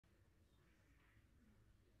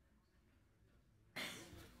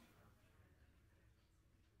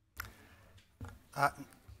I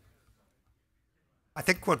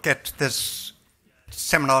think we'll get this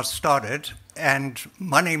seminar started. And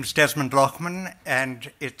my name's Desmond Lachman,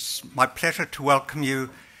 and it's my pleasure to welcome you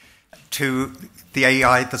to the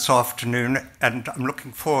AEI this afternoon. And I'm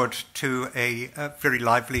looking forward to a very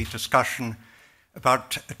lively discussion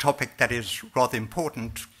about a topic that is rather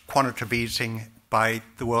important, quantitative easing by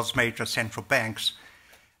the world's major central banks.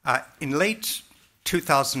 In late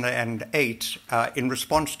 2008, in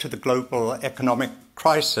response to the global economic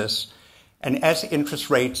crisis, and as interest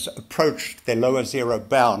rates approached their lower zero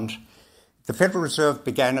bound, the Federal Reserve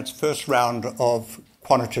began its first round of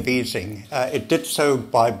quantitative easing. It did so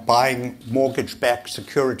by buying mortgage-backed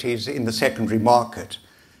securities in the secondary market.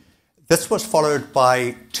 This was followed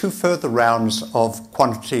by two further rounds of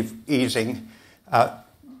quantitative easing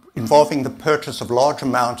involving the purchase of large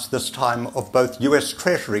amounts, this time, of both US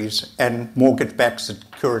Treasuries and mortgage-backed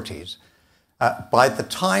securities. By the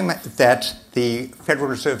time that the Federal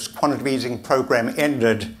Reserve's quantitative easing program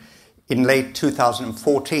ended in late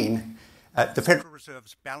 2014, the Federal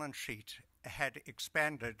Reserve's balance sheet had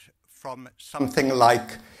expanded from something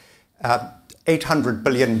like $800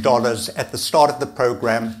 billion at the start of the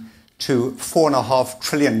program to $4.5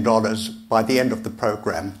 trillion by the end of the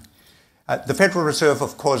program. The Federal Reserve,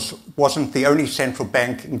 of course, wasn't the only central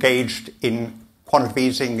bank engaged in quantitative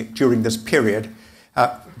easing during this period.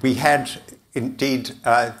 We had, indeed,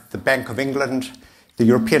 the Bank of England, the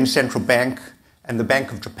European Central Bank, and the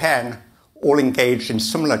Bank of Japan all engaged in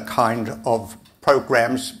similar kind of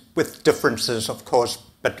programs, with differences, of course,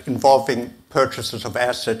 but involving purchases of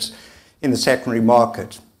assets in the secondary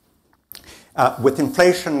market. With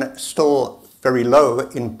inflation still very low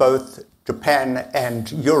in both Japan and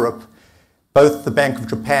Europe, both the Bank of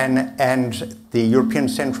Japan and the European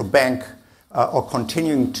Central Bank are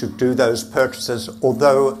continuing to do those purchases,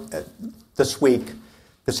 although this week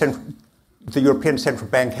the European Central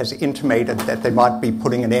Bank has intimated that they might be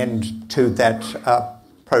putting an end to that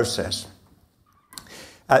process.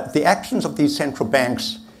 The actions of these central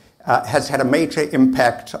banks has had a major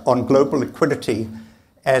impact on global liquidity,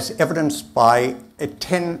 as evidenced by a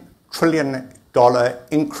 $10 trillion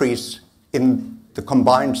increase in the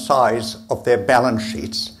combined size of their balance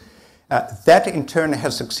sheets. That, in turn,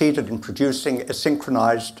 has succeeded in producing a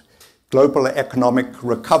synchronized global economic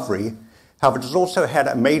recovery. However, it has also had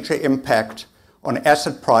a major impact on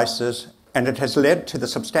asset prices, and it has led to the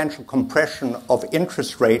substantial compression of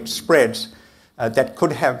interest rate spreads that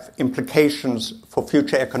could have implications for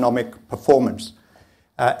future economic performance.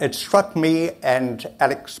 It struck me and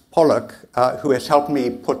Alex Pollock, who has helped me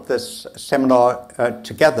put this seminar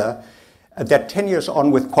together, that 10 years on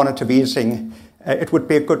with quantitative easing, it would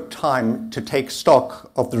be a good time to take stock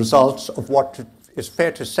of the results of what is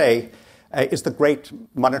fair to say is the great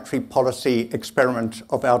monetary policy experiment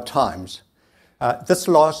of our times. This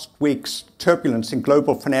last week's turbulence in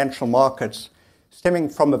global financial markets, stemming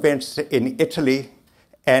from events in Italy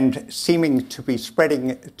and seeming to be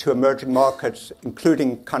spreading to emerging markets,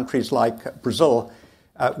 including countries like Brazil,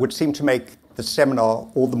 would seem to make the seminar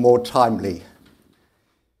all the more timely.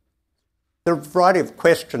 There are a variety of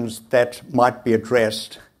questions that might be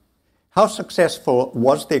addressed. How successful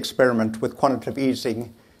was the experiment with quantitative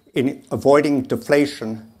easing in avoiding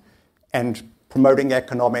deflation and promoting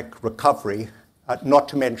economic recovery, not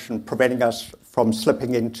to mention preventing us from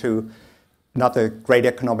slipping into another great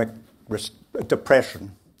economic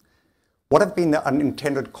depression? What have been the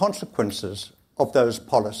unintended consequences of those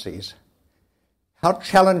policies? How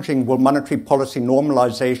challenging will monetary policy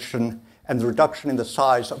normalization and the reduction in the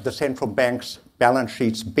size of the central bank's balance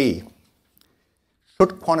sheets be?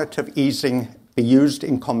 Should quantitative easing be used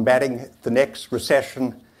in combating the next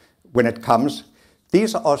recession when it comes?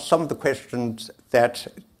 These are some of the questions that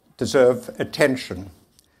deserve attention.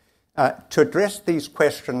 To address these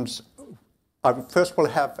questions, I first will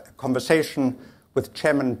have a conversation with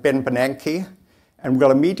Chairman Ben Bernanke, and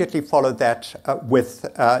we'll immediately follow that with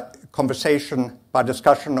a conversation by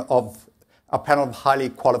discussion of a panel of highly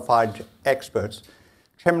qualified experts.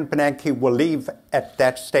 Chairman Bernanke will leave at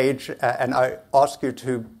that stage, and I ask you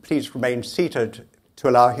to please remain seated to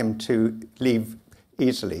allow him to leave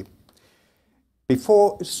easily.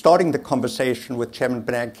 Before starting the conversation with Chairman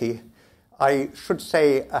Bernanke, I should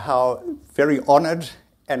say how very honored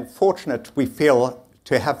and fortunate we feel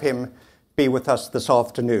to have him be with us this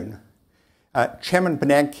afternoon. Chairman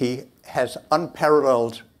Bernanke has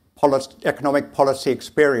unparalleled economic policy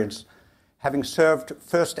experience, having served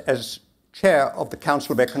first as chair of the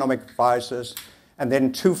Council of Economic Advisors and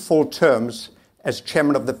then 2 full terms as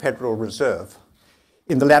chairman of the Federal Reserve.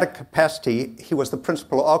 In the latter capacity, he was the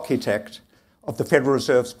principal architect of the Federal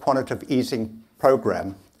Reserve's quantitative easing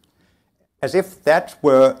program. As if that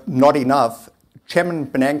were not enough, Chairman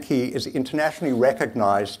Bernanke is internationally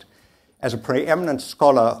recognized as a preeminent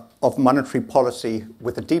scholar of monetary policy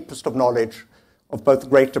with the deepest of knowledge of both the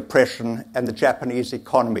Great Depression and the Japanese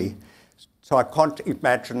economy. So I can't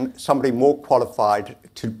imagine somebody more qualified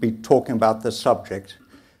to be talking about this subject.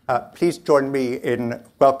 Please join me in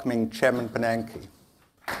welcoming Chairman Bernanke.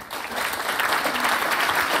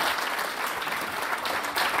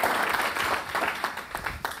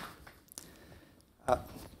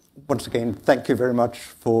 Once again, thank you very much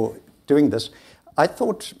for doing this. I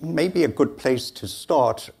thought maybe a good place to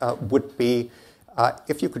start would be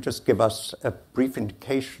if you could just give us a brief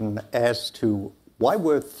indication as to why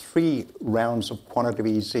were 3 rounds of quantitative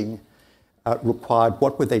easing required?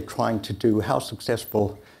 What were they trying to do? How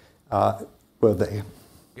successful were they?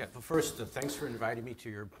 Yeah, well, first, thanks for inviting me to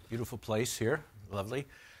your beautiful place here. Lovely.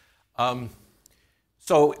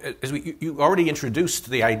 So as you already introduced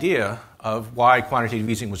the idea of why quantitative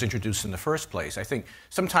easing was introduced in the first place. I think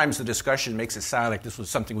sometimes the discussion makes it sound like this was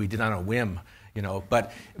something we did on a whim, you know.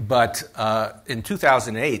 But in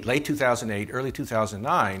 2008, late 2008, early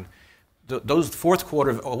 2009, those fourth quarter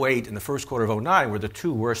of 2008 and the first quarter of 2009 were the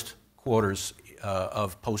 2 worst quarters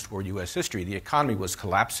of post-war U.S. history. The economy was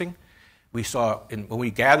collapsing. We saw when we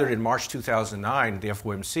gathered in March 2009, the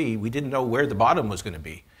FOMC, we didn't know where the bottom was going to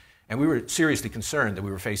be. And we were seriously concerned that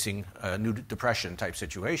we were facing a new depression type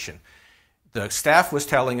situation. The staff was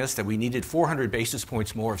telling us that we needed 400 basis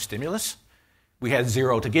points more of stimulus. We had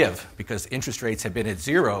 0 to give because interest rates had been at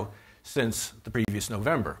 0 since the previous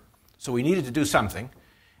November. So we needed to do something.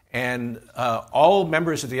 And all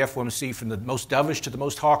members of the FOMC, from the most dovish to the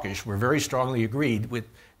most hawkish, were very strongly agreed with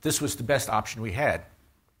this was the best option we had.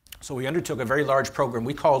 So we undertook a very large program.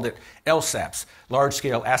 We called it LSAPs,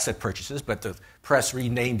 large-scale asset purchases, but the press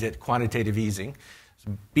renamed it quantitative easing.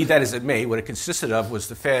 So be that as it may, what it consisted of was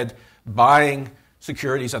the Fed buying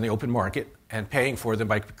securities on the open market and paying for them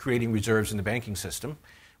by creating reserves in the banking system,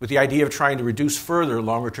 with the idea of trying to reduce further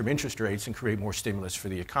longer-term interest rates and create more stimulus for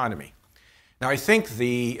the economy. Now, I think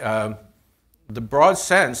the broad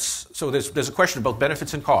sense, so there's a question of both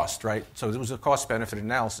benefits and cost, right? So there was a cost-benefit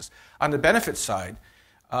analysis. On the benefit side,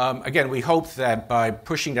 again, we hope that by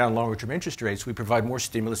pushing down longer-term interest rates, we provide more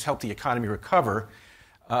stimulus, help the economy recover.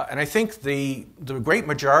 And I think the great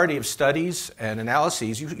majority of studies and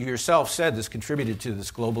analyses, you yourself said this contributed to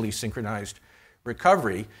this globally synchronized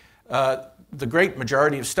recovery. The great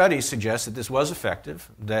majority of studies suggest that this was effective,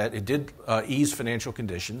 that it did ease financial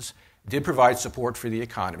conditions, did provide support for the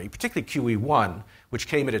economy, particularly QE1, which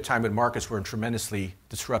came at a time when markets were in tremendously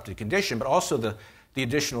disrupted condition, but also the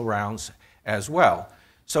additional rounds as well.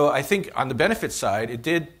 So I think on the benefit side, it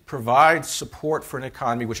did provide support for an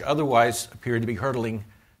economy which otherwise appeared to be hurtling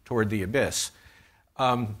toward the abyss.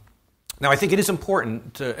 Now, I think it is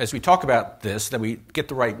important, as we talk about this, that we get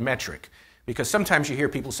the right metric. Because sometimes you hear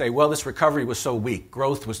people say, well, this recovery was so weak.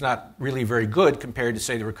 Growth was not really very good compared to,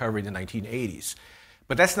 say, the recovery in the 1980s.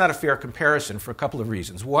 But that's not a fair comparison for a couple of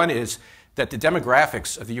reasons. One is that the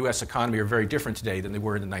demographics of the U.S. economy are very different today than they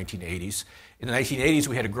were in the 1980s. In the 1980s,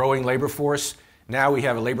 we had a growing labor force. Now we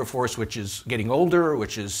have a labor force which is getting older,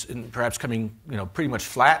 which is perhaps coming pretty much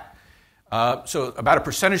flat. So about a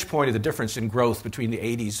percentage point of the difference in growth between the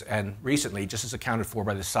 80s and recently just is accounted for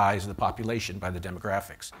by the size of the population, by the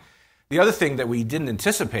demographics. The other thing that we didn't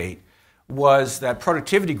anticipate was that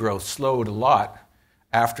productivity growth slowed a lot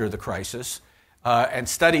after the crisis. And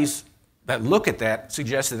studies that look at that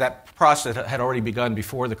suggest that that process had already begun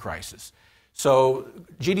before the crisis. So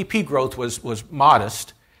GDP growth was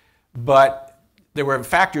modest, but there were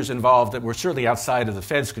factors involved that were certainly outside of the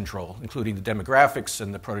Fed's control, including the demographics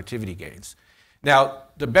and the productivity gains. Now,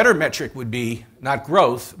 the better metric would be not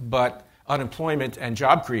growth, but unemployment and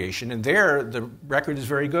job creation, and there the record is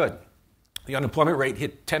very good. The unemployment rate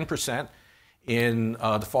hit 10% in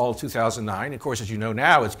the fall of 2009. Of course, as you know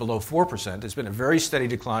now, it's below 4%. There's been a very steady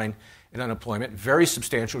decline in unemployment, very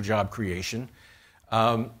substantial job creation,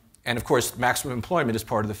 and of course, maximum employment is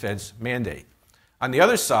part of the Fed's mandate. On the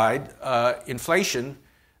other side, inflation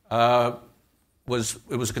was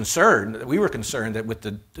a concern. We were concerned that with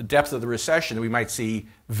the depth of the recession, we might see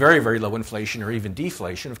very, very low inflation or even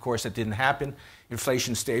deflation. Of course, that didn't happen.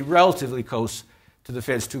 Inflation stayed relatively close to the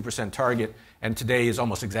Fed's 2% target, and today is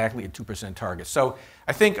almost exactly a 2% target. So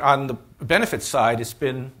I think on the benefit side,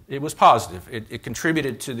 it was positive. It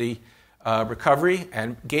contributed to the recovery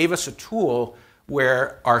and gave us a tool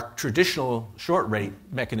where our traditional short rate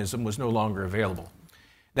mechanism was no longer available.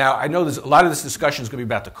 Now, I know a lot of this discussion is going to be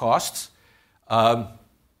about the costs.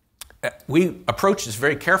 We approached this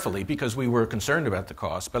very carefully because we were concerned about the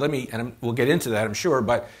costs. But we'll get into that, I'm sure,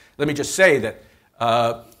 but let me just say that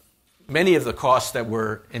many of the costs that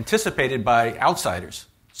were anticipated by outsiders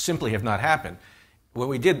simply have not happened. When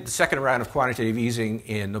we did the second round of quantitative easing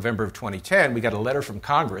in November of 2010, we got a letter from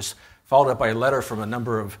Congress, followed up by a letter from a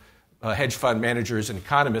number of hedge fund managers and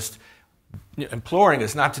economists imploring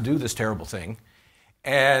us not to do this terrible thing.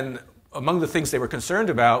 And among the things they were concerned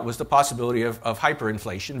about was the possibility of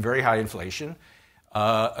hyperinflation, very high inflation,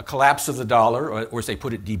 a collapse of the dollar, or as they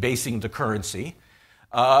put it, debasing the currency.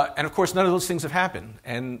 And of course, none of those things have happened.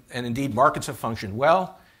 And indeed, markets have functioned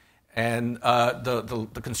well. And the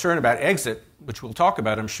concern about exit, which we'll talk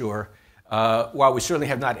about, I'm sure, while we certainly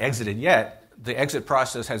have not exited yet, the exit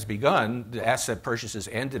process has begun. The asset purchases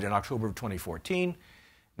ended in October of 2014.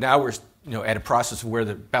 Now we're at a process where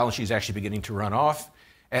the balance sheet is actually beginning to run off.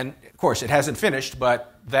 And of course, it hasn't finished,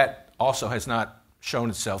 but that also has not shown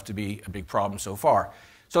itself to be a big problem so far.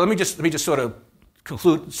 So let me just sort of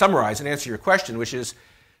summarize and answer your question, which is,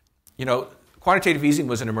 quantitative easing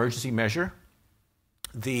was an emergency measure.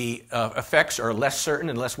 The effects are less certain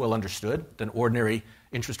and less well understood than ordinary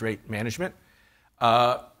interest rate management.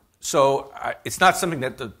 So it's not something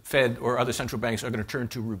that the Fed or other central banks are going to turn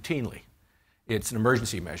to routinely. It's an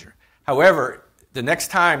emergency measure. However, the next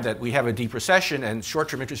time that we have a deep recession and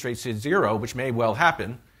short-term interest rates hit zero, which may well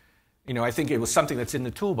happen, I think it was something that's in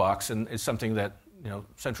the toolbox and is something that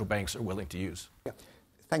central banks are willing to use. Yeah.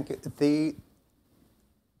 Thank you. The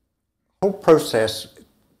whole process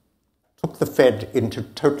took the Fed into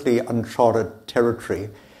totally uncharted territory.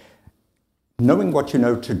 Knowing what you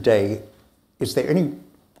know today, is there any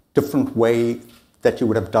different way that you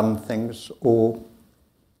would have done things? Or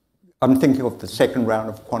I'm thinking of the second round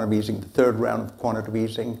of quantitative easing, the third round of quantitative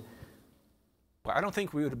easing. Well, I don't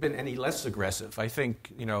think we would have been any less aggressive. I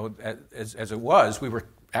think, as it was, we were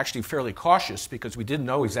actually fairly cautious because we didn't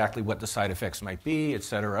know exactly what the side effects might be, et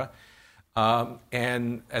cetera.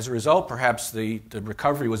 And as a result, perhaps the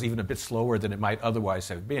recovery was even a bit slower than it might otherwise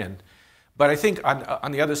have been. But I think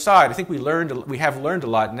on the other side, I think we have learned a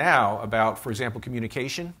lot now about, for example,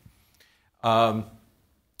 communication. When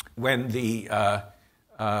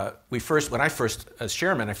I first, as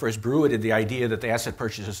chairman, I first bruited the idea that the asset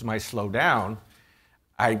purchases might slow down.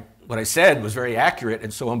 What I said was very accurate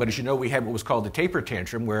and so on, but as you know, we had what was called the taper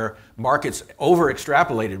tantrum, where markets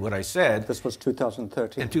over-extrapolated what I said. This was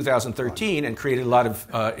 2013. In 2013, and created a lot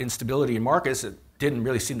of instability in markets that didn't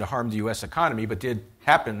really seem to harm the U.S. economy, but did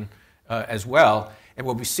happen as well. And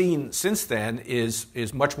what we've seen since then is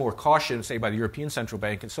much more caution, say, by the European Central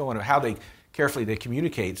Bank and so on, of how carefully they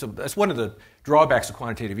communicate. So that's one of the drawbacks of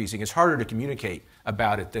quantitative easing. It's harder to communicate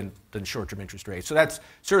about it than short-term interest rates. So that's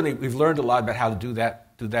certainly, we've learned a lot about how to do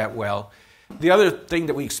that well. The other thing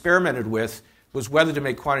that we experimented with was whether to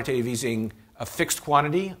make quantitative easing a fixed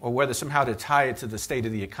quantity or whether somehow to tie it to the state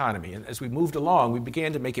of the economy. And as we moved along, we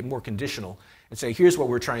began to make it more conditional and say, here's what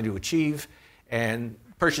we're trying to achieve, and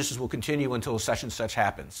purchases will continue until such and such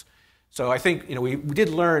happens. So I think we did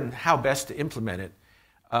learn how best to implement it.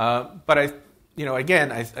 But I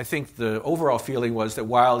think the overall feeling was that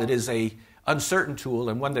while it is a uncertain tool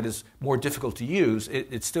and one that is more difficult to use,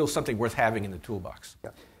 it's still something worth having in the toolbox.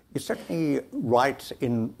 Yeah. You're certainly right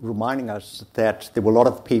in reminding us that there were a lot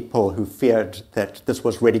of people who feared that this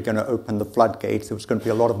was really going to open the floodgates. There was going to be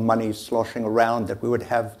a lot of money sloshing around, that we would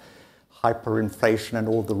have hyperinflation and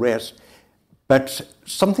all the rest. But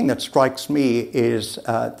something that strikes me is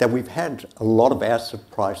that we've had a lot of asset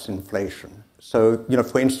price inflation. So,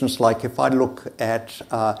 for instance, like if I look at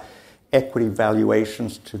equity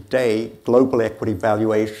valuations today, global equity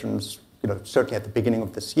valuations, certainly at the beginning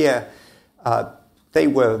of this year, they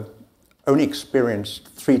were only experienced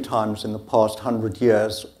 3 times in the past 100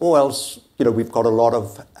 years, or else, we've got a lot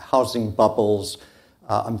of housing bubbles.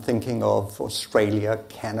 I'm thinking of Australia,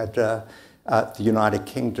 Canada, the United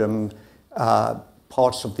Kingdom,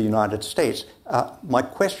 parts of the United States. My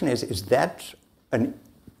question is that an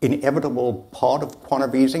inevitable part of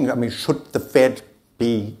quantitative easing? I mean, should the Fed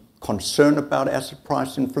be concerned about asset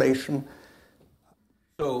price inflation?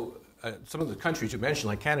 So some of the countries you mentioned,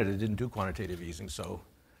 like Canada, didn't do quantitative easing. So,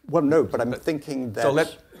 well, no, but I'm thinking that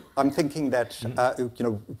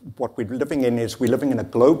what we're living in is we're living in a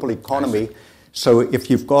global economy. So if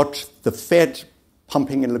you've got the Fed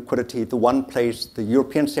pumping in liquidity, the one place, the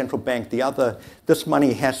European Central Bank, the other, this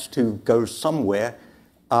money has to go somewhere.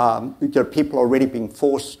 People are already being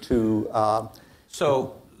forced to.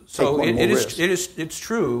 So it's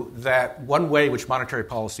true that one way which monetary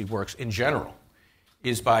policy works in general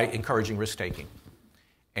is by encouraging risk-taking.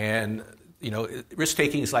 And,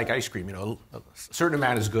 risk-taking is like ice cream. A certain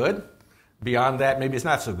amount is good. Beyond that, maybe it's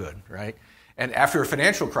not so good, right? And after a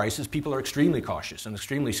financial crisis, people are extremely cautious and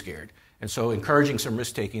extremely scared. And so encouraging some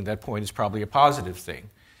risk-taking at that point is probably a positive thing.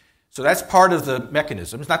 So that's part of the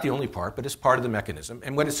mechanism. It's not the only part, but it's part of the mechanism.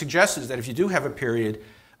 And what it suggests is that if you do have a period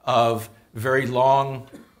of a very long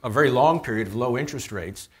period of low interest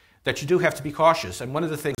rates, that you do have to be cautious. And one of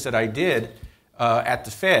the things that I did at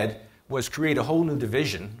the Fed was create a whole new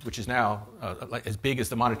division, which is now as big as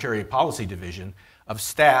the monetary policy division, of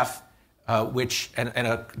staff and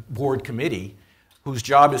a board committee whose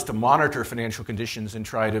job is to monitor financial conditions and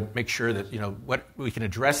try to make sure that what we can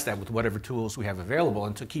address that with whatever tools we have available,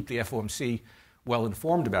 and to keep the FOMC well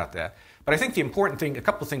informed about that. But I think the important thing, a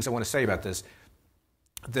couple of things I want to say about this,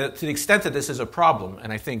 to the extent that this is a problem,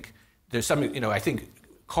 and I think there's some, I think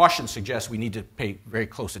caution suggests we need to pay very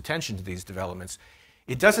close attention to these developments.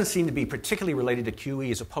 It doesn't seem to be particularly related to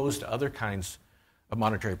QE as opposed to other kinds of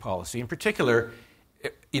monetary policy. In particular,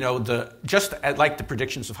 just like the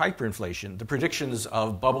predictions of hyperinflation, the predictions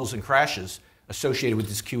of bubbles and crashes associated with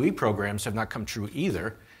these QE programs have not come true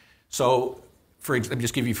either. So, let me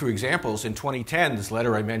just give you a few examples. In 2010, this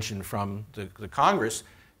letter I mentioned from the Congress,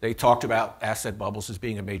 they talked about asset bubbles as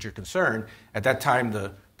being a major concern. At that time,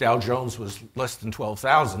 the Dow Jones was less than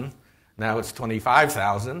 12,000. Now it's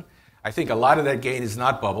 25,000. I think a lot of that gain is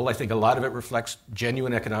not bubble. I think a lot of it reflects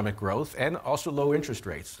genuine economic growth and also low interest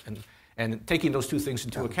rates. And taking those two things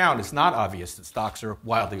into account, it's not obvious that stocks are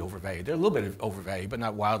wildly overvalued. They're a little bit overvalued, but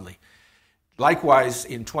not wildly. Likewise,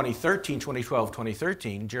 in 2012,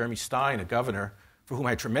 2013, Jeremy Stein, a governor for whom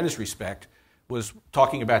I had tremendous respect, was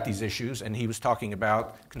talking about these issues, and he was talking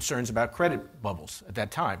about concerns about credit bubbles at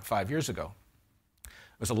that time, 5 years ago. There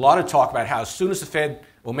was a lot of talk about how as soon as the Fed,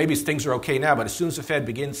 well, maybe things are okay now, but as soon as the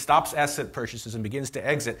Fed stops asset purchases and begins to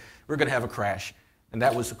exit, we're going to have a crash. And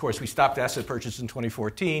that was, of course, we stopped asset purchases in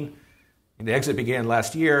 2014, and the exit began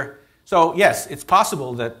last year. So, yes, it's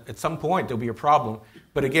possible that at some point there'll be a problem.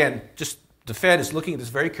 But again, just the Fed is looking at this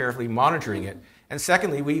very carefully, monitoring it. And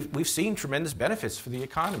secondly, we've seen tremendous benefits for the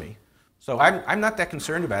economy. So I'm not that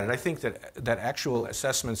concerned about it. I think that actual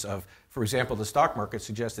assessments of, for example, the stock market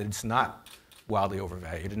suggest that it's not wildly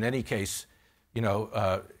overvalued. In any case,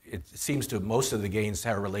 it seems to most of the gains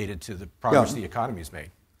are related to the progress the economy has made.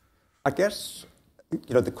 I guess,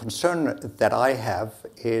 the concern that I have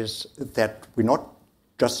is that we're not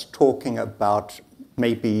just talking about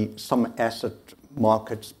maybe some asset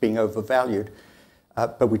markets being overvalued,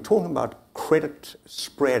 but we're talking about credit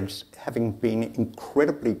spreads having been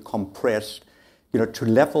incredibly compressed, to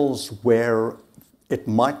levels where it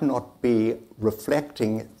might not be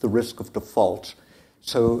reflecting the risk of default.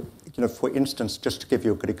 So, for instance, just to give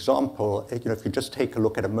you a good example, if you just take a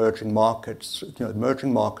look at emerging markets,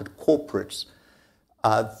 emerging market corporates,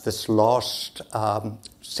 this last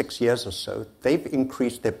 6 years or so, they've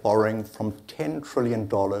increased their borrowing from $10 trillion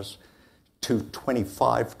to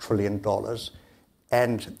 $25 trillion,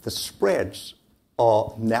 and the spreads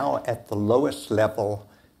are now at the lowest level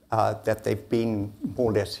that they've been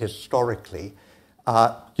more or less historically.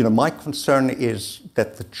 My concern is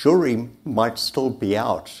that the jury might still be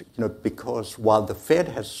out, because while the Fed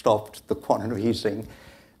has stopped the quantitative easing,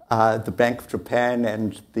 the Bank of Japan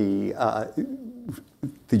and the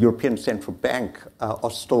European Central Bank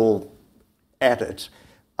are still at it.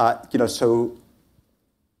 So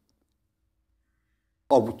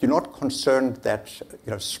are you not concerned that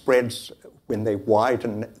spreads, when they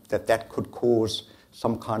widen, that could cause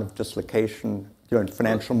some kind of dislocation in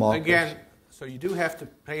financial markets? Again, so you do have to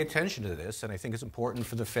pay attention to this, and I think it's important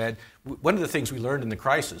for the Fed. One of the things we learned in the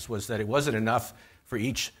crisis was that it wasn't enough for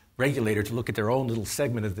each regulator to look at their own little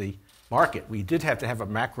segment of the market. We did have to have a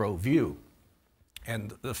macro view,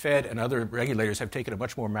 and the Fed and other regulators have taken a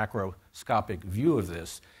much more macroscopic view of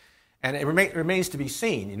this. And it remains to be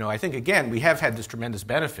seen. I think, again, we have had this tremendous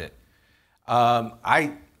benefit. The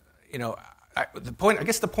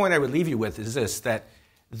point I would leave you with is this, that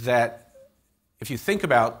if you think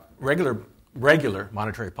about regular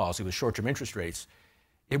monetary policy with short-term interest rates,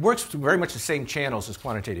 it works through very much the same channels as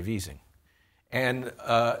quantitative easing. And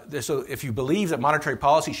so if you believe that monetary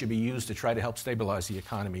policy should be used to try to help stabilize the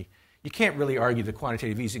economy, you can't really argue that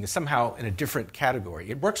quantitative easing is somehow in a different category.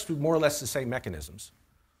 It works through more or less the same mechanisms.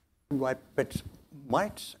 Right, but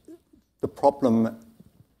might the problem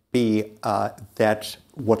be that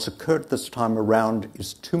what's occurred this time around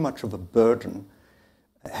is too much of a burden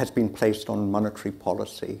has been placed on monetary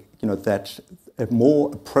policy? That a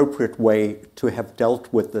more appropriate way to have dealt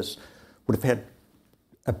with this would have had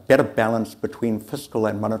a better balance between fiscal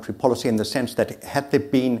and monetary policy, in the sense that had there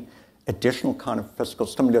been additional kind of fiscal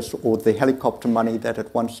stimulus or the helicopter money that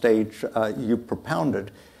at one stage you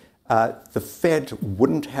propounded, the Fed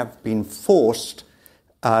wouldn't have been forced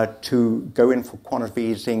to go in for quantitative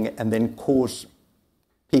easing and then cause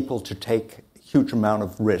people to take a huge amount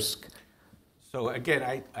of risk. So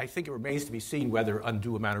again, I think it remains to be seen whether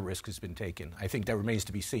undue amount of risk has been taken. I think that remains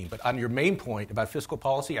to be seen. But on your main point about fiscal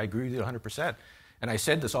policy, I agree with you 100%. And I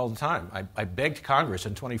said this all the time. I begged Congress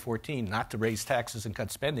in 2014 not to raise taxes and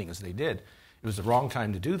cut spending as they did. It was the wrong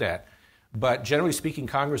time to do that. But generally speaking,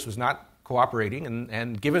 Congress was not cooperating.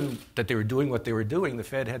 And given that they were doing what they were doing, the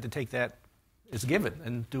Fed had to take that as given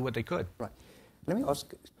and do what they could. Right. Let me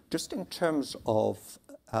ask, just in terms of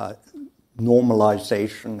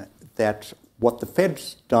normalization, that what the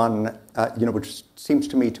Fed's done, which seems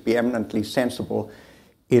to me to be eminently sensible,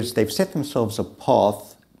 is they've set themselves a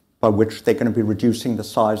path by which they're going to be reducing the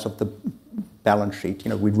size of the balance sheet.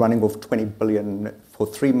 We're running off $20 billion for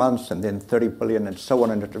 3 months and then $30 billion and so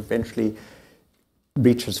on, and it eventually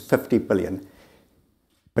reaches $50 billion.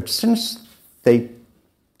 But since they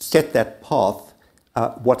set that path,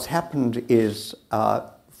 what's happened is,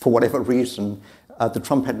 for whatever reason, the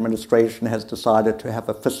Trump administration has decided to have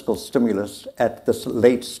a fiscal stimulus at this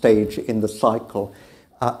late stage in the cycle.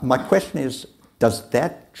 My question is, does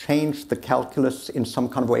that change the calculus in some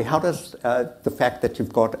kind of way? How does the fact that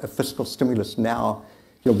you've got a fiscal stimulus now,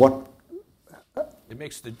 It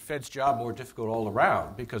makes the Fed's job more difficult all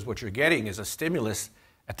around, because what you're getting is a stimulus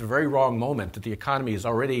at the very wrong moment that the economy is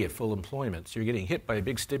already at full employment. So you're getting hit by a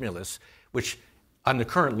big stimulus, which on the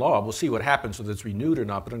current law, we'll see what happens whether it's renewed or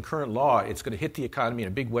not, but on current law, it's going to hit the economy in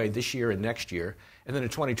a big way this year and next year. And then in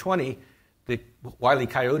 2020, the Wile E.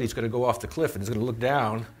 Coyote is going to go off the cliff and it's going to look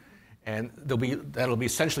down, and that'll be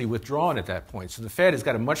essentially withdrawn at that point. So the Fed has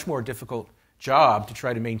got a much more difficult job to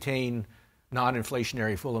try to maintain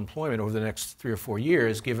non-inflationary full employment over the next 3 or 4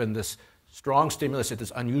 years, given this strong stimulus at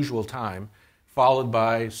this unusual time, followed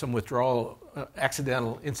by some withdrawal,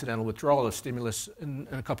 incidental withdrawal of stimulus in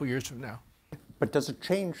a couple years from now. But does it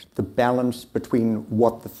change the balance between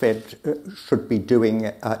what the Fed should be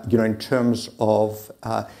doing, in terms of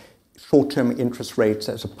short-term interest rates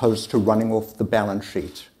as opposed to running off the balance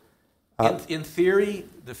sheet? In theory,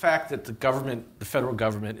 the fact that the federal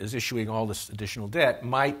government is issuing all this additional debt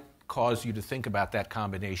might cause you to think about that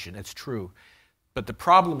combination. It's true. But the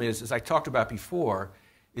problem is, as I talked about before,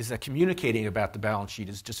 is that communicating about the balance sheet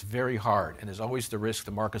is just very hard, and there's always the risk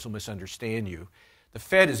the markets will misunderstand you. The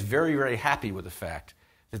Fed is very, very happy with the fact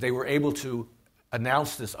that they were able to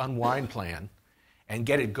announce this unwind plan and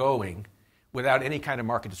get it going without any kind of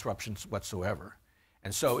market disruptions whatsoever.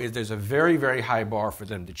 And so there's a very, very high bar for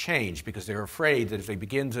them to change, because they're afraid that if they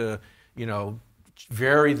begin to,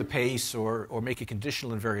 vary the pace or make it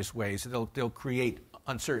conditional in various ways, they'll create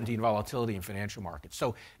uncertainty and volatility in financial markets.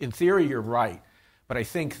 So in theory, you're right. But I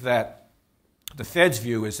think that the Fed's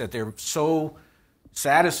view is that they're so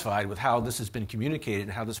satisfied with how this has been communicated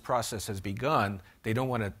and how this process has begun, they don't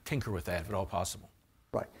want to tinker with that if at all possible.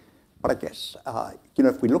 Right. But I guess,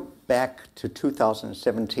 if we look back to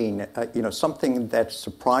 2017, something that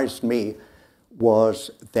surprised me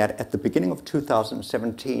was that at the beginning of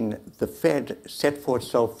 2017, the Fed set for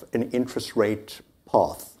itself an interest rate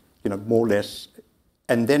path, more or less,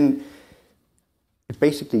 and then it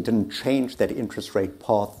basically didn't change that interest rate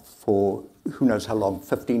path for who knows how long,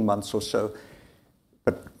 15 months or so.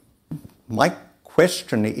 But my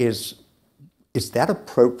question is that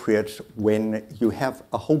appropriate when you have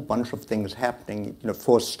a whole bunch of things happening?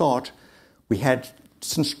 For a start, we had,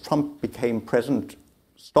 since Trump became president,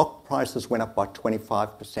 stock prices went up by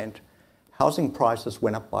 25%, housing prices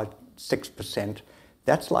went up by 6%.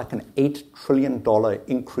 That's like an $8 trillion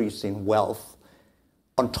increase in wealth.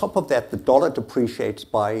 On top of that, the dollar depreciates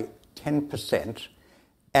by 10%.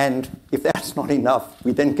 And if that's not enough,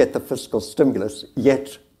 we then get the fiscal stimulus,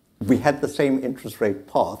 yet we had the same interest rate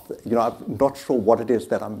path. I'm not sure what it is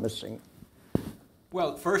that I'm missing.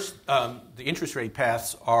 Well, first, the interest rate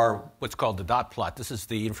paths are what's called the dot plot. This is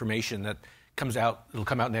the information that comes out. It'll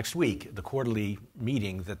come out next week, the quarterly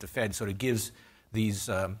meeting that the Fed sort of gives these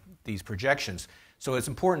projections. So it's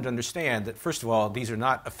important to understand that, first of all, these are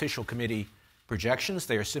not official committee projections.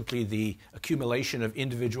 They are simply the accumulation of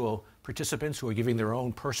individual participants who are giving their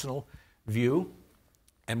own personal view.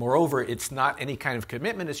 And moreover, it's not any kind of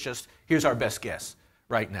commitment. It's just, here's our best guess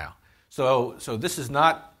right now. So this is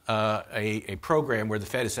not a program where the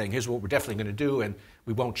Fed is saying, here's what we're definitely going to do, and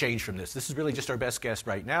we won't change from this. This is really just our best guess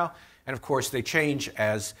right now. And of course, they change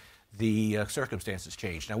as the circumstances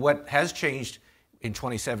change. Now, what has changed in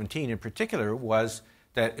 2017 in particular was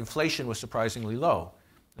that inflation was surprisingly low.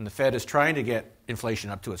 And the Fed is trying to get inflation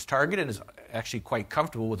up to its target and is actually quite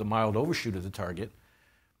comfortable with a mild overshoot of the target.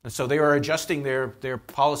 And so they are adjusting their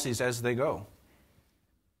policies as they go.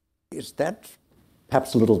 Is that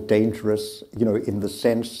perhaps a little dangerous, in the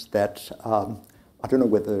sense that, I don't know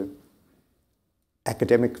whether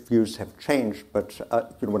academic views have changed, but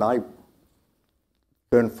when I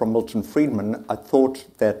learned from Milton Friedman, I thought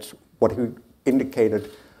that what he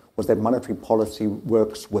indicated was that monetary policy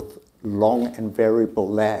works with long and variable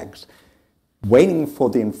lags. Waiting for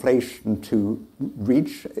the inflation to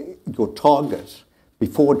reach your target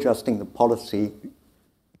before adjusting the policy,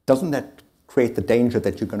 doesn't that create the danger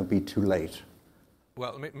that you're going to be too late?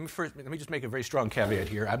 Well, let me just make a very strong caveat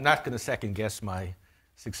here. I'm not going to second guess my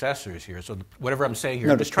successors here. So whatever I'm saying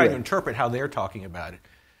here, I'm just trying to interpret how they're talking about it.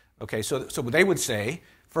 Okay, so they would say,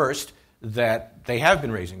 first, that they have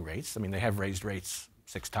been raising rates. I mean, they have raised rates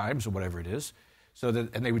 6 times or whatever it is. And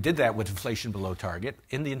they did that with inflation below target,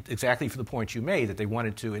 exactly for the point you made, that they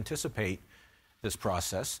wanted to anticipate this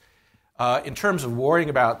process. In terms of worrying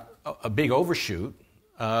about a big overshoot,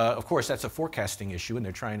 of course, that's a forecasting issue, and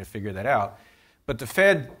they're trying to figure that out. But the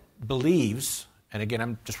Fed believes, and again,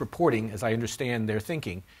 I'm just reporting as I understand their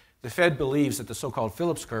thinking, the Fed believes that the so-called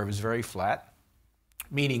Phillips curve is very flat,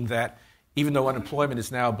 meaning that even though unemployment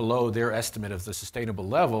is now below their estimate of the sustainable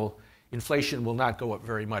level, inflation will not go up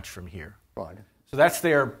very much from here. Right. So that's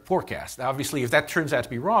their forecast. Now, obviously, if that turns out to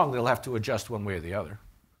be wrong, they'll have to adjust one way or the other.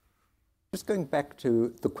 Just going back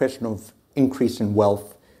to the question of increase in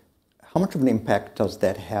wealth, how much of an impact does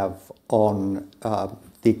that have on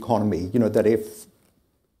the economy? You know, that if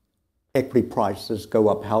equity prices go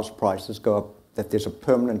up, house prices go up, that there's a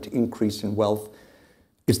permanent increase in wealth.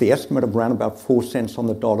 Is the estimate of around about 4 cents on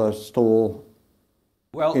the dollar still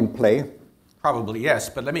in play? Probably, yes.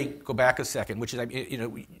 But let me go back a second, which is,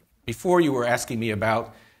 before you were asking me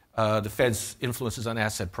about the Fed's influences on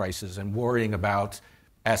asset prices and worrying about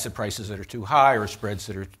asset prices that are too high or spreads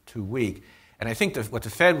that are too weak. And I think what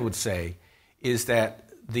the Fed would say is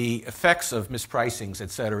that the effects of mispricings,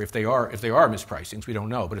 et cetera, if they are mispricings, we don't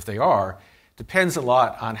know, but if they are, depends a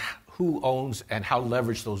lot on who owns and how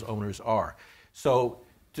leveraged those owners are. So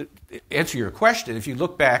to answer your question, if you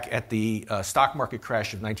look back at the stock market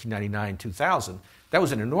crash of 1999-2000, that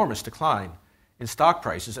was an enormous decline in stock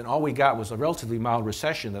prices, and all we got was a relatively mild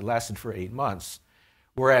recession that lasted for 8 months.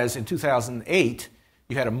 Whereas in 2008,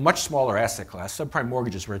 you had a much smaller asset class. Subprime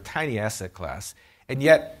mortgages were a tiny asset class, and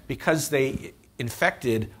yet because they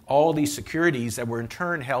infected all these securities that were in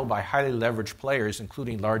turn held by highly leveraged players,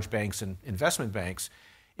 including large banks and investment banks,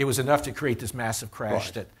 it was enough to create this massive crash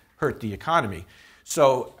that hurt the economy.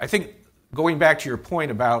 So I think going back to your point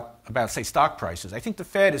about say, stock prices, I think the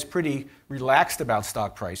Fed is pretty relaxed about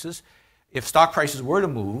stock prices. If stock prices were to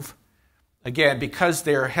move, again, because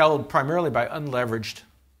they're held primarily by unleveraged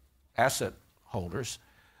asset holders,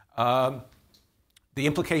 the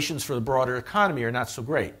implications for the broader economy are not so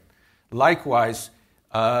great. Likewise,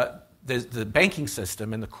 the banking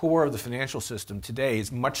system and the core of the financial system today is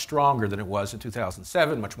much stronger than it was in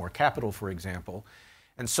 2007, much more capital, for example.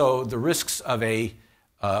 And so the risks of a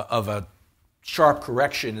sharp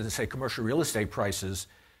correction in, say, commercial real estate prices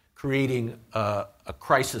creating a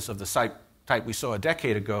crisis of the type we saw a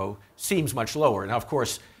decade ago seems much lower. Now, of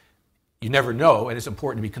course, you never know, and it's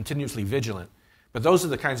important to be continuously vigilant. But those are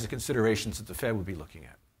the kinds of considerations that the Fed would be looking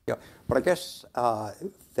at. Yeah, but I guess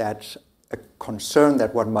that a concern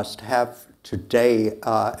that one must have today,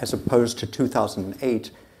 as opposed to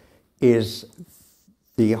 2008, is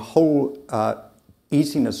the whole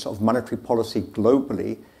easiness of monetary policy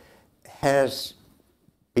globally has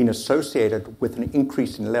been associated with an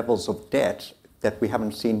increase in levels of debt that we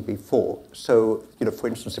haven't seen before. So, for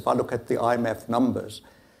instance, if I look at the IMF numbers,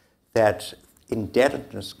 that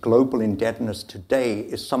indebtedness, global indebtedness today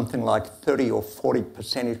is something like 30 or 40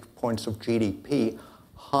 percentage points of GDP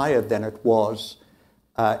higher than it was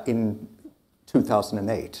in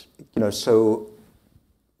 2008. So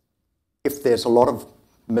if there's a lot of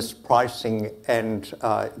mispricing and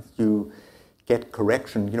you get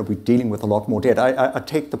correction, we're dealing with a lot more debt. I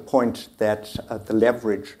take the point that the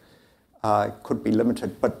leverage could be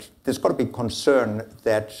limited, but there's got to be concern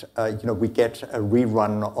that we get a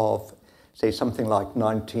rerun of, say, something like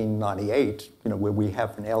 1998, where we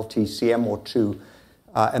have an LTCM or two,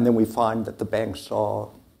 and then we find that the banks are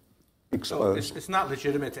exposed. So it's not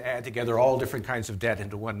legitimate to add together all different kinds of debt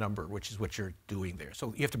into one number, which is what you're doing there.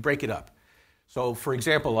 So you have to break it up. So, for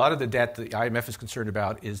example, a lot of the debt the IMF is concerned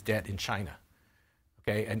about is debt in China.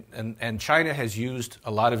 Okay, and China has used a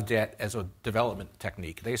lot of debt as a development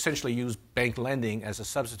technique. They essentially use bank lending as a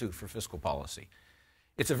substitute for fiscal policy.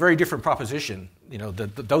 It's a very different proposition.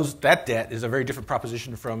 That debt is a very different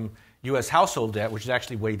proposition from U.S. household debt, which is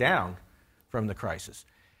actually way down from the crisis.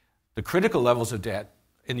 The critical levels of debt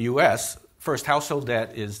in the U.S., first, household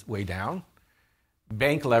debt is way down.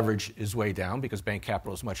 Bank leverage is way down because bank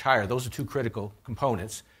capital is much higher. Those are two critical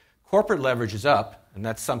components. Corporate leverage is up, and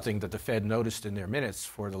that's something that the Fed noticed in their minutes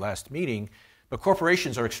for the last meeting, But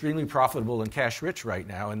corporations are extremely profitable and cash rich right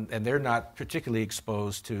now, and they're not particularly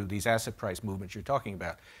exposed to these asset price movements you're talking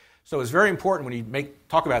about. So it's very important when you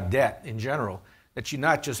talk about debt in general that you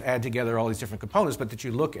not just add together all these different components, but that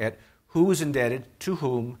you look at who is indebted to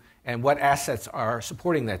whom and what assets are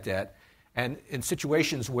supporting that debt. And in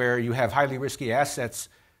situations where you have highly risky assets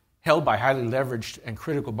held by highly leveraged and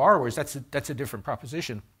critical borrowers, that's a different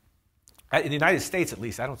proposition. In the United States, at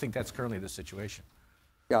least, I don't think that's currently the situation.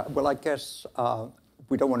 Yeah, well, I guess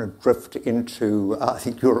we don't want to drift into, I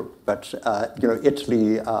think, Europe, but,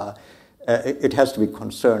 Italy, it has to be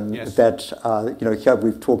concerned that, here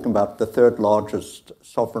we've talked about the third largest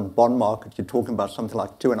sovereign bond market. You're talking about something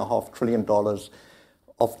like $2.5 trillion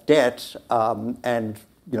of debt, and,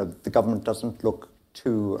 the government doesn't look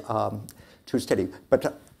too steady.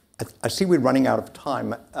 But I see we're running out of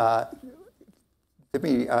time. Let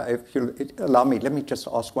me, if you allow me, let me just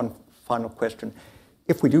ask one final question.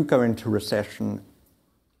 If we do go into recession,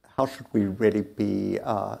 how should we really be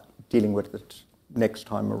dealing with it next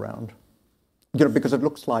time around? Because it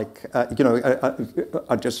looks like,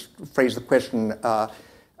 I just phrase the question a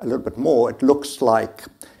little bit more. It looks like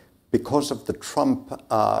because of the Trump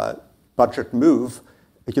budget move,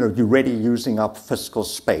 you're already using up fiscal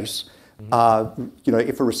space. Mm-hmm.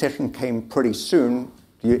 If a recession came pretty soon,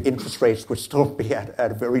 your interest rates would still be at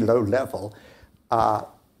a very low level. How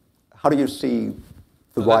do you see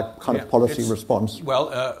the right kind of policy response?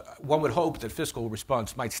 Well, one would hope that fiscal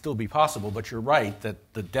response might still be possible, but you're right that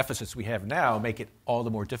the deficits we have now make it all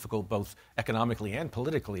the more difficult, both economically and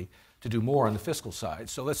politically, to do more on the fiscal side.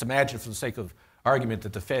 So let's imagine, for the sake of argument,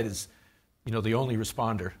 that the Fed is, the only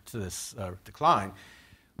responder to this decline.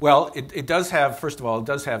 Well, it does have, first of all, it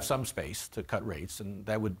does have some space to cut rates, and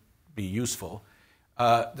that would be useful.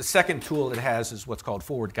 The second tool it has is what's called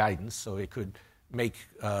forward guidance, so it could make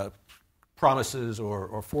promises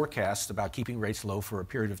or forecasts about keeping rates low for a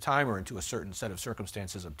period of time or into a certain set of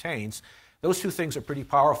circumstances obtains. Those two things are pretty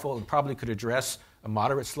powerful and probably could address a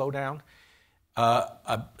moderate slowdown.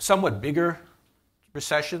 A somewhat bigger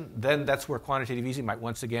recession, then that's where quantitative easing might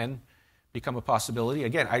once again become a possibility.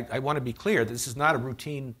 Again, I want to be clear that this is not a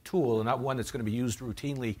routine tool and not one that's going to be used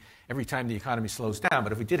routinely every time the economy slows down.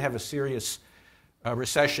 But if we did have a serious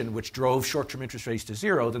recession which drove short-term interest rates to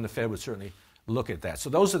zero, then the Fed would certainly look at that. So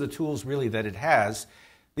those are the tools really that it has.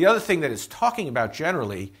 The other thing that it's talking about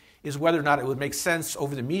generally is whether or not it would make sense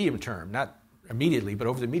over the medium term, not immediately, but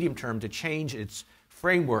over the medium term, to change its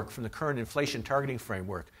framework from the current inflation targeting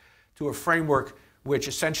framework to a framework which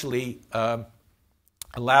essentially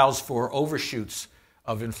allows for overshoots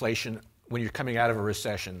of inflation when you're coming out of a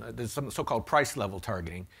recession. There's some so-called price level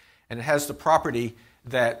targeting, and it has the property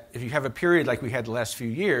that if you have a period like we had the last few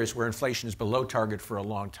years where inflation is below target for a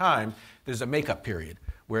long time, there's a make-up period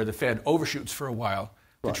where the Fed overshoots for a while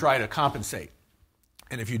to try to compensate.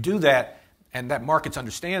 And if you do that, and that markets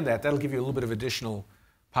understand that, that'll give you a little bit of additional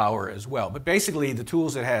power as well. But basically, the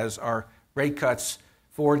tools it has are rate cuts,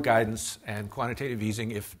 forward guidance, and quantitative easing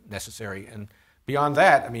if necessary. And beyond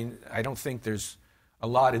that, I don't think there's a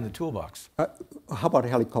lot in the toolbox. How about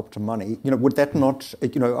helicopter money? Would that not,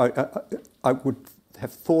 I would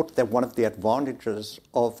have thought that one of the advantages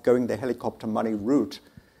of going the helicopter money route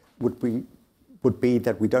would be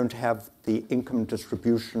that we don't have the income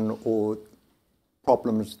distribution or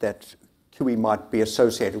problems that QE might be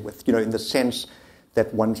associated with, in the sense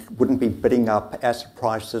that one wouldn't be bidding up asset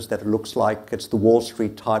prices that it looks like it's the Wall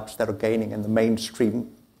Street types that are gaining and the mainstream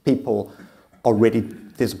people already,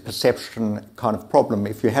 there's a perception kind of problem.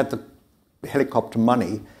 If you had the helicopter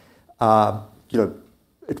money,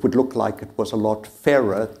 it would look like it was a lot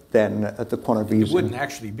fairer than the quantitative easing. It wouldn't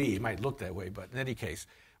actually be. It might look that way, but in any case,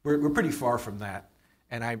 we're pretty far from that.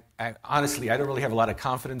 And I honestly, I don't really have a lot of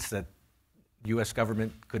confidence that U.S.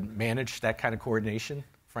 government could manage that kind of coordination,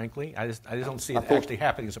 frankly. I just don't see it actually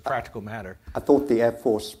happening as a practical matter. I thought the Air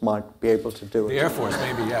Force might be able to do it. The Air Force,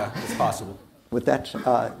 maybe, yeah, it's possible. With that,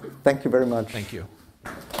 thank you very much. Thank you.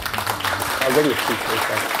 I really appreciate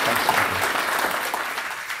that. Thank you.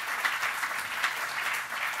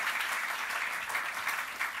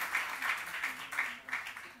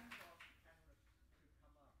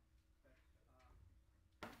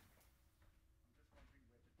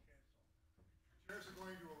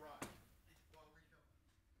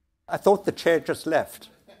 I thought the chair just left.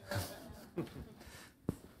 I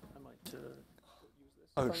might use this.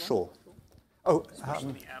 Oh, sure. Especially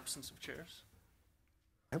in the absence of chairs.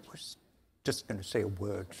 I was just going to say a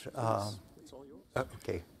word. It's all yours.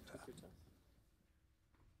 Okay.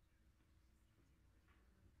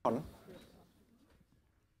 On.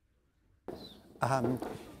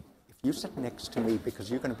 If you sit next to me, because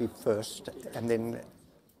you're going to be first, and then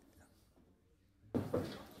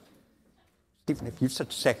Stephen, if you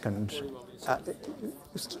said second,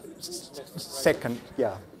 second,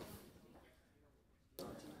 yeah.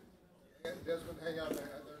 Desmond, hang on.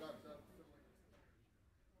 They're not done.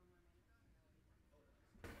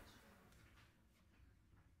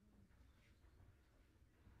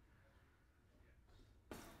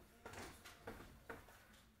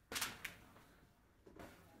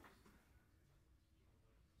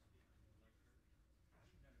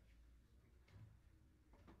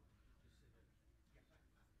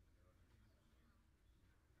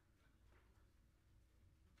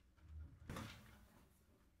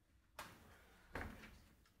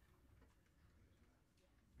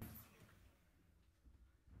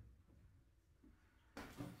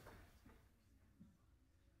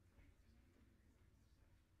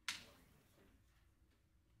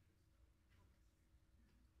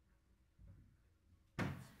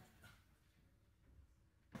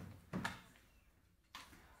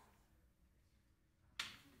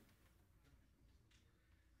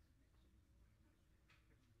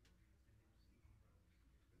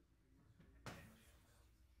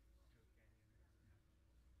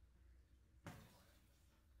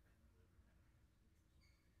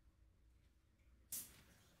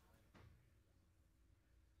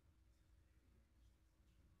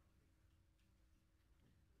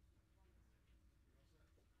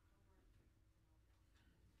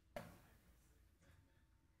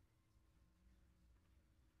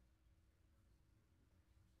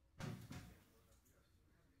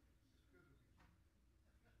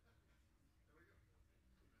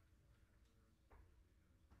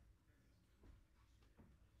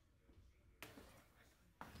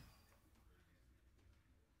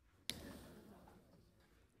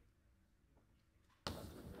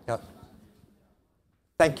 Yeah.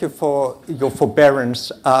 Thank you for your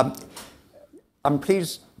forbearance. I'm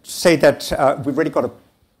pleased to say that we've really got a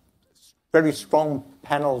very strong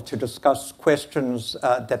panel to discuss questions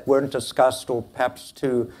that weren't discussed, or perhaps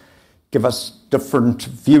to give us different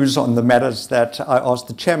views on the matters that I asked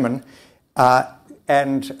the chairman.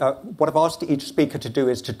 And what I've asked each speaker to do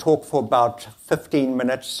is to talk for about 15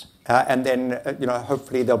 minutes, and then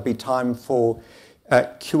hopefully there'll be time for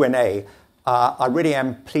Q&A. I really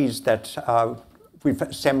am pleased that we've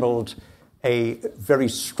assembled a very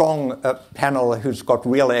strong panel who's got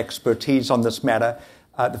real expertise on this matter.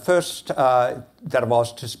 The first that I've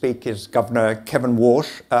asked to speak is Governor Kevin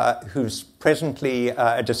Warsh, who's presently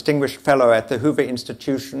a distinguished fellow at the Hoover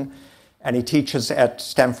Institution, and he teaches at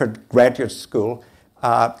Stanford Graduate School.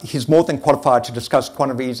 He's more than qualified to discuss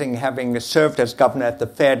quantitative easing, having served as governor at the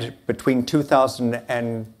Fed between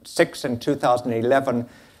 2006 and 2011,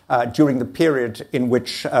 during the period in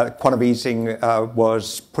which quantitative easing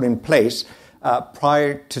was put in place.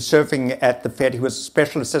 Prior to serving at the Fed, he was a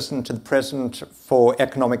special assistant to the president for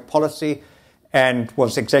economic policy and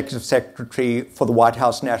was executive secretary for the White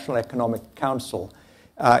House National Economic Council.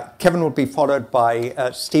 Kevin will be followed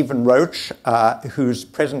by Stephen Roach, who's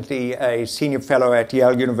presently a senior fellow at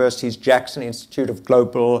Yale University's Jackson Institute of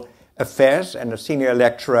Global Affairs and a senior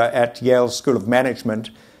lecturer at Yale School of Management.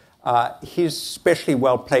 He's especially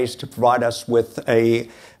well placed to provide us with a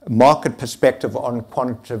market perspective on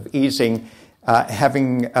quantitative easing,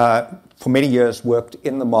 having for many years worked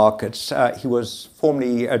in the markets. He was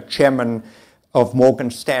formerly a chairman of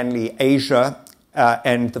Morgan Stanley Asia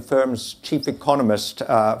and the firm's chief economist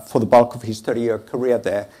for the bulk of his 30-year career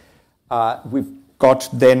there. We've got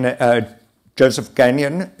then Joseph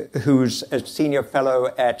Gagnon, who's a senior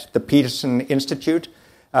fellow at the Peterson Institute,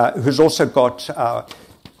 who's also got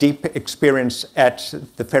deep experience at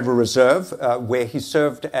the Federal Reserve, where he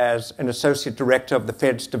served as an associate director of the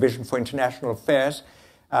Fed's Division for International Affairs,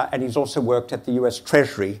 and he's also worked at the U.S.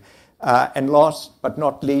 Treasury. And last but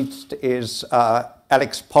not least is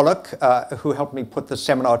Alex Pollock, who helped me put the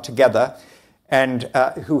seminar together, and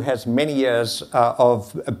who has many years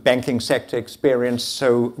of banking sector experience,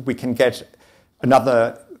 so we can get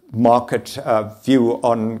another market view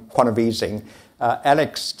on quantitative easing.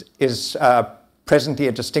 Alex is presently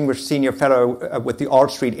a distinguished senior fellow with the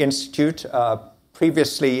Alt Street Institute.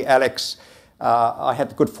 Previously, Alex, I had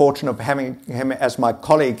the good fortune of having him as my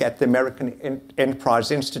colleague at the American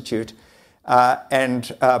Enterprise Institute.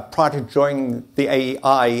 And prior to joining the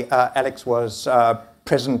AEI, Alex was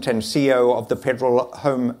president and CEO of the Federal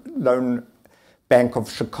Home Loan Bank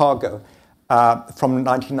of Chicago from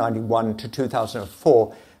 1991 to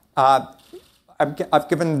 2004. I've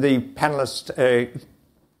given the panelists a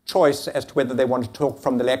choice as to whether they want to talk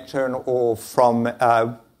from the lectern or from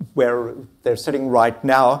where they're sitting right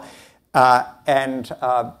now. And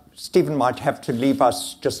Stephen might have to leave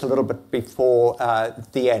us just a little bit before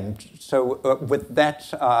the end. So with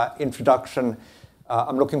that introduction,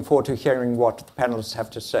 I'm looking forward to hearing what the panelists have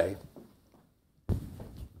to say.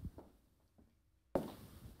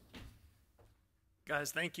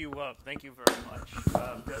 Guys, thank you very much.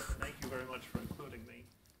 Desmond, thank you very much for including me.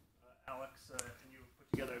 Alex, and you put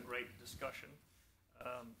together a great discussion.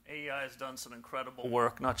 AEI has done some incredible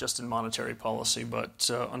work, not just in monetary policy, but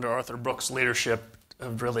under Arthur Brooks' leadership,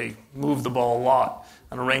 have really moved the ball a lot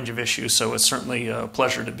on a range of issues, so it's certainly a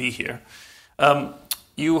pleasure to be here.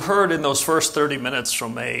 You heard in those first 30 minutes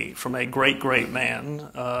from a great man.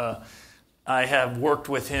 I have worked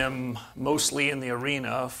with him mostly in the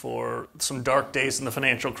arena for some dark days in the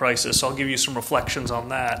financial crisis, so I'll give you some reflections on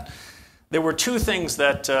that. There were two things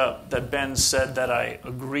that Ben said that I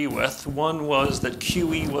agree with. One was that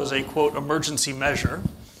QE was a, quote, emergency measure,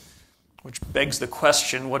 which begs the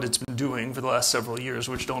question what it's been doing for the last several years,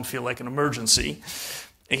 which don't feel like an emergency.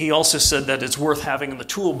 He also said that it's worth having in the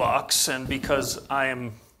toolbox, and because I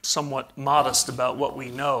am somewhat modest about what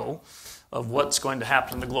we know of what's going to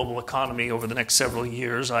happen in the global economy over the next several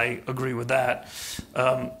years, I agree with that.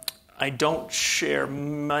 I don't share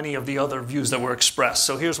many of the other views that were expressed.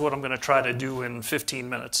 So here's what I'm going to try to do in 15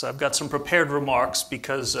 minutes. I've got some prepared remarks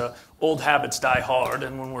because old habits die hard,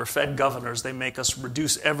 and when we're Fed governors, they make us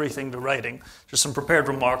reduce everything to writing. Just some prepared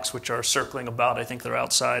remarks which are circling about. I think they're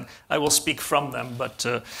outside. I will speak from them, but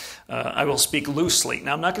I will speak loosely.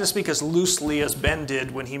 Now, I'm not going to speak as loosely as Ben did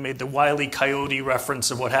when he made the Wile E. Coyote reference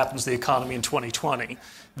of what happens to the economy in 2020.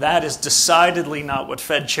 That is decidedly not what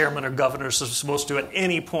Fed chairmen or governors are supposed to do at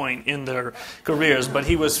any point in their careers, but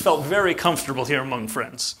he felt very comfortable here among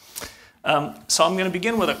friends. So I'm going to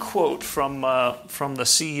begin with a quote from the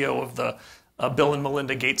CEO of the Bill and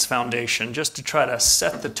Melinda Gates Foundation, just to try to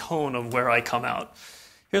set the tone of where I come out.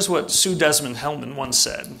 Here's what Sue Desmond Hellman once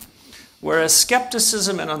said: "Whereas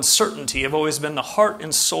skepticism and uncertainty have always been the heart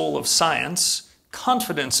and soul of science,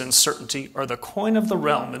 confidence and certainty are the coin of the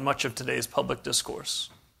realm in much of today's public discourse."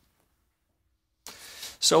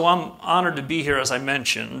 So I'm honored to be here, as I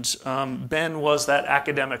mentioned. Ben was that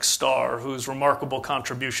academic star whose remarkable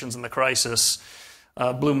contributions in the crisis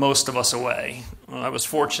blew most of us away. I was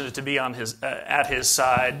fortunate to be at his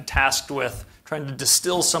side, tasked with trying to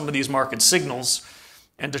distill some of these market signals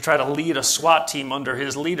and to try to lead a SWAT team under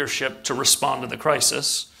his leadership to respond to the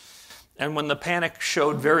crisis. And when the panic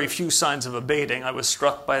showed very few signs of abating, I was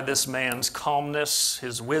struck by this man's calmness,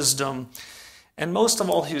 his wisdom, and most of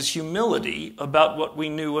all, his humility about what we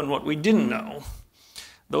knew and what we didn't know.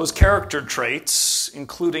 Those character traits,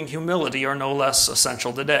 including humility, are no less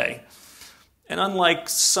essential today. And unlike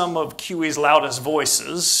some of QE's loudest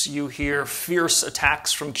voices, you hear fierce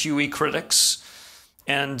attacks from QE critics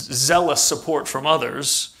and zealous support from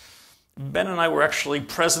others. Ben and I were actually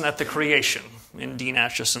present at the creation, in Dean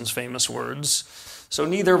Acheson's famous words. So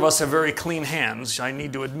neither of us have very clean hands, I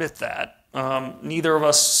need to admit that. Neither of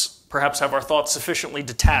us perhaps have our thoughts sufficiently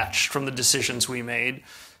detached from the decisions we made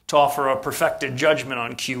to offer a perfected judgment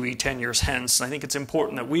on QE 10 years hence. And I think it's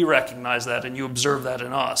important that we recognize that and you observe that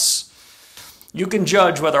in us. You can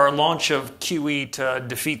judge whether our launch of QE to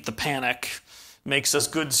defeat the panic makes us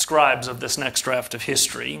good scribes of this next draft of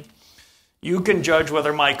history. You can judge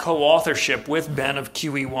whether my co-authorship with Ben of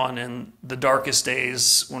QE1 in the darkest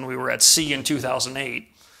days when we were at sea in 2008,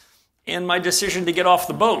 and my decision to get off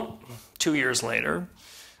the boat 2 years later,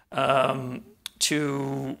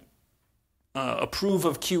 to approve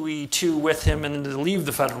of QE2 with him and to leave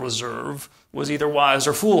the Federal Reserve was either wise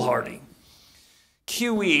or foolhardy.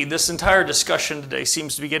 QE, this entire discussion today,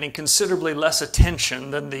 seems to be getting considerably less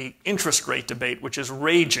attention than the interest rate debate, which is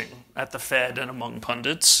raging at the Fed and among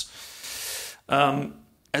pundits,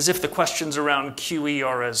 as if the questions around QE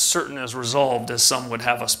are as certain as resolved as some would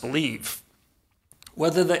have us believe.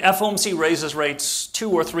 Whether the FOMC raises rates 2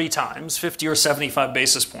 or 3 times, 50 or 75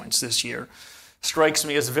 basis points this year, strikes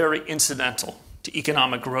me as very incidental to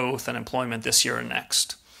economic growth and employment this year and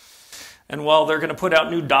next. And while they're going to put out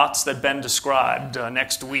new dots that Ben described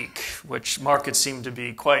next week, which markets seem to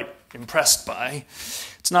be quite impressed by,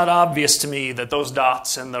 it's not obvious to me that those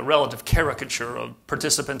dots and the relative caricature of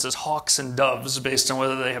participants as hawks and doves based on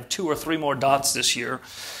whether they have 2 or 3 more dots this year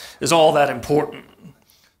is all that important.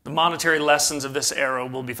 The monetary lessons of this era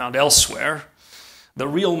will be found elsewhere. The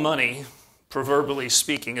real money, proverbially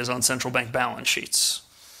speaking, is on central bank balance sheets.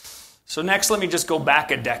 So next, let me just go back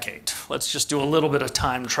a decade. Let's just do a little bit of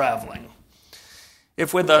time traveling.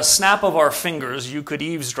 If with a snap of our fingers you could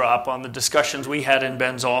eavesdrop on the discussions we had in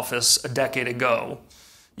Ben's office a decade ago,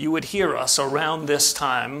 you would hear us around this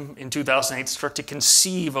time in 2008 start to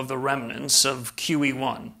conceive of the remnants of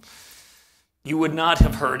QE1. You would not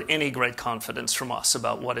have heard any great confidence from us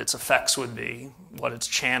about what its effects would be, what its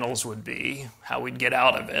channels would be, how we'd get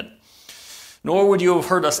out of it. Nor would you have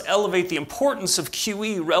heard us elevate the importance of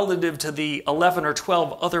QE relative to the 11 or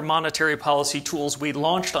 12 other monetary policy tools we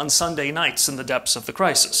launched on Sunday nights in the depths of the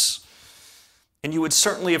crisis. And you would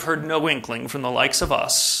certainly have heard no inkling from the likes of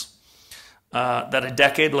us that a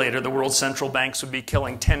decade later the world's central banks would be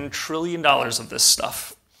killing $10 trillion of this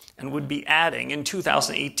stuff and would be adding in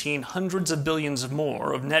 2018 hundreds of billions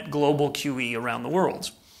more of net global QE around the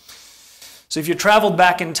world. So if you traveled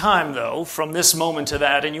back in time, though, from this moment to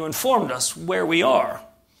that, and you informed us where we are,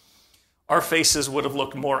 our faces would have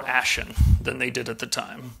looked more ashen than they did at the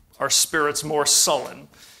time, our spirits more sullen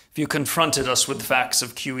if you confronted us with the facts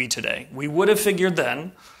of QE today. We would have figured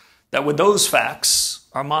then that with those facts,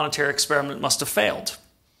 our monetary experiment must have failed.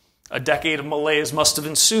 A decade of malaise must have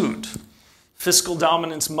ensued. Fiscal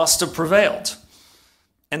dominance must have prevailed.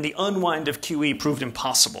 And the unwind of QE proved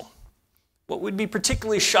impossible. What we'd be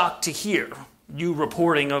particularly shocked to hear, you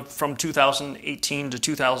reporting from 2018 to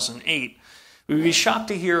 2008, we'd be shocked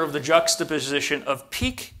to hear of the juxtaposition of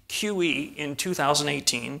peak QE in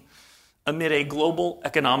 2018 amid a global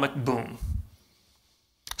economic boom.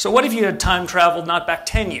 So what if you had time traveled not back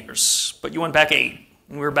 10 years, but you went back 8,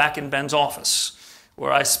 and we were back in Ben's office,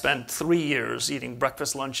 where I spent 3 years eating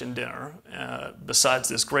breakfast, lunch, and dinner, besides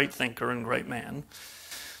this great thinker and great man.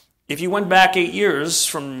 If you went back 8 years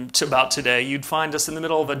from to about today, you'd find us in the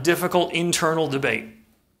middle of a difficult internal debate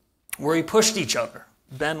where we pushed each other.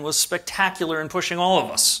 Ben was spectacular in pushing all of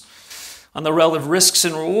us on the relative risks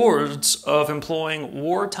and rewards of employing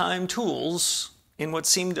wartime tools in what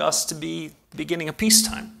seemed to us to be the beginning of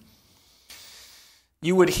peacetime.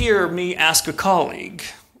 You would hear me ask a colleague,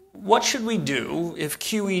 what should we do if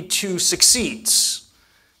QE2 succeeds?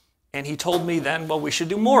 And he told me then, well, we should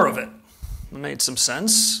do more of it. It made some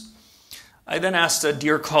sense. I then asked a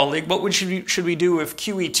dear colleague, what should we do if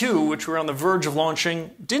QE2, which we're on the verge of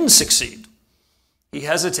launching, didn't succeed? He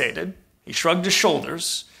hesitated, he shrugged his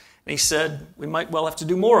shoulders, and he said, we might well have to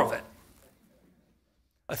do more of it.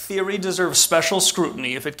 A theory deserves special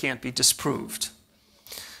scrutiny if it can't be disproved.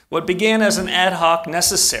 What began as an ad hoc,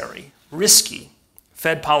 necessary, risky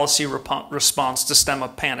Fed policy response to stem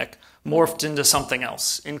up panic morphed into something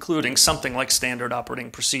else, including something like standard operating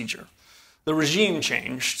procedure. The regime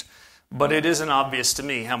changed, but it isn't obvious to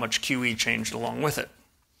me how much QE changed along with it.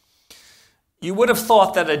 You would have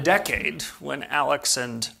thought that a decade, when Alex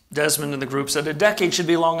and Desmond and the group said a decade should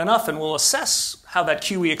be long enough and we'll assess how that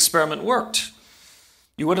QE experiment worked.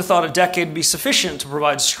 You would have thought a decade would be sufficient to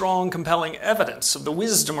provide strong, compelling evidence of the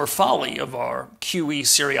wisdom or folly of our QE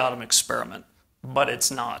seriatim experiment, but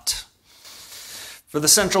it's not. For the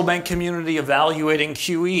central bank community evaluating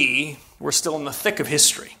QE, we're still in the thick of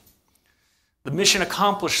history. The mission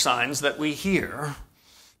accomplished signs that we hear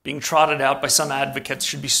being trotted out by some advocates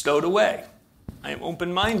should be stowed away. I am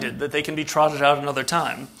open-minded that they can be trotted out another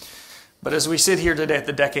time. But as we sit here today at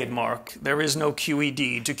the decade mark, there is no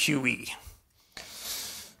QED to QE.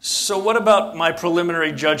 So what about my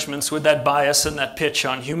preliminary judgments with that bias and that pitch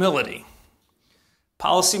on humility?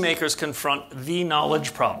 Policymakers confront the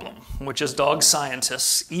knowledge problem, which has dogged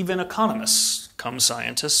scientists, even economists, come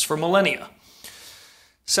scientists, for millennia.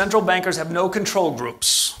 Central bankers have no control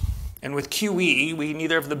groups, and with QE, we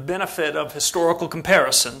neither have the benefit of historical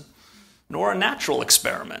comparison nor a natural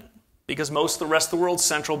experiment, because most of the rest of the world's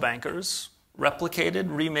central bankers replicated,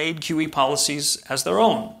 remade QE policies as their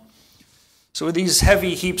own. So with these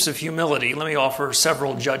heavy heaps of humility, let me offer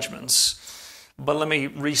several judgments, but let me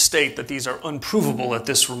restate that these are unprovable at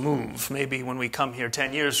this remove. Maybe when we come here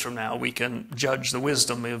 10 years from now, we can judge the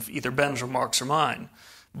wisdom of either Ben's remarks or mine,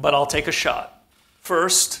 but I'll take a shot.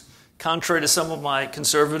 First, contrary to some of my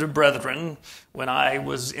conservative brethren, when I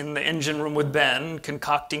was in the engine room with Ben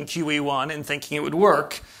concocting QE1 and thinking it would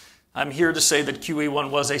work, I'm here to say that QE1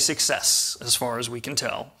 was a success, as far as we can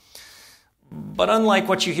tell. But unlike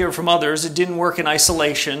what you hear from others, it didn't work in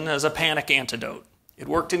isolation as a panic antidote. It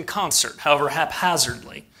worked in concert, however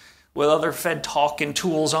haphazardly, with other Fed talk and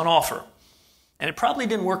tools on offer. And it probably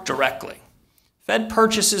didn't work directly. Fed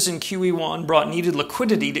purchases in QE1 brought needed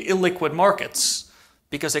liquidity to illiquid markets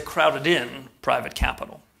because it crowded in private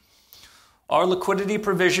capital. Our liquidity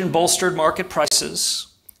provision bolstered market prices,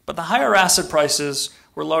 but the higher asset prices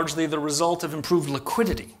were largely the result of improved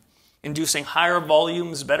liquidity, inducing higher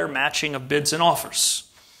volumes, better matching of bids and offers,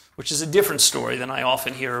 which is a different story than I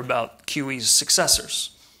often hear about QE's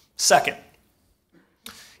successors. Second,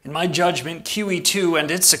 in my judgment, QE2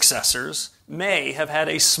 and its successors may have had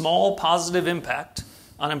a small positive impact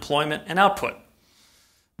on employment and output.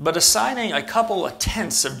 But assigning a couple of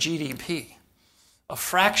tenths of GDP a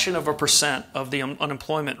fraction of a percent of the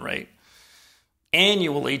unemployment rate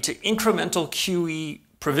annually to incremental QE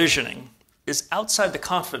provisioning is outside the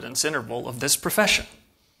confidence interval of this profession.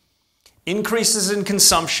 Increases in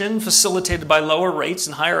consumption facilitated by lower rates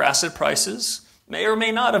and higher asset prices may or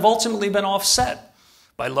may not have ultimately been offset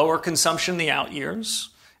by lower consumption in the out years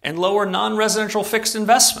and lower non-residential fixed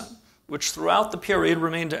investment, which throughout the period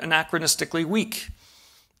remained anachronistically weak.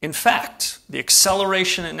 In fact, the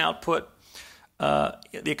acceleration in output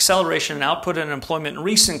and employment in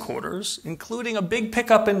recent quarters, including a big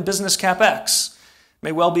pickup in business capex,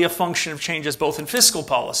 may well be a function of changes both in fiscal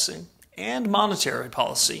policy and monetary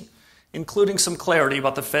policy, including some clarity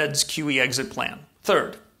about the Fed's QE exit plan.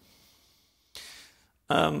 Third,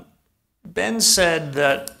 Ben said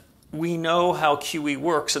that we know how QE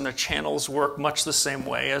works and the channels work much the same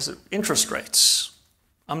way as interest rates.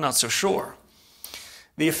 I'm not so sure.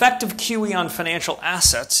 The effect of QE on financial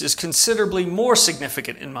assets is considerably more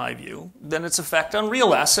significant, in my view, than its effect on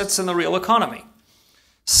real assets in the real economy.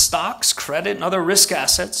 Stocks, credit, and other risk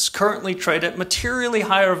assets currently trade at materially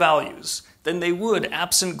higher values than they would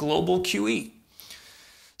absent global QE.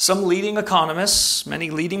 Some leading economists, many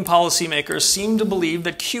leading policymakers seem to believe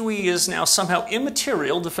that QE is now somehow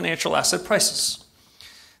immaterial to financial asset prices.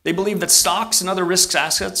 They believe that stocks and other risk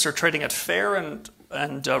assets are trading at fair and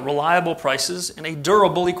reliable prices in a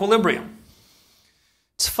durable equilibrium.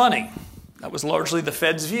 It's funny, that was largely the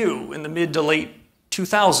Fed's view in the mid to late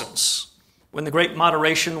 2000s, when the Great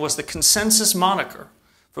Moderation was the consensus moniker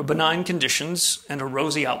for benign conditions and a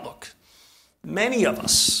rosy outlook. Many of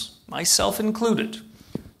us, myself included,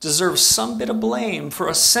 deserve some bit of blame for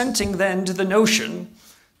assenting then to the notion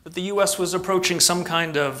that the U.S. was approaching some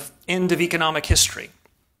kind of end of economic history,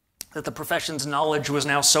 that the profession's knowledge was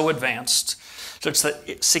now so advanced such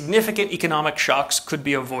that significant economic shocks could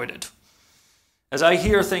be avoided. As I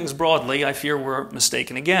hear things broadly, I fear we're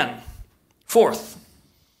mistaken again. Fourth,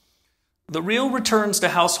 the real returns to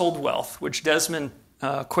household wealth, which Desmond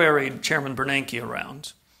queried Chairman Bernanke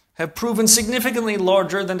around, have proven significantly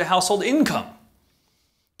larger than to household income.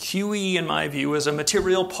 QE, in my view, is a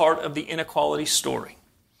material part of the inequality story.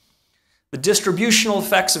 The distributional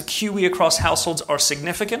effects of QE across households are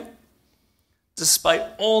significant. Despite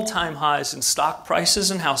all-time highs in stock prices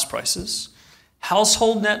and house prices,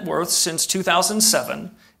 household net worth since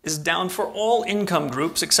 2007 is down for all income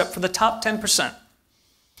groups except for the top 10%.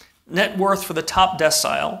 Net worth for the top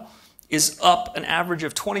decile is up an average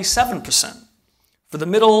of 27%. For the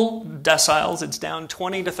middle deciles, it's down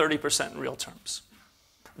 20 to 30% in real terms.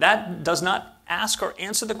 That does not ask or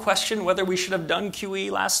answer the question whether we should have done QE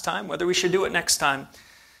last time, whether we should do it next time,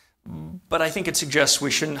 but I think it suggests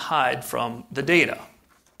we shouldn't hide from the data.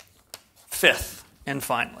 Fifth, and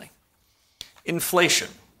finally, inflation,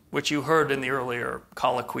 which you heard in the earlier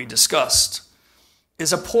colloquy discussed,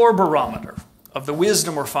 is a poor barometer of the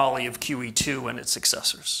wisdom or folly of QE2 and its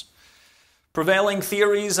successors. Prevailing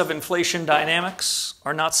theories of inflation dynamics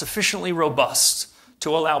are not sufficiently robust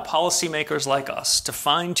to allow policymakers like us to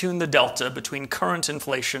fine-tune the delta between current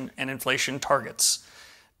inflation and inflation targets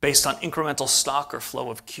based on incremental stock or flow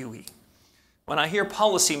of QE. When I hear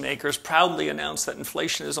policymakers proudly announce that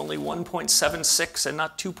inflation is only 1.76 and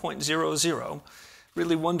not 2.00, I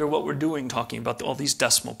really wonder what we're doing talking about all these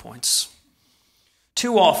decimal points.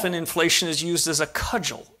 Too often, inflation is used as a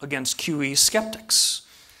cudgel against QE skeptics.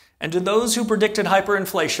 And to those who predicted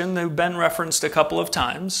hyperinflation, they've been referenced a couple of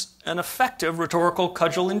times, an effective rhetorical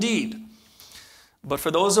cudgel indeed. But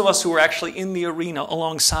for those of us who were actually in the arena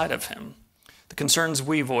alongside of him, the concerns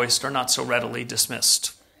we voiced are not so readily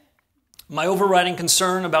dismissed. My overriding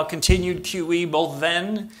concern about continued QE both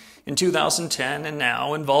then, in 2010, and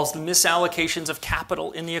now involves the misallocations of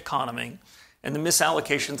capital in the economy and the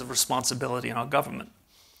misallocations of responsibility in our government.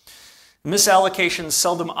 Misallocations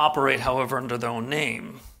seldom operate, however, under their own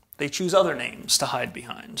name. They choose other names to hide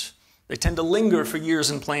behind. They tend to linger for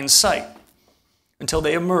years in plain sight until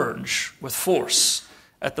they emerge with force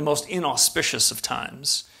at the most inauspicious of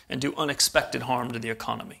times and do unexpected harm to the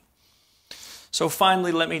economy. So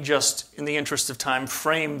finally, let me just, in the interest of time,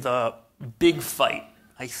 frame the big fight,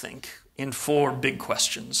 I think, in 4 big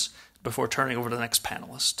questions before turning over to the next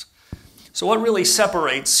panelist. So what really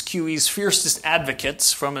separates QE's fiercest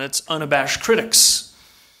advocates from its unabashed critics,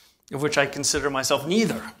 of which I consider myself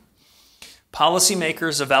neither?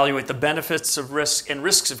 Policymakers evaluate the benefits of risk and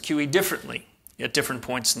risks of QE differently at different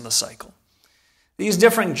points in the cycle. These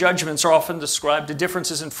differing judgments are often described as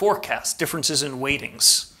differences in forecasts, differences in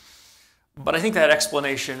weightings. But I think that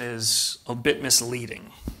explanation is a bit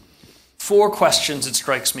misleading. 4 questions, it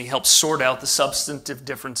strikes me, help sort out the substantive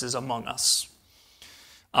differences among us.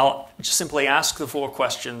 I'll just simply ask the 4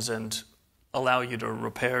 questions and allow you to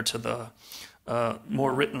repair to the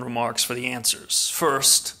more written remarks for the answers.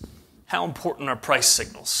 First, how important are price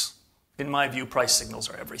signals? In my view, price signals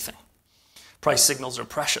are everything. Price signals are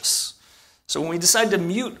precious. So when we decide to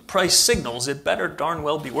mute price signals, it better darn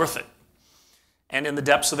well be worth it. And in the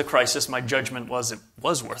depths of the crisis, my judgment was it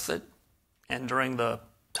was worth it. And during the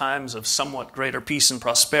times of somewhat greater peace and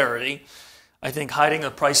prosperity, I think hiding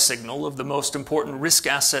a price signal of the most important risk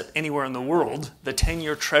asset anywhere in the world, the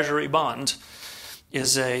 10-year Treasury bond,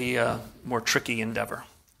 is a more tricky endeavor.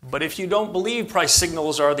 But if you don't believe price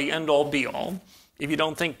signals are the end-all, be-all, if you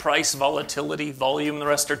don't think price, volatility, volume, and the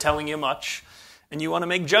rest are telling you much, and you want to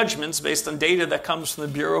make judgments based on data that comes from the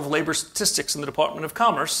Bureau of Labor Statistics and the Department of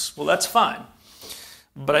Commerce, well, that's fine.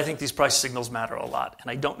 But I think these price signals matter a lot,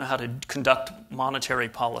 and I don't know how to conduct monetary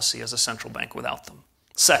policy as a central bank without them.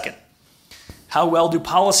 Second, how well do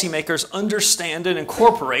policymakers understand and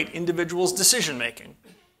incorporate individuals' decision-making?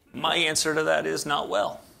 My answer to that is not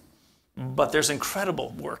well. But there's incredible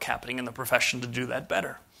work happening in the profession to do that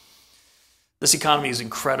better. This economy is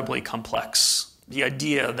incredibly complex. The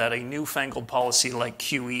idea that a newfangled policy like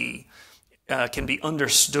QE can be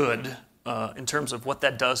understood in terms of what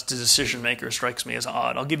that does to decision makers strikes me as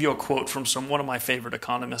odd. I'll give you a quote from one of my favorite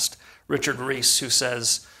economists, Richard Rees, who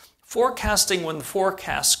says, "Forecasting when the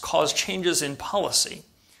forecasts cause changes in policy,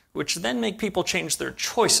 which then make people change their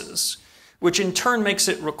choices, which in turn makes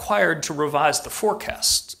it required to revise the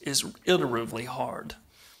forecast, is iteratively hard."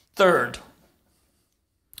 Third,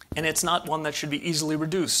 and it's not one that should be easily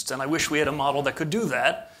reduced, and I wish we had a model that could do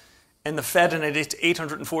that, and the Fed and its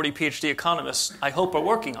 840 PhD economists, I hope, are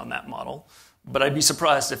working on that model, but I'd be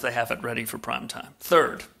surprised if they have it ready for prime time.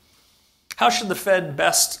 Third, how should the Fed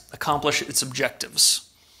best accomplish its objectives?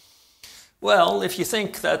 Well, if you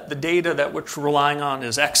think that the data that we're relying on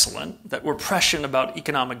is excellent, that we're prescient about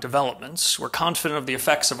economic developments, we're confident of the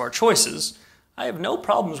effects of our choices, I have no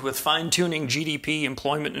problems with fine-tuning GDP,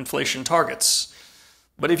 employment, inflation targets.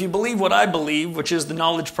 But if you believe what I believe, which is the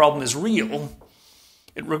knowledge problem is real,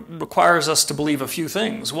 it requires us to believe a few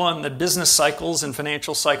things. One, that business cycles and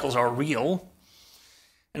financial cycles are real,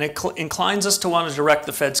 and it inclines us to want to direct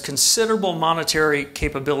the Fed's considerable monetary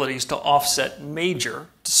capabilities to offset major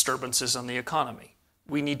disturbances on the economy.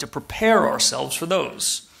 We need to prepare ourselves for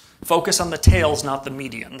those. Focus on the tails, not the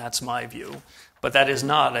median. That's my view. But that is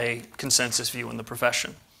not a consensus view in the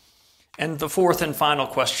profession. And the fourth and final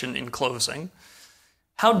question in closing,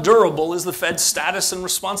 how durable is the Fed's status and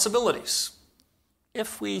responsibilities?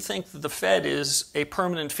 If we think that the Fed is a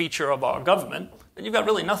permanent feature of our government, then you've got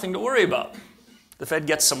really nothing to worry about. The Fed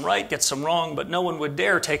gets some right, gets some wrong, but no one would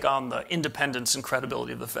dare take on the independence and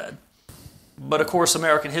credibility of the Fed. But of course,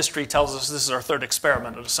 American history tells us this is our third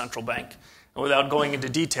experiment at a central bank. And without going into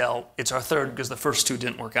detail, it's our third because the first two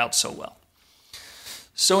didn't work out so well.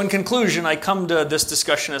 So in conclusion, I come to this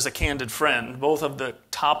discussion as a candid friend, both of the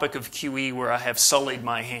topic of QE, where I have sullied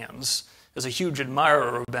my hands, as a huge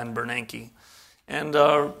admirer of Ben Bernanke, and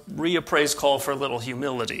a reappraised call for a little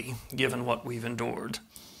humility, given what we've endured.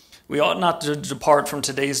 We ought not to depart from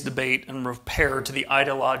today's debate and repair to the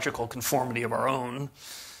ideological conformity of our own.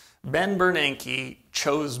 Ben Bernanke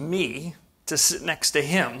chose me to sit next to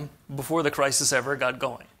him before the crisis ever got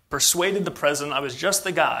going. Persuaded the president I was just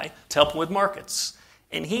the guy to help him with markets.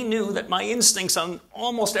 And he knew that my instincts on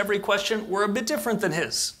almost every question were a bit different than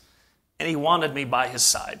his. And he wanted me by his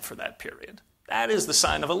side for that period. That is the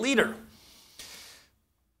sign of a leader.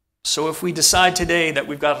 So if we decide today that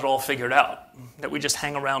we've got it all figured out, that we just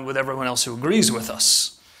hang around with everyone else who agrees with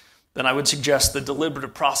us, then I would suggest the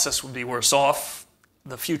deliberative process would be worse off,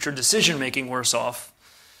 the future decision-making worse off,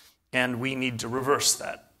 and we need to reverse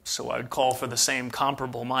that. So I would call for the same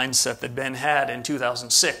comparable mindset that Ben had in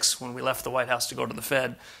 2006 when we left the White House to go to the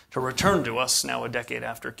Fed to return to us now a decade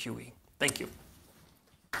after QE. Thank you.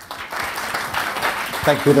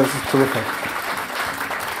 Thank you. That was terrific.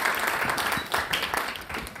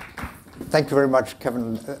 Thank you very much,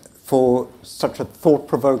 Kevin, for such a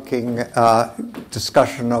thought-provoking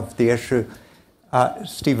discussion of the issue.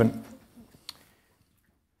 Stephen.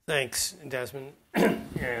 Thanks, Desmond.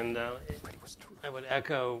 And I would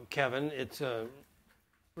echo Kevin. It's a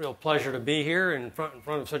real pleasure to be here in front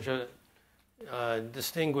of such a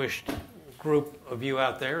distinguished group of you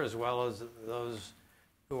out there, as well as those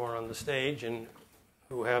who are on the stage and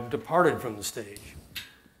who have departed from the stage.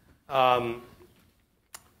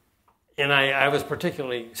 And I was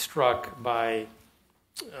particularly struck by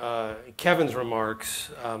Kevin's remarks.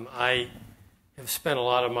 I have spent a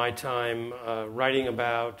lot of my time writing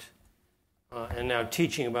about and now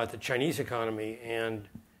teaching about the Chinese economy, and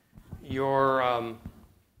your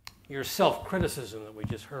self-criticism that we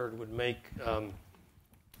just heard would make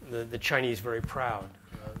the Chinese very proud.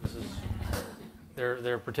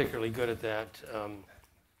 They're particularly good at that.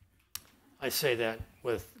 I say that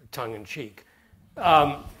with tongue in cheek.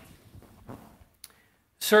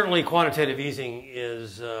 Certainly, quantitative easing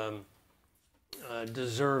is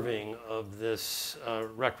deserving of this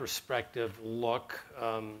retrospective look.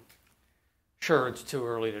 Sure, it's too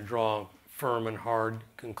early to draw firm and hard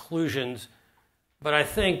conclusions, but I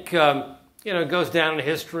think it goes down in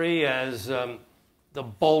history as the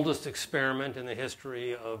boldest experiment in the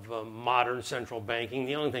history of modern central banking.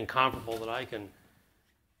 The only thing comparable that I can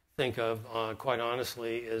think of, quite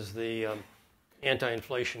honestly, is the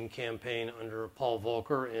anti-inflation campaign under Paul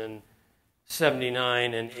Volcker in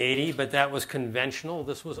 79 and 80, but that was conventional.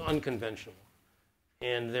 This was unconventional,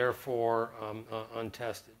 and therefore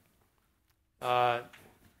untested.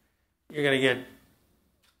 You're going to get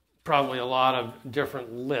probably a lot of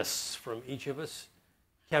different lists from each of us.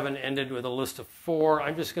 Kevin ended with a list of 4.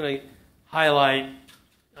 I'm just going to highlight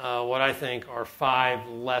what I think are 5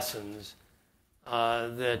 lessons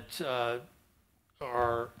that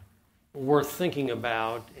are worth thinking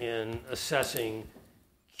about in assessing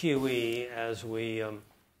QE as we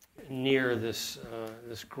near this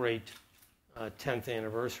great 10th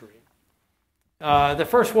anniversary. The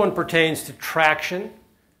first one pertains to traction,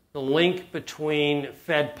 the link between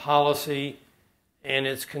Fed policy and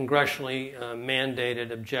its congressionally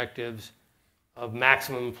mandated objectives of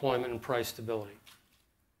maximum employment and price stability.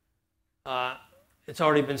 It's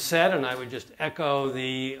already been said, and I would just echo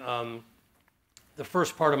the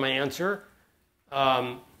first part of my answer.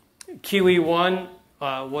 QE1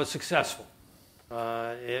 was successful.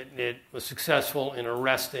 It was successful in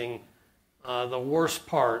arresting the worst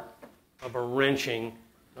part of a wrenching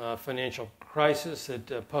financial crisis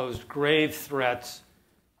that posed grave threats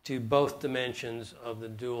to both dimensions of the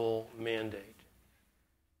dual mandate.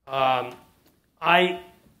 I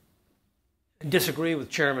disagree with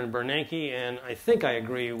Chairman Bernanke, and I think I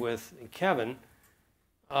agree with Kevin,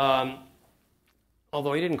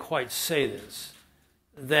 although he didn't quite say this,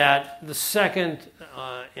 that the second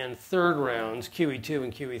and third rounds, QE2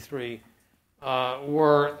 and QE3,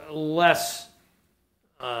 were less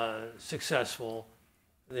successful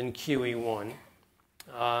than QE1.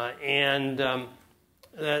 And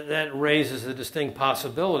that raises the distinct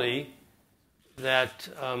possibility that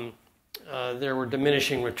there were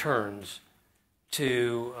diminishing returns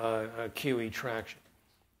to QE traction.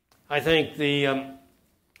 I think the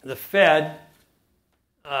Fed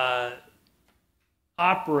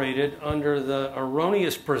operated under the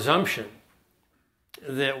erroneous presumption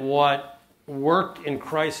that what worked in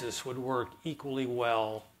crisis would work equally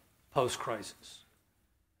well post-crisis.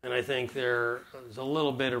 And I think there's a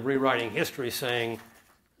little bit of rewriting history saying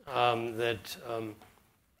that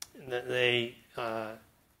they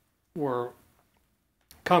were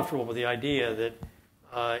comfortable with the idea that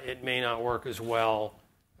it may not work as well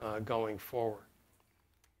going forward.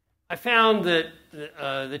 I found that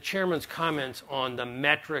the chairman's comments on the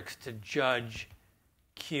metrics to judge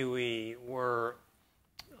QE were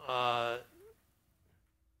a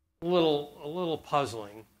little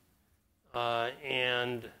puzzling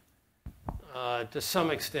and to some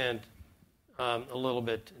extent a little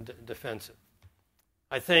bit defensive.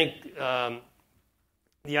 I think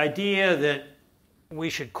the idea that we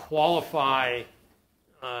should qualify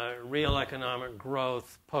real economic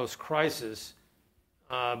growth post-crisis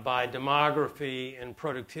by demography and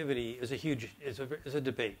productivity is a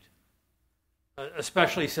debate,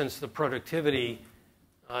 especially since the productivity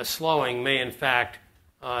slowing may in fact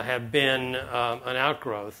have been an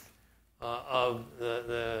outgrowth of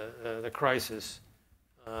the crisis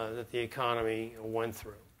that the economy went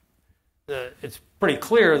through. It's pretty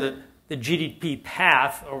clear that the GDP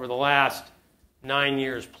path over the last 9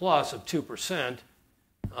 years plus of 2%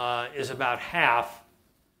 is about half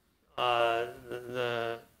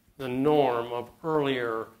the norm of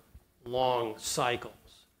earlier long cycles.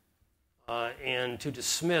 And to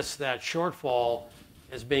dismiss that shortfall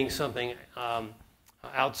as being something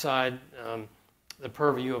outside the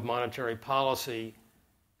purview of monetary policy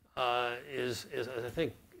is I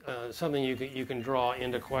think, something you can draw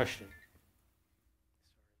into question.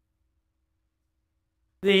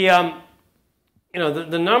 The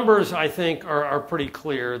numbers, I think, are pretty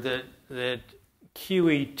clear that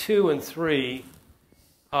QE 2 and 3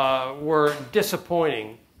 were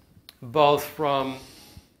disappointing, both from,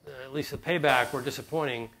 at least the payback were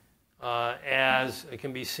disappointing, as it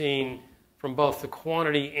can be seen from both the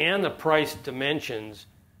quantity and the price dimensions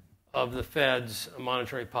of the Fed's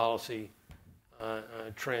monetary policy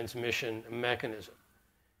transmission mechanism.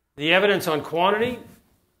 The evidence on quantity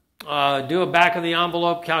do a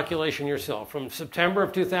back-of-the-envelope calculation yourself. From September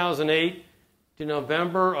of 2008 to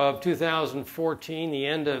November of 2014, the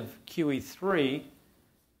end of QE3,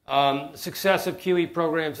 successive QE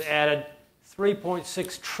programs added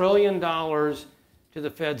 $3.6 trillion to the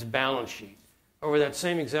Fed's balance sheet. Over that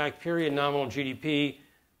same exact period, nominal GDP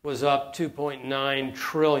was up $2.9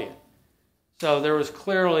 trillion. So there was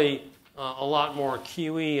clearly a lot more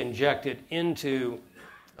QE injected into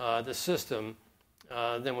the system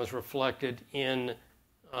than was reflected in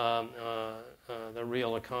the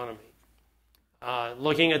real economy.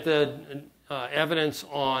 Looking at the evidence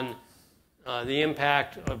on the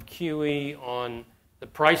impact of QE on the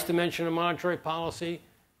price dimension of monetary policy,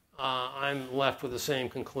 I'm left with the same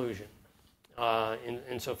conclusion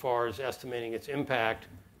insofar as estimating its impact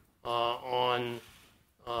on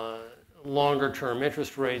longer-term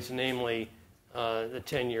interest rates, namely the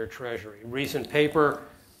 10-year Treasury. Recent paper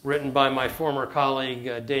written by my former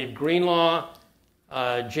colleague Dave Greenlaw,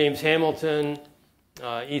 James Hamilton,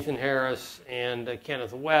 Ethan Harris, and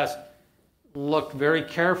Kenneth West looked very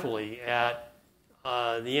carefully at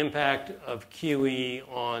the impact of QE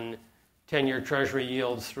on 10-year Treasury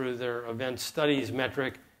yields through their event studies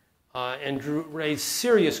metric and raised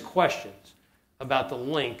serious questions about the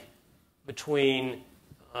link between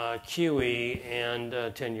QE and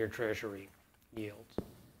 10-year Treasury yields.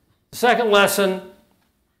 The second lesson, and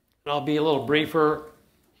I'll be a little briefer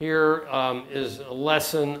here, is a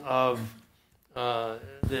lesson of that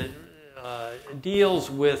deals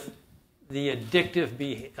with the addictive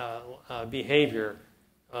behavior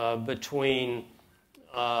between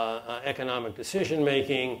economic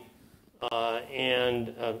decision-making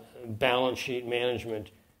and balance sheet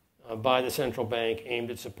management by the central bank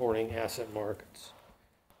aimed at supporting asset markets.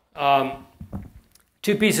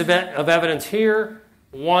 Two pieces of evidence here.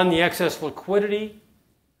 One, the excess liquidity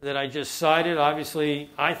that I just cited, obviously,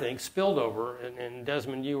 I think, spilled over, and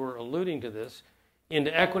Desmond, you were alluding to this,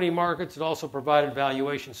 into equity markets. It also provided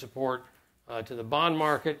valuation support to the bond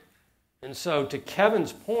market. And so to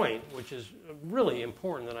Kevin's point, which is really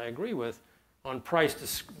important that I agree with, on price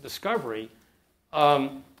discovery,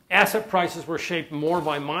 asset prices were shaped more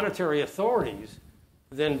by monetary authorities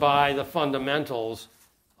than by the fundamentals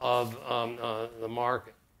of the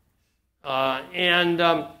market.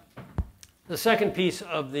 The second piece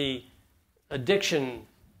of the addiction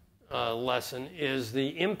lesson is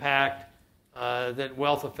the impact that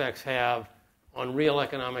wealth effects have on real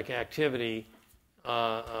economic activity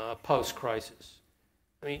post-crisis.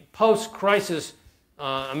 I mean, post-crisis,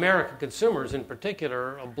 American consumers in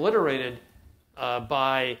particular, obliterated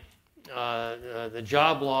by the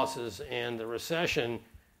job losses and the recession,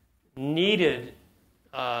 needed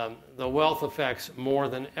the wealth effects more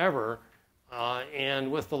than ever.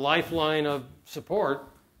 And with the lifeline of support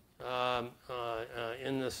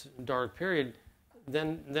in this dark period,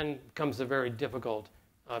 then comes the very difficult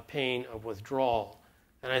pain of withdrawal.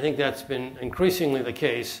 And I think that's been increasingly the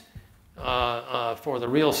case for the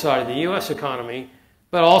real side of the U.S. economy,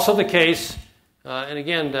 but also the case, and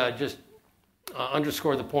again, just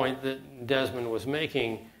underscore the point that Desmond was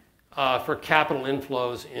making, for capital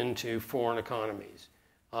inflows into foreign economies,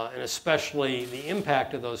 and especially the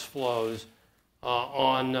impact of those flows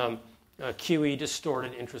on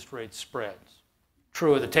QE-distorted interest rate spreads.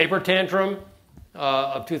 True of the taper tantrum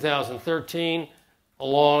of 2013,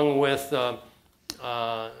 along with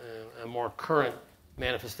more current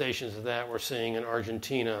manifestations of that we're seeing in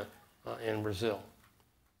Argentina and Brazil.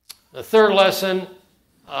 The third lesson,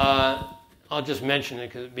 I'll just mention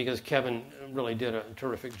it because Kevin really did a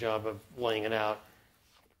terrific job of laying it out,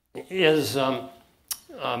 is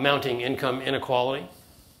mounting income inequality.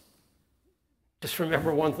 Just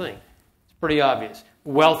remember one thing. It's pretty obvious.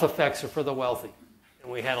 Wealth effects are for the wealthy.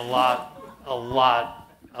 And we had a lot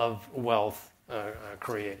of wealth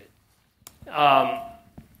created.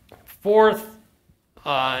 Fourth,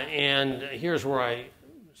 and here's where I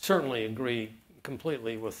certainly agree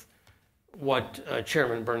completely with what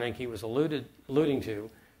Chairman Bernanke was alluding to,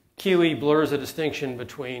 QE blurs the distinction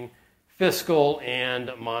between fiscal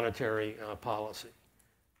and monetary policy.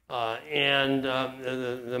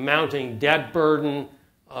 The mounting debt burden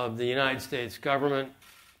of the United States government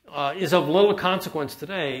is of little consequence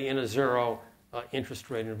today in a zero interest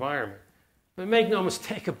rate environment. But make no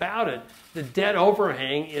mistake about it, the debt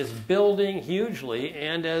overhang is building hugely,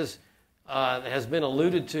 and as has been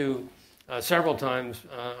alluded to several times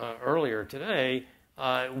earlier today,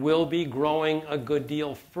 will be growing a good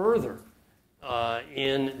deal further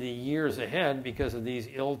in the years ahead because of these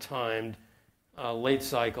ill-timed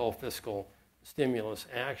late-cycle fiscal stimulus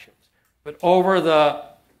actions. But over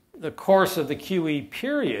the course of the QE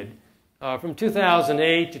period, from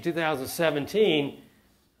 2008 to 2017,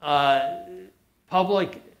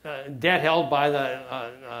 public debt held by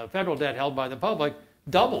the federal debt held by the public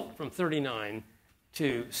doubled from 39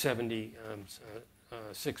 to 76%.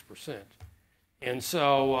 And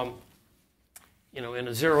so, in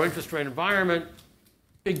a zero interest rate environment,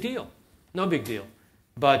 big deal, no big deal.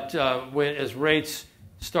 But as rates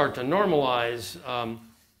start to normalize,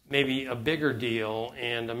 maybe a bigger deal,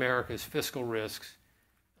 and America's fiscal risks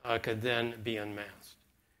could then be unmasked.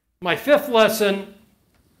 My fifth lesson,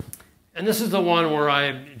 and this is the one where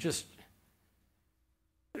I just,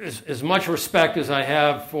 as much respect as I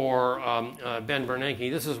have for Ben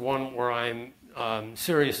Bernanke, this is one where I'm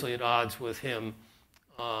seriously at odds with him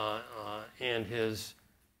and his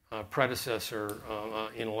predecessor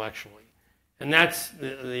intellectually. And that's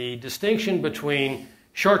the distinction between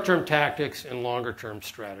short-term tactics and longer-term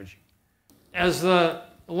strategy. As the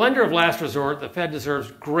lender of last resort, the Fed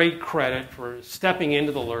deserves great credit for stepping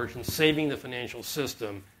into the lurch and saving the financial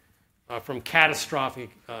system from catastrophic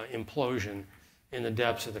implosion in the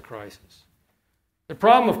depths of the crisis. The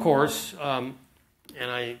problem, of course, and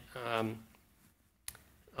I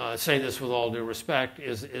say this with all due respect,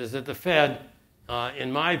 is that the Fed,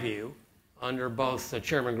 in my view, under both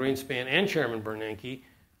Chairman Greenspan and Chairman Bernanke,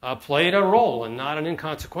 played a role, and not an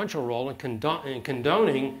inconsequential role, in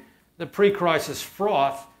condoning the pre-crisis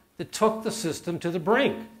froth that took the system to the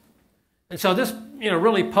brink. And so this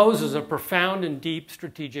really poses a profound and deep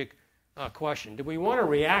strategic question. Do we want a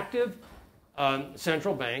reactive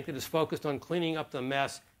central bank that is focused on cleaning up the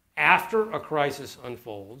mess after a crisis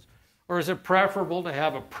unfolds, or is it preferable to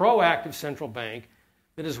have a proactive central bank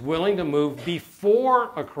that is willing to move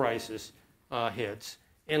before a crisis hits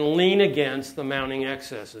and lean against the mounting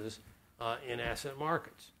excesses in asset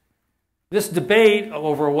markets? This debate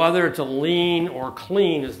over whether to lean or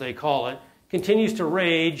clean, as they call it, continues to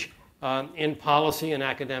rage in policy and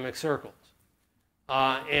academic circles.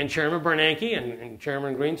 And Chairman Bernanke and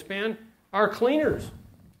Chairman Greenspan are cleaners.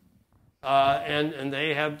 And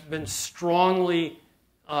they have been strongly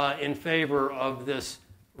in favor of this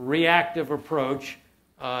reactive approach,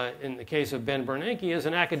 in the case of Ben Bernanke, as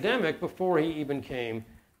an academic before he even came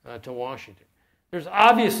to Washington. There's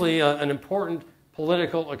obviously an important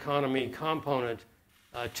political economy component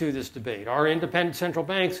to this debate. Are independent central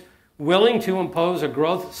banks willing to impose a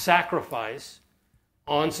growth sacrifice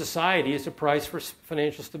on society as a price for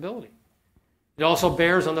financial stability? It also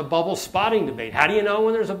bears on the bubble spotting debate. How do you know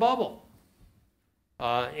when there's a bubble?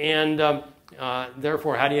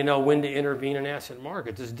 Therefore, how do you know when to intervene in asset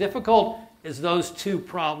markets? As difficult as those two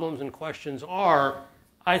problems and questions are,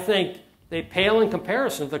 I think they pale in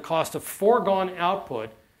comparison to the cost of foregone output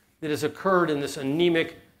that has occurred in this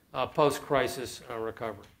anemic post-crisis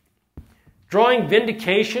recovery. Drawing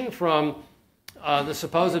vindication from the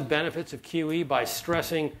supposed benefits of QE by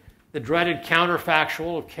stressing the dreaded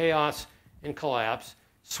counterfactual of chaos and collapse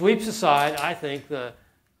sweeps aside, I think, the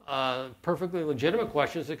perfectly legitimate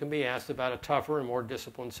questions that can be asked about a tougher and more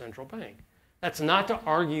disciplined central bank. That's not to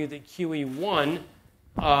argue that QE1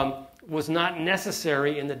 was not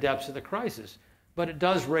necessary in the depths of the crisis, but it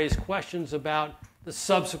does raise questions about the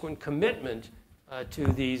subsequent commitment to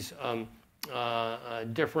these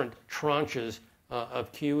different tranches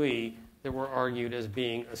of QE that were argued as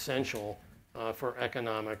being essential for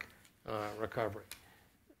economic recovery.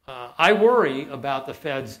 I worry about the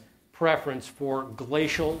Fed's preference for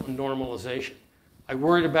glacial normalization. I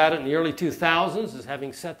worried about it in the early 2000s as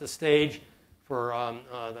having set the stage for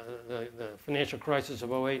the financial crisis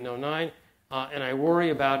of 08 and 09, and I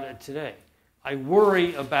worry about it today. I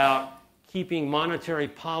worry about keeping monetary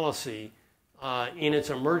policy in its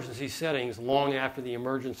emergency settings long after the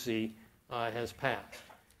emergency has passed.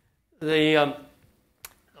 The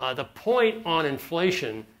point on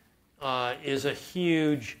inflation is a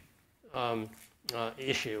huge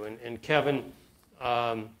issue. And Kevin,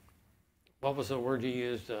 what was the word you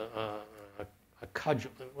used? A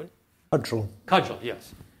cudgel. What? Cudgel. Cudgel,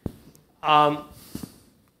 yes. I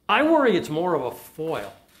worry it's more of a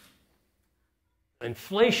foil.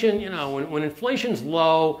 Inflation, when inflation's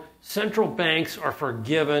low, central banks are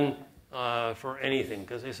forgiven for anything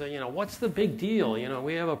because they say, what's the big deal?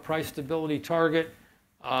 We have a price stability target,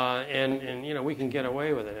 and we can get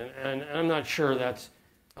away with it. And I'm not sure that's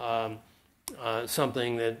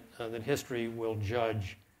something that history will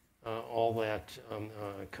judge all that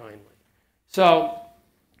kindly. So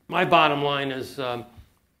my bottom line is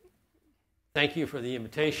thank you for the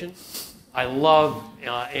invitation. I love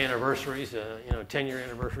anniversaries. 10-year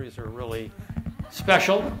anniversaries are really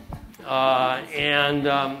special.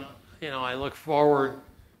 I look forward.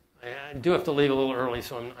 I do have to leave a little early,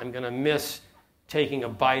 so I'm going to miss taking a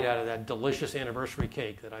bite out of that delicious anniversary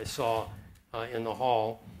cake that I saw in the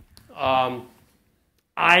hall.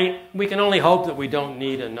 We can only hope that we don't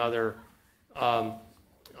need another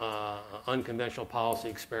unconventional policy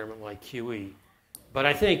experiment like QE. But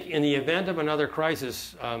I think in the event of another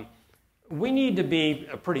crisis, we need to be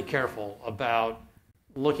pretty careful about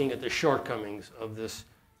looking at the shortcomings of this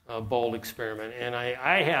bold experiment. And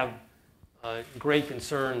I have great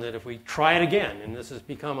concern that if we try it again, and this has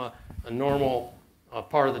become a normal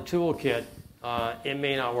part of the toolkit, it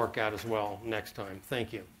may not work out as well next time.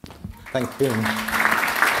 Thank you. Thank you.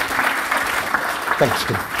 Thanks,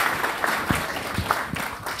 Tim.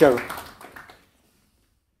 Joe.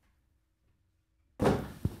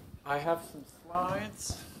 I have some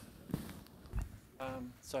slides,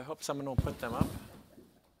 so I hope someone will put them up.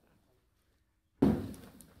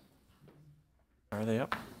 Are they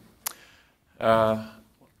up?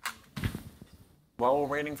 While we're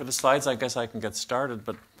waiting for the slides, I guess I can get started,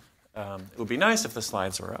 but it would be nice if the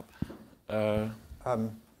slides were up.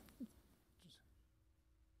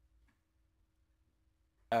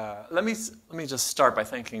 Let me just start by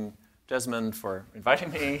thanking Desmond for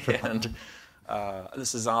inviting me, and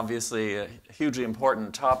this is obviously a hugely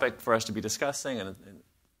important topic for us to be discussing. And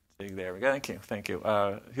there we go. Thank you.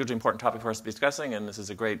 Hugely important topic for us to be discussing, and this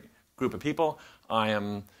is a great group of people. I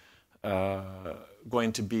am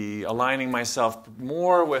going to be aligning myself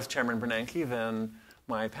more with Chairman Bernanke than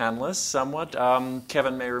my panelists somewhat.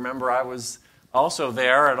 Kevin may remember I was also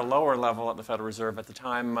there at a lower level at the Federal Reserve at the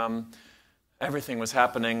time. Everything was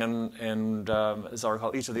happening, and as I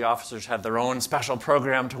recall, each of the officers had their own special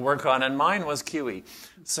program to work on, and mine was QE.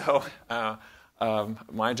 So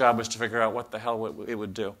my job was to figure out what the hell it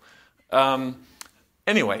would do.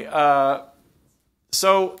 Anyway,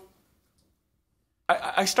 so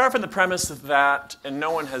I start from the premise that, and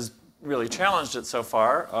no one has really challenged it so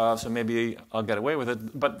far, so maybe I'll get away with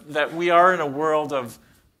it, but that we are in a world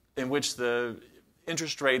in which the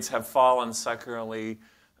interest rates have fallen secularly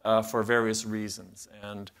for various reasons.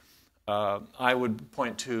 And I would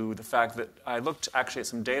point to the fact that I looked actually at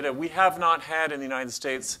some data. We have not had in the United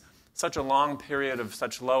States such a long period of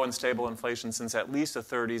such low and stable inflation since at least the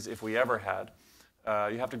 30s, if we ever had.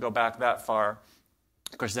 You have to go back that far.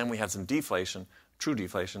 Of course, then we had some deflation, true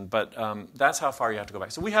deflation, but that's how far you have to go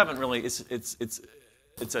back. So we haven't really,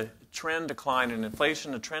 it's a trend decline in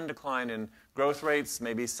inflation, a trend decline in growth rates.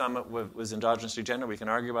 Maybe some was endogenously generated. We can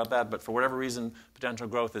argue about that. But for whatever reason, potential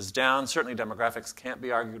growth is down. Certainly demographics can't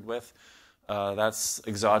be argued with. That's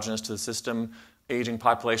exogenous to the system. Aging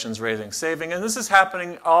populations raising saving. And this is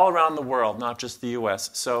happening all around the world, not just the US.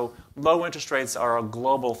 So low interest rates are a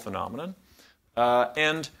global phenomenon.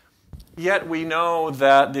 And yet we know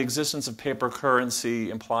that the existence of paper currency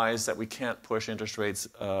implies that we can't push interest rates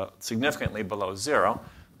significantly below zero.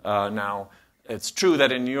 Now, it's true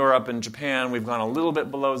that in Europe and Japan we've gone a little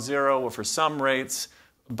bit below zero for some rates,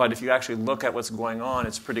 but if you actually look at what's going on,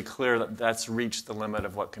 it's pretty clear that that's reached the limit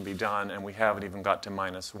of what can be done, and we haven't even got to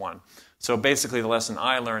 -1. So basically the lesson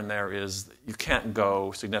I learned there is you can't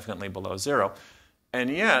go significantly below zero. And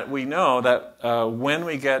yet we know that when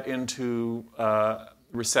we get into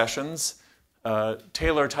recessions,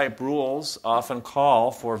 Taylor-type rules often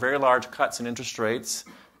call for very large cuts in interest rates.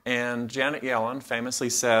 And Janet Yellen famously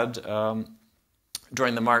said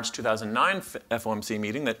during the March 2009 FOMC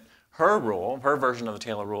meeting that her rule, her version of the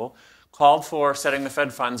Taylor rule, called for setting the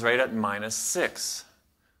Fed funds rate at -6.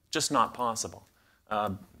 Just not possible.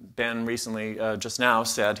 Ben recently, just now,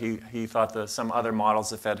 said he thought that some other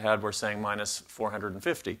models the Fed had were saying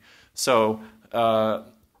 -450. So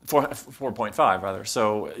 4.5 rather.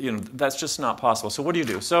 So that's just not possible. So what do you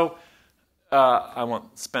do? So I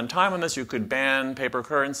won't spend time on this. You could ban paper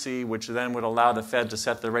currency, which then would allow the Fed to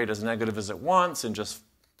set the rate as negative as it wants and just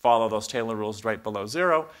follow those Taylor rules right below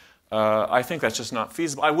zero. I think that's just not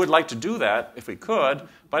feasible. I would like to do that if we could,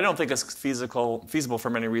 but I don't think it's feasible for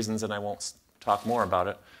many reasons, and I won't talk more about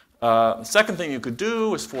it. The second thing you could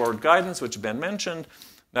do is forward guidance, which Ben mentioned.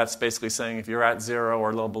 That's basically saying if you're at zero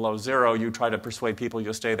or a little below zero, you try to persuade people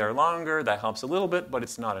you'll stay there longer. That helps a little bit, but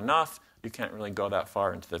it's not enough. You can't really go that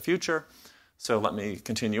far into the future. So let me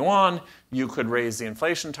continue on. You could raise the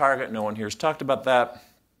inflation target. No one here has talked about that.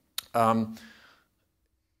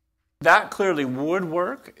 That clearly would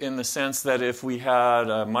work in the sense that if we had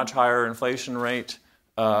a much higher inflation rate,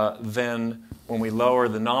 then when we lower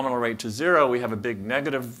the nominal rate to zero, we have a big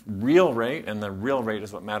negative real rate, and the real rate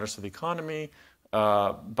is what matters to the economy.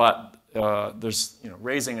 But there's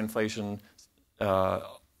raising inflation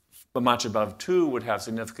much above 2 would have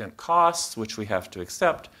significant costs, which we have to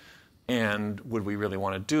accept. And would we really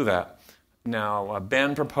want to do that? Now,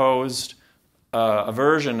 Ben proposed a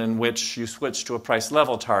version in which you switch to a price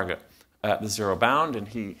level target at the zero bound, and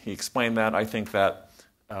he explained that. I think that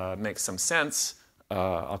makes some sense.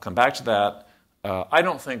 I'll come back to that. I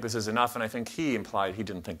don't think this is enough, and I think he implied he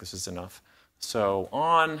didn't think this is enough. So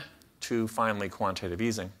on to finally quantitative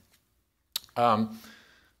easing. Now,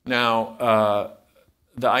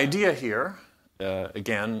 the idea here,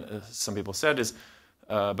 again, some people said is,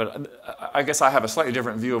 but I guess I have a slightly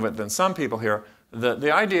different view of it than some people here.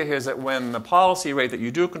 The idea here is that when the policy rate that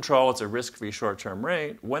you do control, it's a risk-free short-term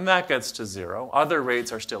rate, when that gets to zero, other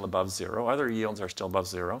rates are still above zero, other yields are still above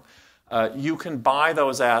zero, you can buy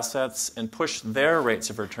those assets and push their rates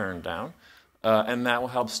of return down, and that will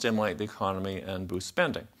help stimulate the economy and boost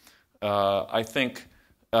spending. I think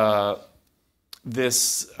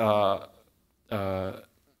this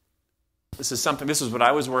is what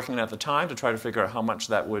I was working on at the time to try to figure out how much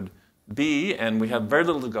that would be, and we have very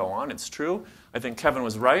little to go on. It's true. I think Kevin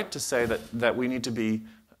was right to say that we need to be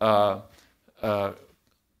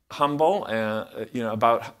humble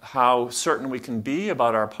about how certain we can be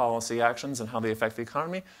about our policy actions and how they affect the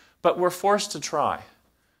economy, but we're forced to try.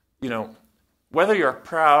 Whether you're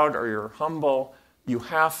proud or you're humble, you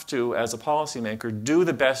have to, as a policymaker, do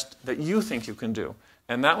the best that you think you can do,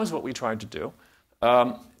 and that was what we tried to do.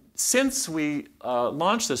 Since we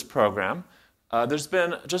launched this program, there's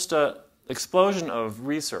been just an explosion of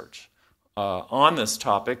research on this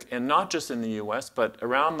topic, and not just in the US, but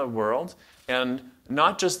around the world, and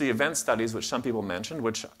not just the event studies, which some people mentioned,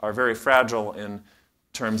 which are very fragile in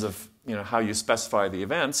terms of how you specify the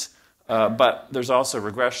events, but there's also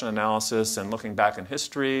regression analysis and looking back in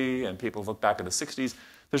history, and people look back at the 60s.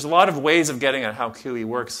 There's a lot of ways of getting at how QE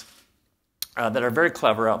works that are very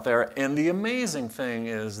clever out there, and the amazing thing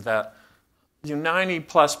is that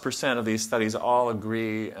 90+% of these studies all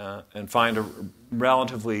agree and find a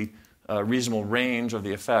relatively reasonable range of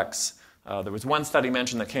the effects. There was one study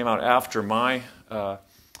mentioned that came out after my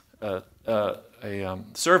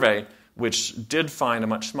survey, which did find a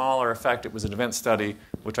much smaller effect. It was an event study,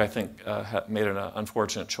 which I think made an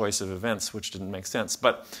unfortunate choice of events, which didn't make sense.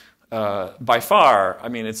 But by far, I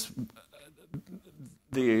mean, it's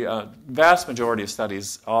the vast majority of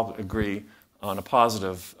studies all agree on a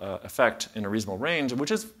positive effect in a reasonable range,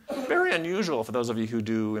 which is very unusual for those of you who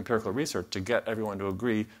do empirical research to get everyone to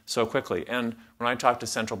agree so quickly. And when I talk to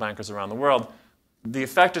central bankers around the world, the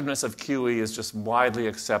effectiveness of QE is just widely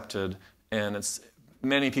accepted, and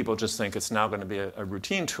many people just think it's now going to be a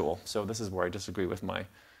routine tool. So this is where I disagree with my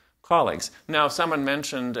colleagues. Now, someone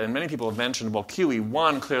mentioned, and many people have mentioned, well,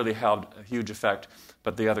 QE1 clearly had a huge effect,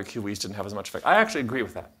 but the other QEs didn't have as much effect. I actually agree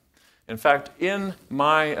with that. In fact, in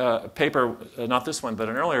my paper, not this one, but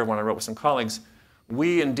an earlier one I wrote with some colleagues,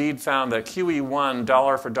 we indeed found that QE1,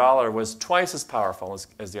 dollar for dollar, was twice as powerful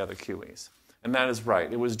as the other QEs. And that is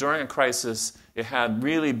right. It was during a crisis. It had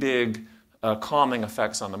really big calming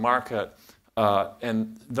effects on the market.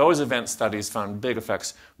 And those event studies found big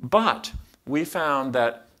effects. But we found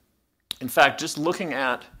that, in fact, just looking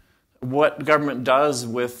at what government does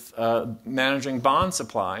with managing bond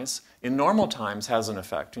supplies in normal times has an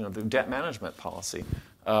effect, the debt management policy.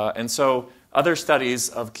 And so other studies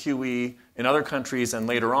of QE in other countries and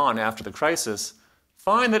later on after the crisis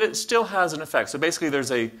find that it still has an effect. So basically there's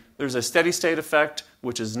a steady state effect,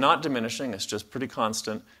 which is not diminishing, it's just pretty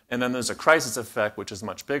constant, and then there's a crisis effect, which is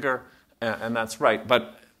much bigger, and that's right.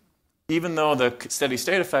 But even though the steady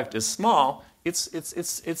state effect is small,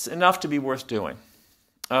 it's enough to be worth doing.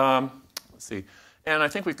 Let's see. And I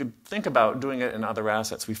think we could think about doing it in other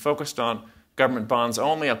assets. We focused on government bonds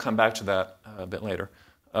only. I'll come back to that a bit later.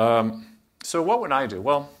 So what would I do?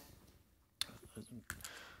 Well,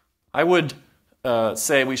 I would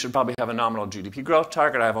say we should probably have a nominal GDP growth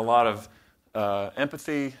target. I have a lot of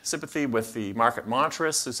sympathy with the market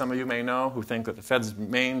monetarists, who some of you may know, who think that the Fed's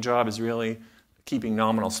main job is really keeping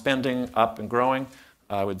nominal spending up and growing.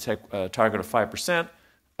 I would take a target of 5%.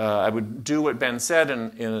 I would do what Ben said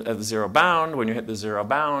at the zero bound. When you hit the zero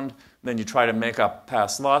bound, then you try to make up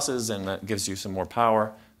past losses, and that gives you some more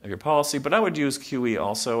power of your policy. But I would use QE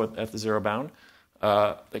also at the zero bound.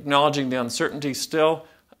 Acknowledging the uncertainty still,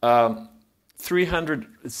 300,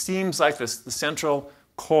 it seems like the central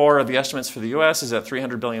core of the estimates for the US is that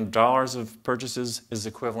 $300 billion of purchases is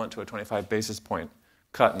equivalent to a 25 basis point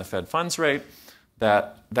cut in the Fed funds rate.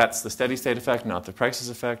 That's the steady state effect, not the prices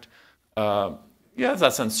effect. Yeah,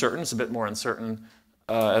 that's uncertain. It's a bit more uncertain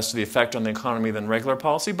as to the effect on the economy than regular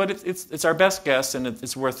policy, but it's our best guess, and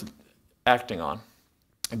it's worth acting on.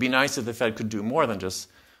 It'd be nice if the Fed could do more than just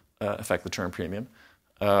affect the term premium.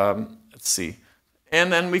 Let's see.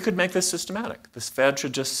 And then we could make this systematic. This Fed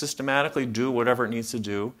should just systematically do whatever it needs to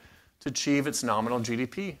do to achieve its nominal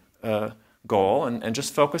GDP goal and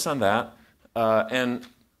just focus on that. And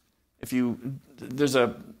there's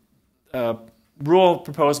a rule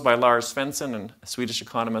proposed by Lars Svensson, a Swedish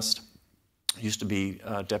economist, used to be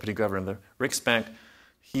deputy governor of the Riksbank.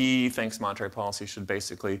 He thinks monetary policy should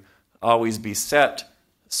basically always be set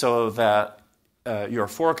so that you're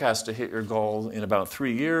forecast to hit your goal in about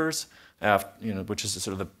 3 years, which is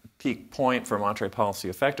sort of the peak point for monetary policy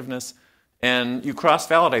effectiveness. And you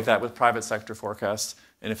cross-validate that with private sector forecasts,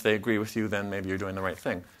 and if they agree with you, then maybe you're doing the right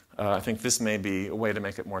thing. I think this may be a way to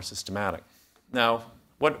make it more systematic. Now,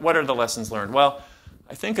 what are the lessons learned? Well,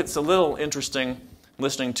 I think it's a little interesting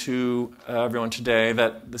listening to everyone today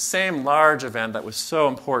that the same large event that was so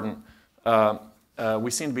important,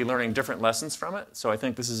 we seem to be learning different lessons from it. So I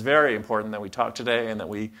think this is very important that we talk today and that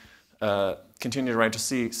we continue to write to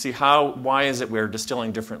see why is it we're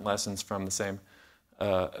distilling different lessons from the same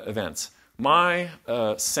events. My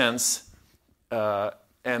sense,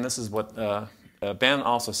 and this is what Ben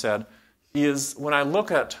also said, is when I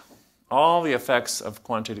look at all the effects of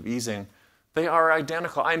quantitative easing, they are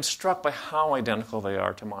identical. I'm struck by how identical they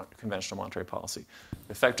are to conventional monetary policy.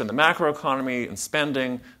 The effect on the macroeconomy and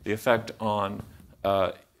spending, the effect on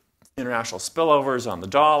international spillovers on the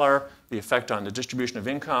dollar, the effect on the distribution of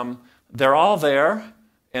income, they're all there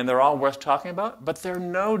and they're all worth talking about, but they're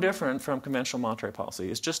no different from conventional monetary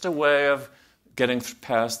policy. It's just a way of getting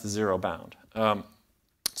past the zero bound.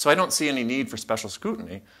 So I don't see any need for special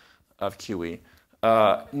scrutiny of QE.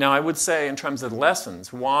 Now, I would say in terms of the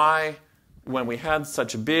lessons, why, when we had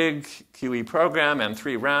such a big QE program and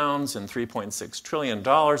 3 rounds and $3.6 trillion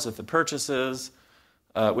of the purchases,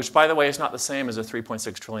 which, by the way, is not the same as a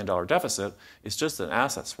 $3.6 trillion deficit. It's just an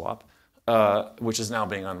asset swap, which is now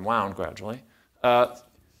being unwound gradually.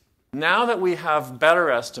 Now that we have better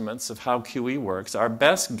estimates of how QE works, our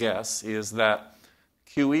best guess is that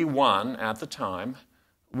QE1 at the time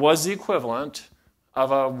was the equivalent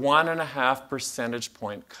of a 1.5 percentage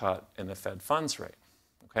point cut in the Fed funds rate.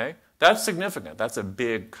 Okay? That's significant. That's a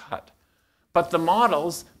big cut. But the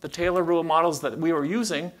models, the Taylor rule models that we were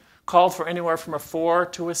using, called for anywhere from a 4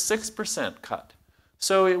 to a 6% cut.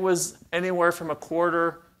 So it was anywhere from a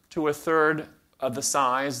quarter to a third of the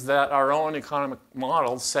size that our own economic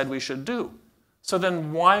models said we should do. So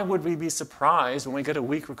then why would we be surprised when we get a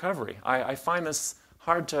weak recovery? I find this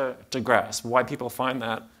hard to grasp, why people find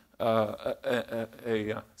that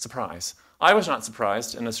a surprise. I was not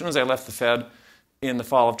surprised, and as soon as I left the Fed in the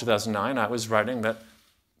fall of 2009, I was writing that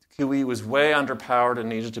QE was way underpowered and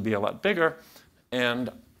needed to be a lot bigger, and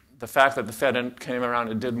the fact that the Fed came around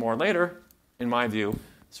and did more later, in my view,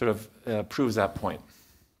 sort of proves that point.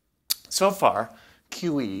 So far,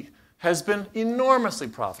 QE has been enormously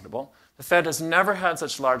profitable. The Fed has never had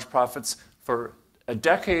such large profits for a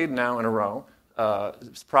decade now in a row.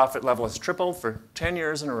 Its profit level has tripled for 10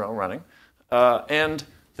 years in a row running. And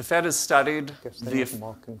the Fed has studied the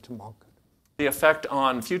effect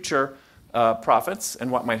on future profits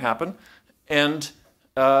and what might happen. And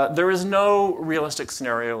there is no realistic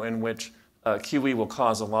scenario in which QE will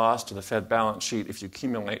cause a loss to the Fed balance sheet if you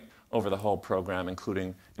accumulate over the whole program,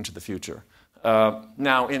 including into the future.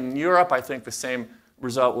 Now, in Europe, I think the same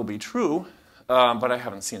result will be true, but I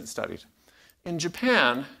haven't seen it studied. In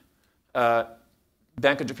Japan,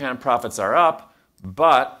 Bank of Japan profits are up,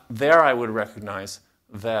 but there I would recognize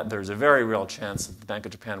that there's a very real chance that the Bank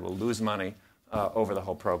of Japan will lose money over the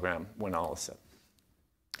whole program when all is said.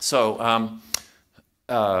 So,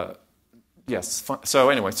 yes. So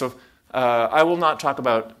anyway, I will not talk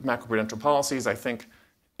about macroprudential policies. I think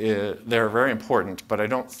they're very important, but I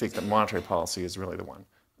don't think that monetary policy is really the one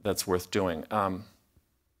that's worth doing.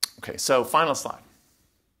 Okay, so final slide.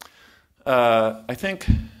 I think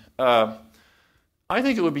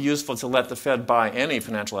it would be useful to let the Fed buy any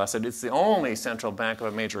financial asset. It's the only central bank of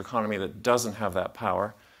a major economy that doesn't have that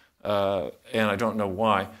power, and I don't know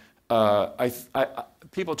why.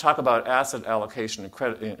 People talk about asset allocation and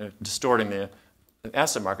credit distorting the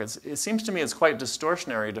asset markets. It seems to me it's quite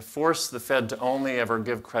distortionary to force the Fed to only ever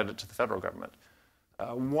give credit to the federal government.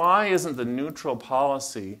 Why isn't the neutral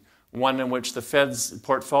policy one in which the Fed's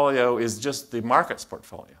portfolio is just the market's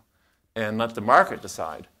portfolio, and let the market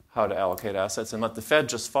decide how to allocate assets and let the Fed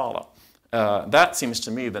just follow? That seems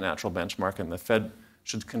to me the natural benchmark, and the Fed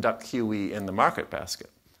should conduct QE in the market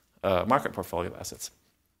basket, market portfolio assets.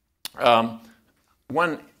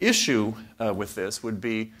 One issue with this would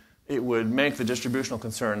be it would make the distributional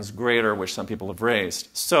concerns greater, which some people have raised.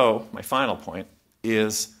 So my final point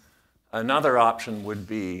is another option would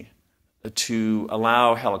be to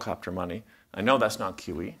allow helicopter money. I know that's not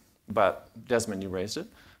QE, but Desmond, you raised it.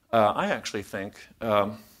 I actually think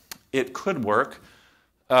it could work.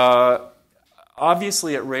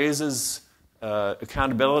 Obviously, it raises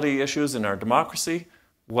accountability issues in our democracy,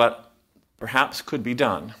 what perhaps could be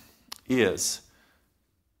done is,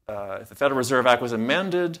 if the Federal Reserve Act was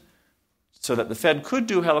amended so that the Fed could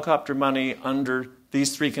do helicopter money under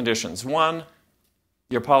these three conditions. One,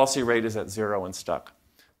 your policy rate is at zero and stuck.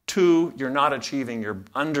 Two, you're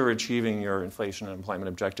underachieving your inflation and employment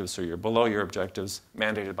objectives, so you're below your objectives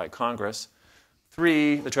mandated by Congress.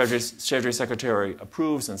 Three, the Treasury Secretary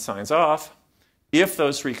approves and signs off. If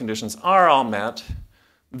those three conditions are all met,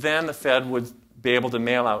 then the Fed would be able to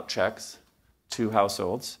mail out checks to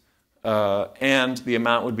households, and the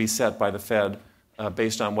amount would be set by the Fed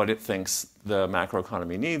based on what it thinks the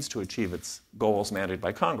macroeconomy needs to achieve its goals mandated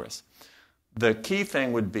by Congress. The key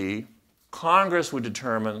thing would be Congress would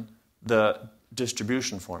determine the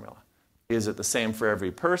distribution formula. Is it the same for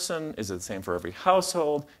every person? Is it the same for every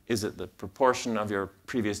household? Is it the proportion of your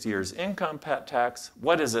previous year's income tax?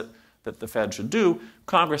 What is it that the Fed should do?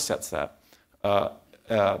 Congress sets that.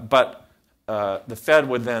 But the Fed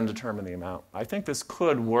would then determine the amount. I think this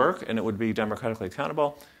could work, and it would be democratically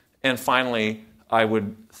accountable. And finally, I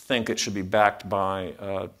would think it should be backed by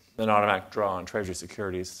an automatic draw on Treasury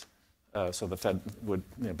securities, so the Fed would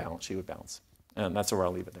balance sheet would balance. And that's where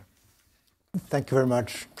I'll leave it there. Thank you very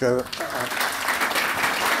much, Joe.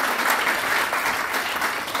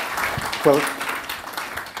 Well,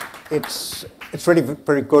 it's really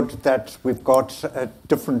very good that we've got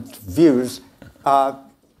different views.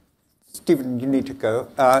 Stephen, you need to go.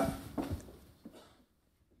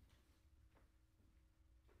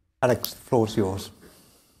 Alex, the floor is yours.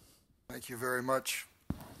 Thank you very much,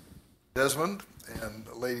 Desmond, and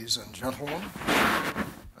ladies and gentlemen.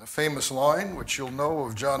 A famous line, which you'll know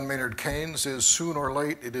of John Maynard Keynes, is soon or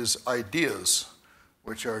late it is ideas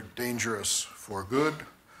which are dangerous for good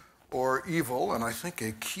or evil. And I think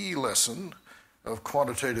a key lesson of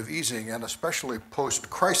quantitative easing, and especially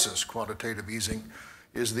post-crisis quantitative easing,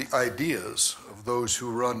 is the ideas of those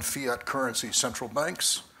who run fiat currency central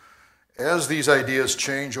banks. As these ideas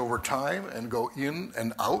change over time and go in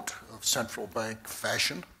and out of central bank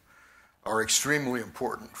fashion, are extremely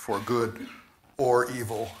important for good or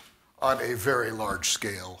evil on a very large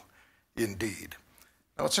scale indeed.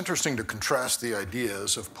 Now, it's interesting to contrast the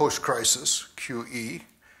ideas of post-crisis QE,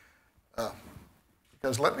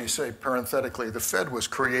 because let me say parenthetically, the Fed was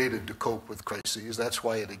created to cope with crises. That's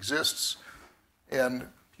why it exists. And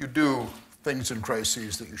you do things in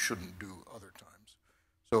crises that you shouldn't do other times.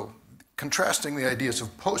 So contrasting the ideas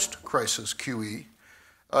of post-crisis QE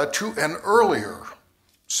to an earlier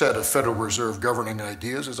set of Federal Reserve governing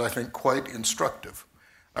ideas is, I think, quite instructive.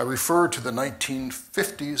 I refer to the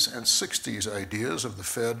 1950s and 60s ideas of the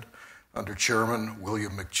Fed under Chairman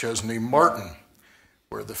William McChesney Martin,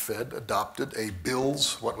 where the Fed adopted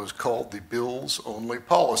what was called the bills-only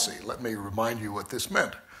policy. Let me remind you what this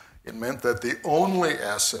meant. It meant that the only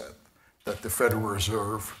asset that the Federal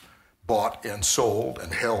Reserve bought and sold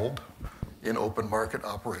and held in open market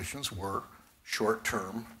operations were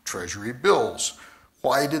short-term Treasury bills.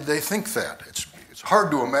 Why did they think that? It's hard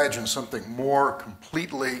to imagine something more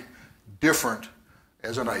completely different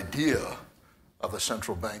as an idea of a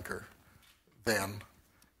central banker than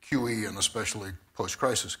QE, and especially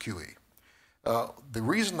post-crisis QE. The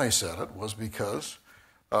reason they said it was because,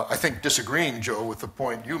 I think disagreeing, Joe, with the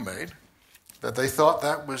point you made, that they thought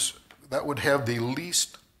that would have the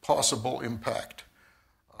least possible impact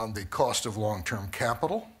on the cost of long-term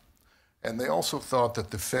capital, and they also thought that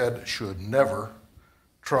the Fed should never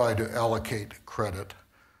try to allocate credit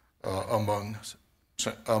among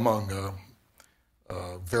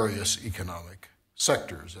various economic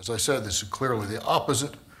sectors. As I said, this is clearly the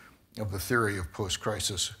opposite of the theory of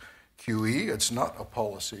post-crisis QE. It's not a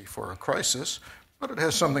policy for a crisis, but it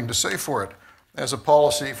has something to say for it as a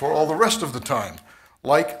policy for all the rest of the time,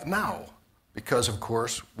 like now, because, of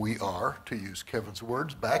course, we are, to use Kevin's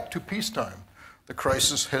words, back to peacetime. The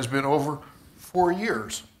crisis has been over 4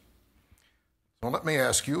 years. So let me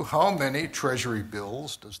ask you, how many Treasury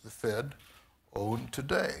bills does the Fed own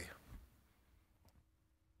today?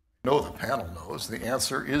 No, the panel knows. The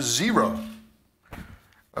answer is zero.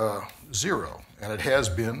 Zero. And it has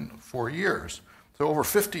been for years. So over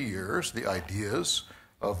 50 years, the ideas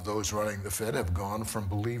of those running the Fed have gone from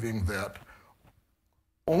believing that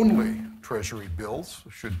only Treasury bills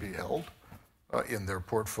should be held in their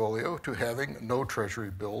portfolio to having no Treasury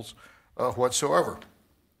bills whatsoever.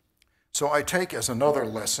 So I take as another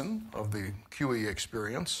lesson of the QE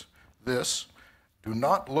experience this: do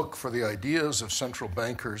not look for the ideas of central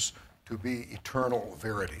bankers to be eternal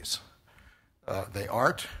verities. They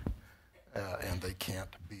aren't, and they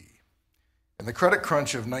can't be. In the credit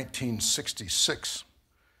crunch of 1966,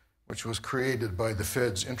 which was created by the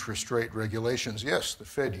Fed's interest rate regulations. Yes, the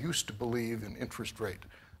Fed used to believe in interest rate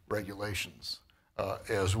regulations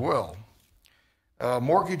as well.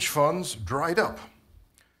 Mortgage funds dried up.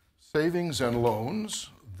 Savings and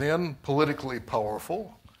loans, then politically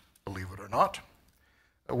powerful, believe it or not,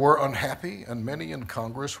 were unhappy, and many in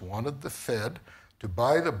Congress wanted the Fed to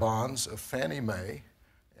buy the bonds of Fannie Mae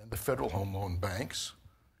and the Federal Home Loan Banks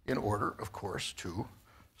in order, of course, to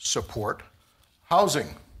support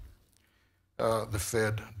housing. The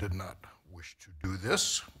Fed did not wish to do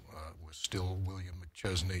this. It was still William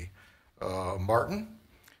McChesney Martin,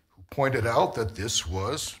 who pointed out that this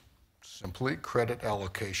was simply credit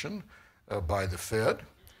allocation by the Fed.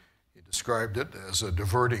 He described it as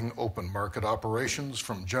diverting open market operations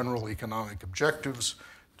from general economic objectives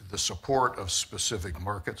to the support of specific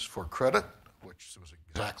markets for credit, which was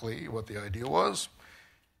exactly what the idea was.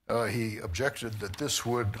 He objected that this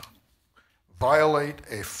would violate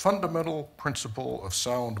a fundamental principle of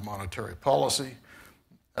sound monetary policy.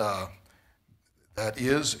 That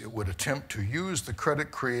is, it would attempt to use the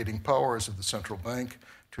credit-creating powers of the central bank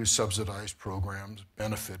to subsidize programs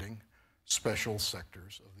benefiting special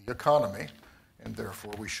sectors of the economy, and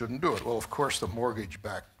therefore we shouldn't do it. Well, of course, the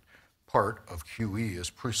mortgage-backed part of QE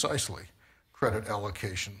is precisely credit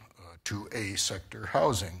allocation to A-sector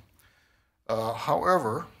housing.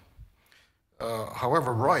 However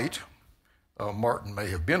right Martin may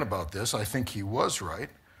have been about this, I think he was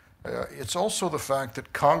right. It's also the fact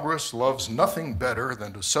that Congress loves nothing better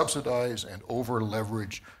than to subsidize and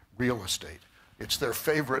over-leverage real estate. It's their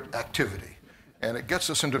favorite activity, and it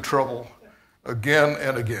gets us into trouble again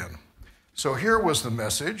and again. So here was the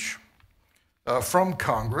message from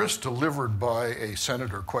Congress delivered by a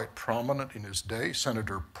senator quite prominent in his day,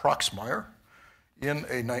 Senator Proxmire, in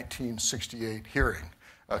a 1968 hearing.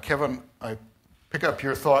 Kevin, I pick up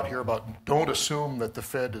your thought here about don't assume that the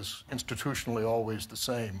Fed is institutionally always the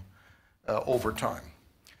same over time.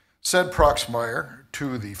 Said Proxmire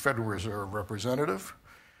to the Federal Reserve representative,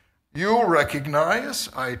 "You recognize,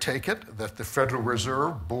 I take it, that the Federal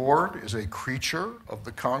Reserve Board is a creature of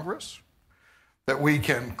the Congress, that we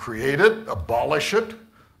can create it, abolish it,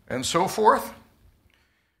 and so forth.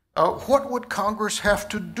 What would Congress have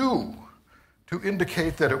to do to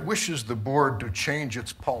indicate that it wishes the board to change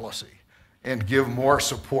its policy and give more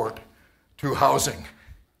support to housing?"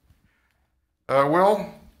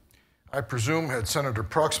 Well, I presume had Senator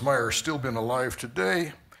Proxmire still been alive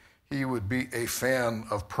today, he would be a fan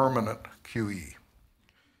of permanent QE.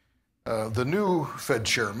 The new Fed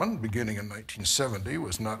chairman, beginning in 1970,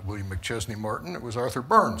 was not William McChesney Martin, it was Arthur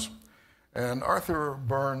Burns. And Arthur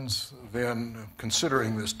Burns, then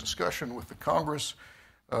considering this discussion with the Congress,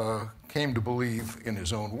 came to believe, in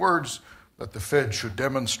his own words, that the Fed should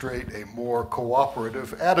demonstrate a more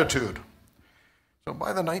cooperative attitude. So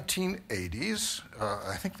by the 1980s,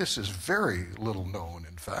 I think this is very little known,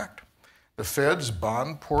 in fact, the Fed's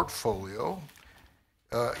bond portfolio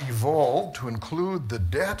evolved to include the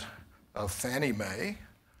debt of Fannie Mae,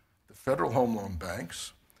 the Federal Home Loan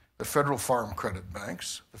Banks, the Federal Farm Credit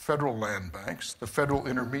Banks, the Federal Land Banks, the Federal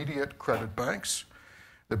Intermediate Credit Banks,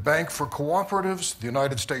 the Bank for Cooperatives, the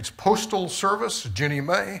United States Postal Service, Ginnie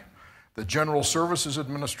Mae, the General Services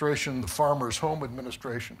Administration, the Farmers Home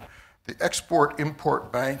Administration, the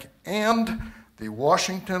Export-Import Bank, and the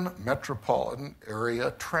Washington Metropolitan Area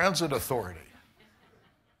Transit Authority.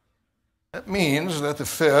 That means that the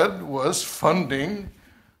Fed was funding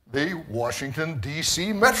the Washington,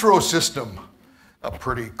 D.C. metro system, a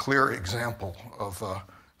pretty clear example of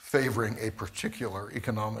favoring a particular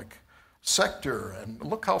economic sector. And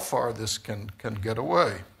look how far this can get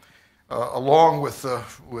away. Along with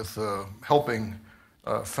helping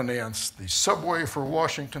finance the subway for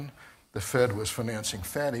Washington, the Fed was financing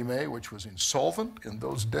Fannie Mae, which was insolvent in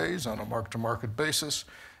those days on a mark-to-market basis,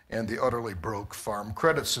 and the utterly broke farm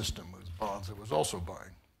credit system, whose bonds it was also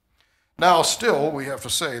buying. Now, still, we have to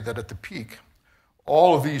say that at the peak,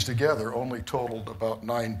 all of these together only totaled about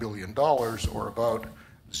 $9 billion, or about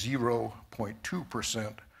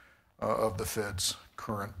 0.2% of the Fed's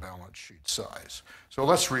current balance sheet size. So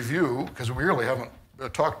let's review, because we really haven't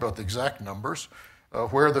talked about the exact numbers,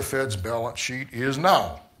 where the Fed's balance sheet is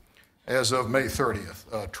now. As of May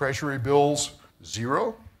 30th, Treasury bills,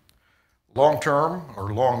 0. Long-term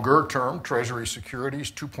or longer-term Treasury securities,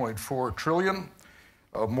 2.4 trillion.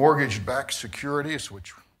 Mortgage-backed securities,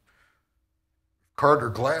 which Carter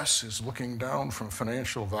Glass is looking down from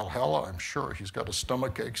financial Valhalla. I'm sure he's got a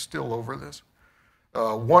stomachache still over this.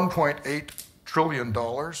 $1.8 trillion.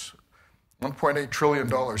 $1.8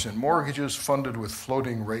 trillion in mortgages funded with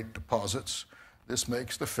floating rate deposits. This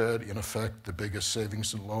makes the Fed, in effect, the biggest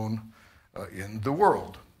savings and loan in the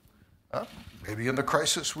world. Maybe in the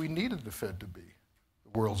crisis we needed the Fed to be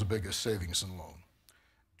the world's biggest savings and loan.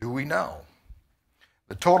 Do we now?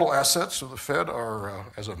 The total assets of the Fed are,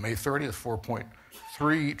 as of May 30th,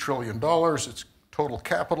 $4.3 trillion. Its total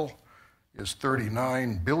capital is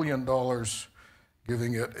 $39 billion,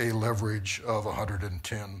 giving it a leverage of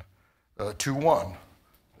 110 to 1.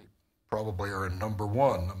 They probably are number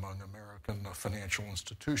one among American financial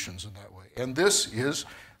institutions in that way. And this is,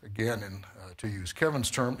 again, to use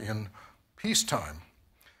Kevin's term, in peacetime.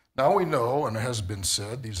 Now we know, and it has been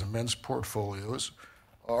said, these immense portfolios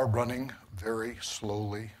are running very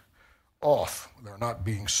slowly off. They're not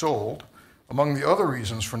being sold. Among the other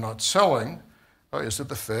reasons for not selling is that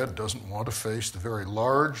the Fed doesn't want to face the very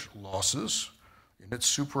large losses in its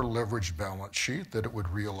super leveraged balance sheet that it would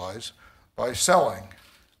realize by selling.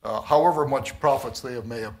 However much profits they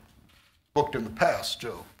may have booked in the past,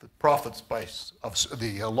 Joe, the profits of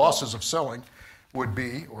the losses of selling would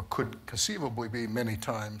be, or could conceivably be, many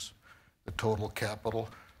times the total capital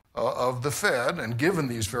of the Fed. And given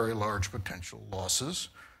these very large potential losses,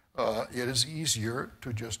 it is easier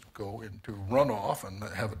to just go into runoff and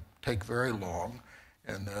have it take very long.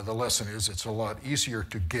 And the lesson is it's a lot easier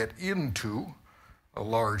to get into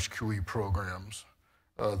large QE programs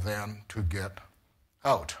than to get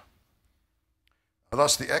out.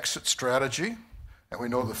 Thus, the exit strategy, and we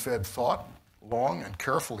know the Fed thought long and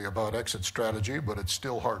carefully about exit strategy, but it's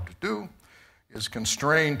still hard to do, is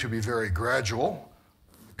constrained to be very gradual,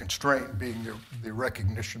 the constraint being the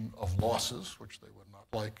recognition of losses, which they would not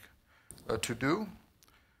like to do,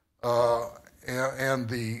 and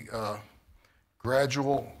the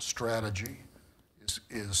gradual strategy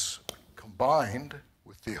is combined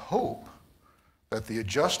with the hope that the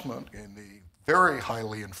adjustment in the very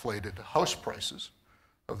highly inflated house prices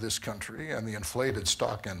of this country and the inflated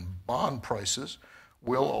stock and bond prices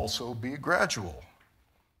will also be gradual.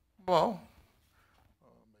 Well,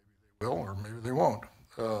 maybe they will or maybe they won't.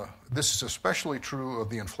 This is especially true of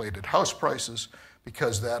the inflated house prices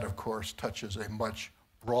because that, of course, touches a much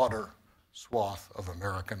broader swath of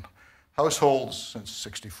American households, since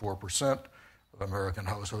 64% of American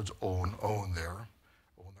households own their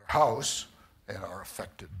house and are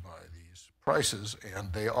affected by these prices,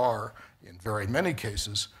 and they are, in very many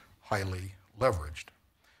cases, highly leveraged.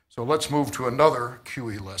 So let's move to another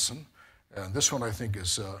QE lesson, and this one I think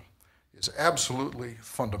is absolutely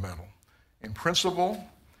fundamental. In principle,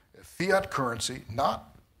 a fiat currency,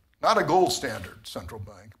 not a gold standard central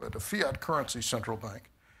bank, but a fiat currency central bank,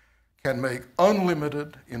 can make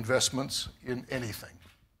unlimited investments in anything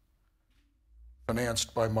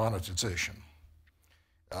financed by monetization.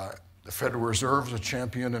 The Federal Reserve is a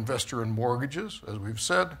champion investor in mortgages, as we've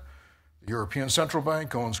said. The European Central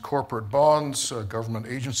Bank owns corporate bonds, government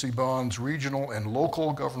agency bonds, regional and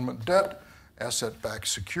local government debt, asset-backed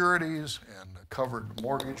securities, and covered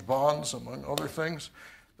mortgage bonds, among other things.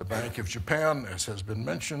 The Bank of Japan, as has been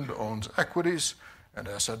mentioned, owns equities and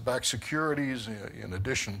asset-backed securities, in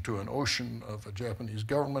addition to an ocean of Japanese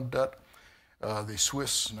government debt. The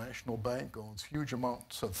Swiss National Bank owns huge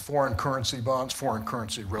amounts of foreign currency bonds, foreign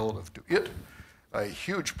currency relative to it, a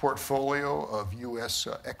huge portfolio of U.S.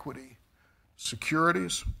 equity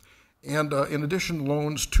securities, and in addition,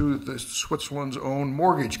 loans to Switzerland's own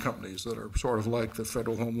mortgage companies that are sort of like the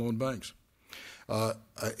federal home loan banks.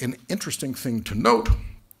 An interesting thing to note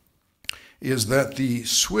is that the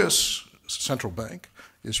Swiss Central Bank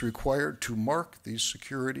is required to mark these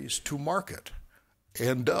securities to market,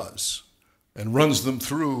 and does, and runs them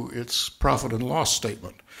through its profit and loss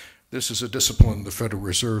statement. This is a discipline the Federal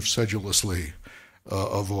Reserve sedulously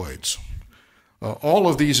avoids. All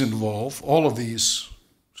of these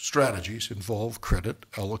strategies involve credit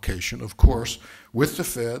allocation. Of course, with the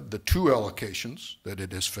Fed, the two allocations that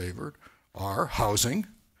it has favored are housing,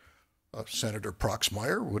 Senator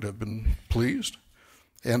Proxmire would have been pleased,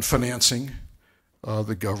 and financing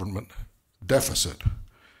the government deficit.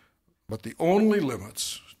 But the only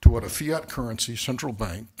limits to what a fiat currency central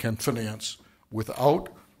bank can finance without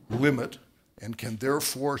limit and can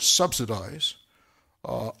therefore subsidize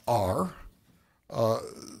are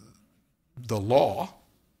the law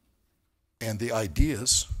and the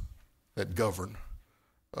ideas that govern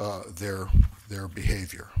their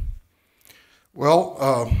behavior.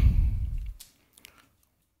 Well,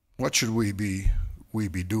 what should we be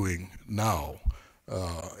doing now,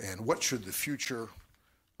 and what should the future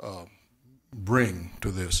bring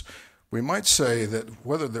to this? We might say that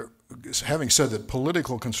having said that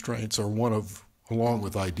political constraints are along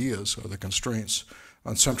with ideas, are the constraints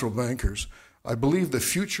on central bankers, I believe the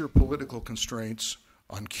future political constraints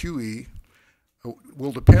on QE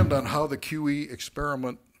will depend on how the QE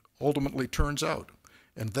experiment ultimately turns out.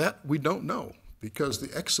 And that we don't know because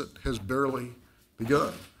the exit has barely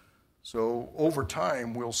begun. So over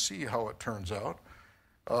time, we'll see how it turns out.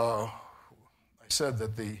 I said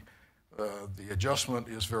that the adjustment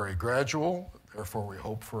is very gradual. Therefore, we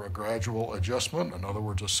hope for a gradual adjustment. In other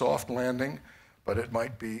words, a soft landing, but it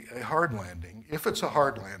might be a hard landing. If it's a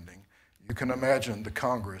hard landing, you can imagine the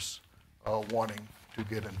Congress wanting to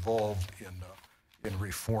get involved in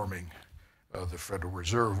reforming the Federal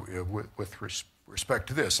Reserve with respect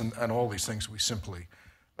to this, and all these things we simply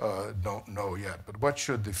don't know yet. But what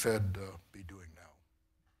should the Fed be doing now?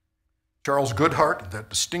 Charles Goodhart, that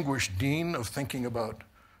distinguished dean of thinking about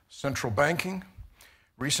central banking,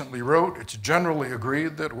 recently wrote, "It's generally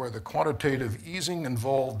agreed that where the quantitative easing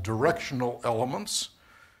involved directional elements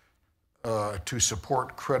to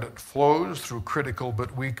support credit flows through critical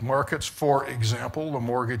but weak markets, for example, the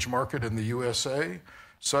mortgage market in the USA,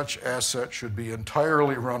 such assets should be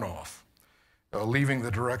entirely run off, leaving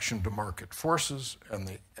the direction to market forces, and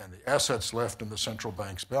the assets left in the central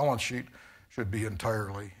bank's balance sheet should be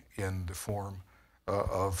entirely in the form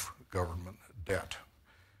of government debt."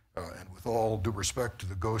 And with all due respect to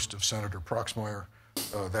the ghost of Senator Proxmire,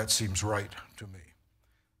 that seems right to me.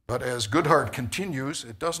 But as Goodhart continues,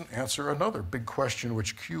 it doesn't answer another big question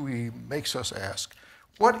which QE makes us ask.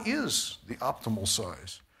 What is the optimal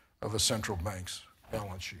size of a central bank's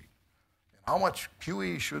balance sheet? And how much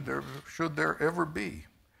QE should there ever be?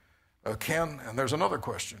 And there's another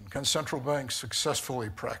question, can central banks successfully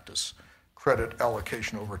practice credit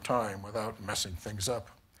allocation over time without messing things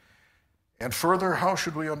up? And further, how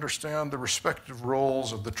should we understand the respective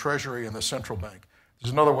roles of the Treasury and the central bank?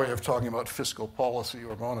 There's another way of talking about fiscal policy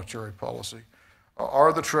or monetary policy.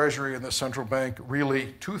 Are the Treasury and the central bank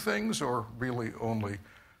really two things or really only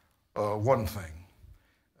one thing?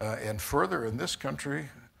 And further, in this country,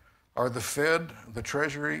 are the Fed, the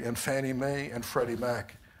Treasury, and Fannie Mae and Freddie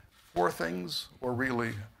Mac four things or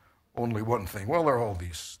really only one thing? Well, there are all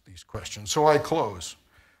these questions. So I close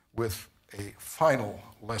with a final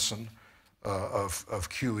lesson of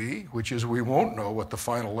QE, which is we won't know what the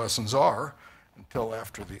final lessons are until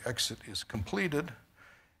after the exit is completed.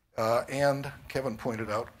 And Kevin pointed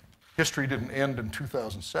out, history didn't end in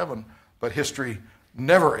 2007, but history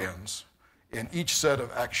never ends. And each set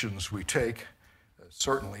of actions we take,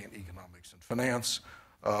 certainly in economics and finance,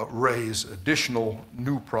 raise additional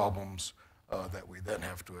new problems that we then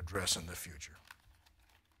have to address in the future.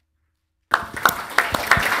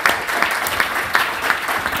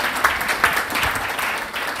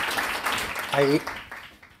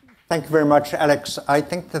 Thank you very much, Alex. I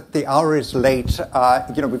think that the hour is late.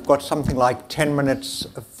 We've got something like 10 minutes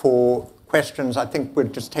for questions. I think we'll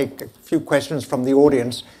just take a few questions from the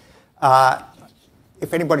audience.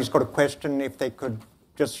 If anybody's got a question, if they could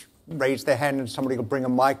just raise their hand and somebody will bring a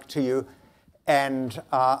mic to you. And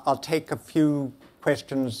I'll take a few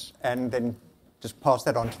questions and then just pass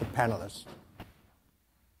that on to the panelists.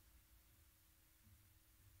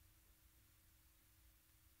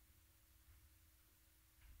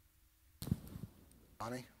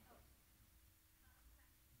 Bonnie?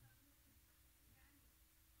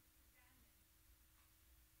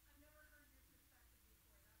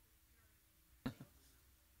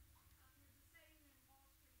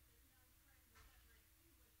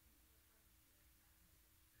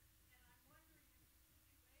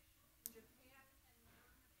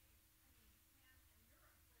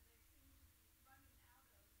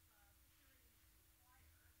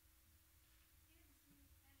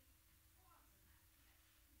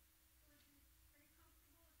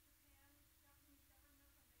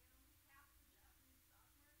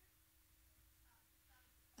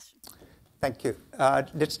 Thank you.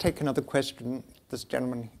 Let's take another question. This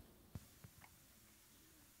gentleman.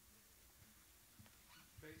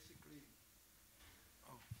 Basically,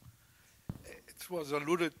 it was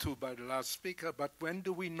alluded to by the last speaker, but when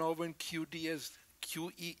do we know when QE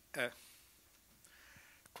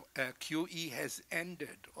has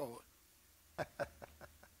ended? Or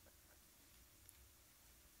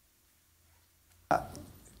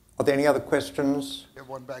Are there any other questions? We have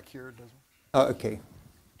one back here, Desmond. Oh, okay.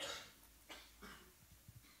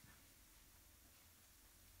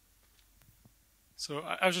 So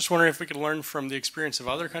I was just wondering if we could learn from the experience of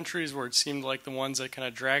other countries where it seemed like the ones that kind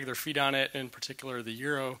of dragged their feet on it, in particular the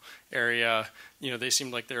Euro area, they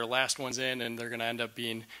seemed like they're last ones in, and they're going to end up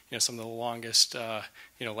being, some of the longest,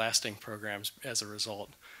 lasting programs as a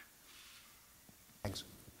result. Thanks.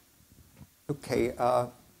 Okay,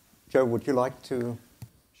 Joe, would you like to?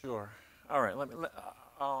 Sure. All right.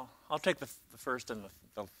 I'll take the first and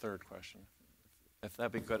the third question, if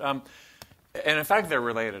that'd be good. And in fact, they're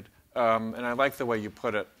related. And I like the way you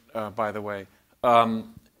put it, by the way.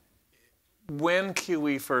 when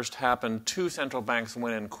QE first happened, two central banks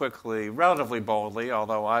went in quickly, relatively boldly,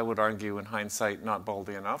 although I would argue in hindsight not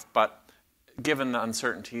boldly enough. But given the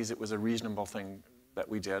uncertainties, it was a reasonable thing that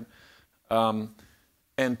we did.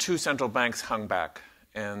 And two central banks hung back.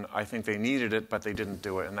 And I think they needed it, but they didn't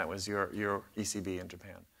do it. And that was your ECB in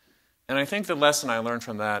Japan. And I think the lesson I learned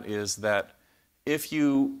from that is that if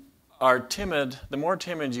you are timid, the more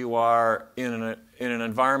timid you are in an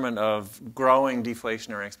environment of growing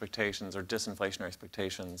deflationary expectations or disinflationary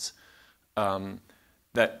expectations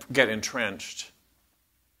that get entrenched,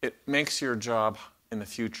 it makes your job in the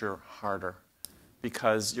future harder,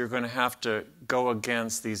 because you're going to have to go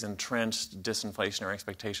against these entrenched disinflationary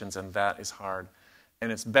expectations, and that is hard.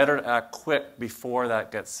 And it's better to act quick before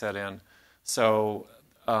that gets set in. So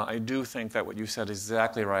I do think that what you said is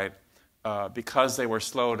exactly right. Because they were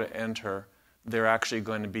slow to enter, they're actually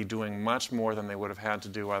going to be doing much more than they would have had to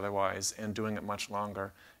do otherwise, and doing it much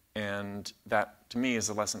longer. And that, to me, is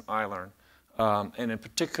a lesson I learned. And in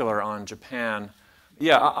particular on Japan,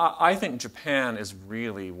 I think Japan is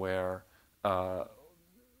really where the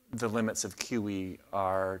limits of QE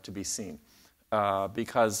are to be seen.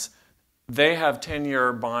 Because they have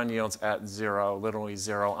 10-year bond yields at zero, literally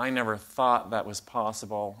zero. I never thought that was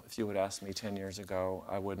possible. If you had asked me 10 years ago,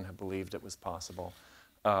 I wouldn't have believed it was possible.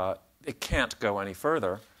 It can't go any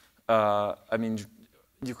further. I mean,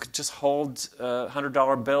 you could just hold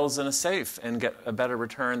 $100 bills in a safe and get a better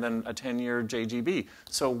return than a 10-year JGB.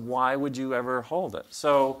 So why would you ever hold it?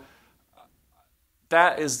 So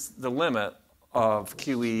that is the limit of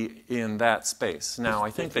QE in that space. Now, I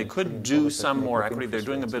think they could do some more equity. They're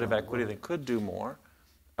doing a bit of equity. They could do more.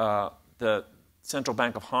 The Central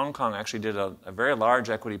Bank of Hong Kong actually did a very large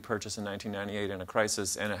equity purchase in 1998 in a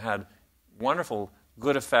crisis, and it had wonderful,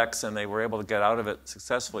 good effects, and they were able to get out of it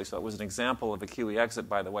successfully. So it was an example of a QE exit,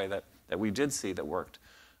 by the way, that we did see that worked.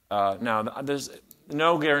 Now, there's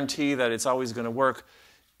no guarantee that it's always going to work.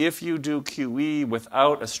 If you do QE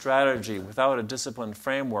without a strategy, without a disciplined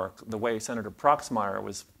framework, the way Senator Proxmire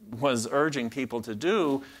was urging people to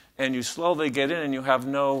do, and you slowly get in and you have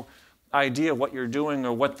no idea what you're doing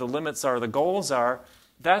or what the limits are, the goals are,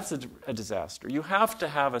 that's a disaster. You have to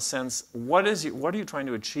have a sense, what are you trying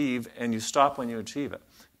to achieve, and you stop when you achieve it.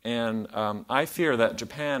 And I fear that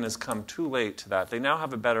Japan has come too late to that. They now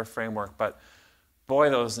have a better framework, but boy,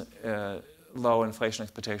 those low inflation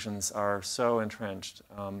expectations are so entrenched.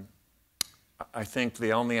 I think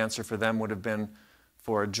the only answer for them would have been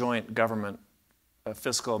for a joint government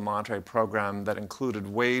fiscal and monetary program that included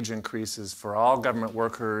wage increases for all government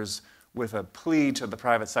workers with a plea to the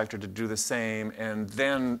private sector to do the same, and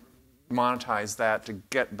then monetize that to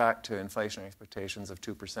get back to inflation expectations of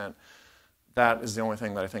 2%. That is the only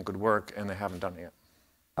thing that I think would work, and they haven't done it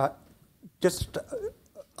yet.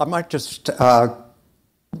 I might just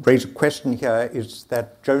raise a question here, is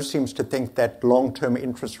that Joe seems to think that long-term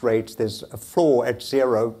interest rates, there's a floor at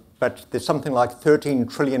zero, but there's something like $13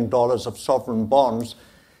 trillion of sovereign bonds,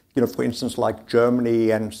 for instance, like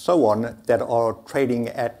Germany and so on, that are trading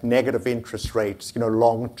at negative interest rates,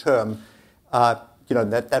 long-term.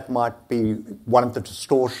 That might be one of the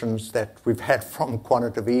distortions that we've had from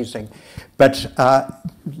quantitative easing. But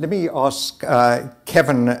let me ask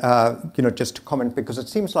Kevin, just to comment, because it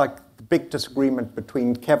seems like the big disagreement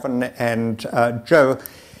between Kevin and Joe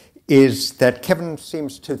is that Kevin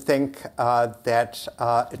seems to think that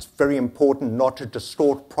it's very important not to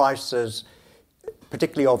distort prices,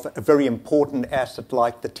 particularly of a very important asset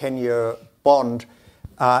like the 10-year bond.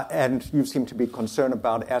 And you seem to be concerned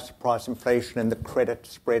about asset price inflation and the credit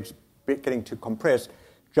spreads getting too compressed.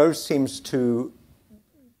 Joe seems to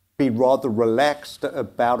be rather relaxed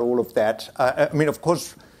about all of that. Of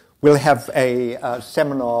course, we'll have a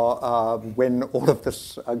seminar when all of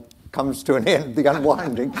this comes to an end, the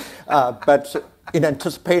unwinding. But in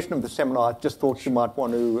anticipation of the seminar, I just thought you might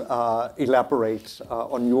want to elaborate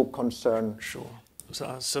on your concern. Sure.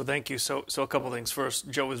 So thank you. So a couple of things. First,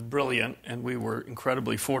 Joe is brilliant, and we were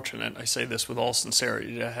incredibly fortunate, I say this with all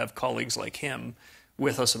sincerity, to have colleagues like him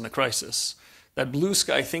with us in the crisis. That blue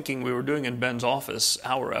sky thinking we were doing in Ben's office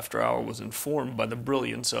hour after hour was informed by the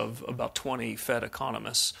brilliance of about 20 Fed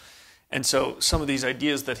economists. And so some of these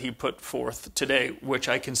ideas that he put forth today, which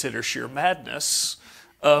I consider sheer madness,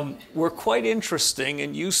 were quite interesting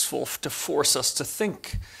and useful to force us to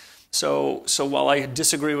think. So while I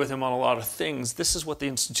disagree with him on a lot of things, this is what the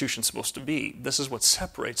institution's supposed to be. This is what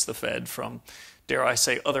separates the Fed from, dare I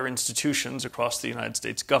say, other institutions across the United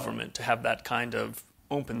States government, to have that kind of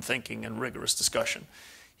open thinking and rigorous discussion.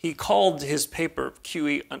 He called his paper,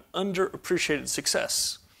 QE, an underappreciated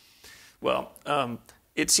success. Well,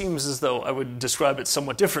 it seems as though I would describe it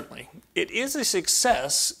somewhat differently. It is a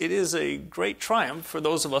success. It is a great triumph for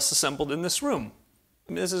those of us assembled in this room.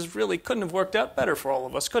 I mean, this is really couldn't have worked out better for all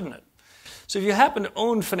of us, couldn't it? So if you happen to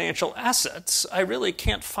own financial assets, I really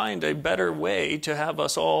can't find a better way to have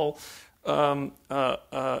us all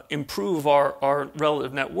improve our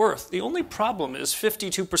relative net worth. The only problem is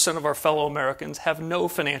 52% of our fellow Americans have no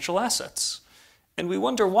financial assets. And we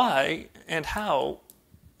wonder why and how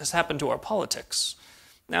has happened to our politics.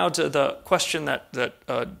 Now to the question that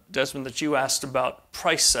Desmond, that you asked about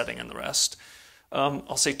price setting and the rest,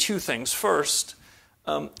 I'll say two things. First,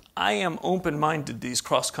 I am open-minded to these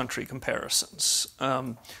cross-country comparisons.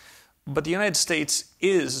 But the United States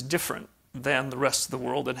is different than the rest of the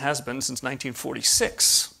world and has been since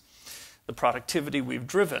 1946. The productivity we've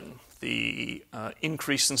driven, the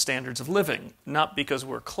increase in standards of living, not because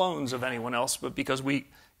we're clones of anyone else, but because we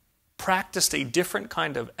practiced a different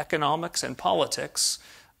kind of economics and politics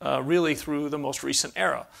really through the most recent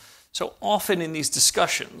era. So often in these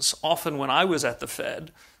discussions, often when I was at the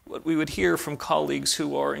Fed, what we would hear from colleagues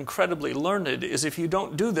who are incredibly learned is if you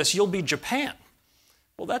don't do this, you'll be Japan.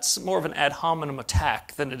 Well, that's more of an ad hominem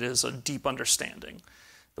attack than it is a deep understanding.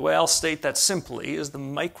 The way I'll state that simply is the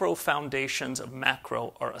micro foundations of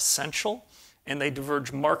macro are essential, and they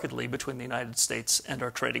diverge markedly between the United States and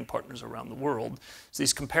our trading partners around the world. So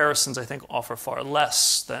these comparisons, I think, offer far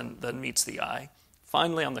less than meets the eye.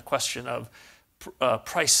 Finally, on the question of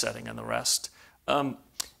price setting and the rest,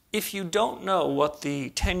 if you don't know what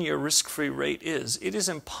the 10-year risk-free rate is, it is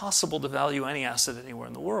impossible to value any asset anywhere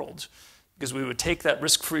in the world. Because we would take that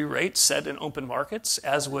risk-free rate set in open markets,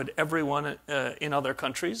 as would everyone in other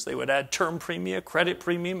countries. They would add term premium, credit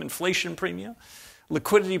premium, inflation premium,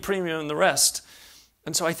 liquidity premium, and the rest.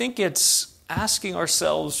 And so I think it's asking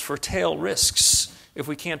ourselves for tail risks if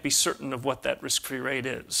we can't be certain of what that risk-free rate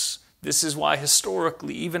is. This is why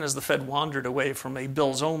historically, even as the Fed wandered away from a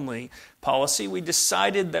bills-only policy, we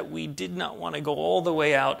decided that we did not want to go all the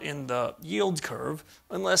way out in the yield curve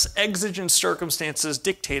unless exigent circumstances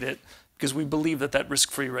dictate it, because we believe that that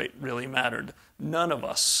risk-free rate really mattered. None of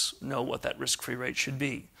us know what that risk-free rate should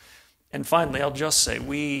be. And finally, I'll just say,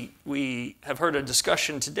 we have heard a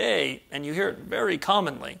discussion today, and you hear it very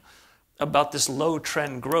commonly, about this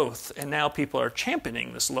low-trend growth. And now people are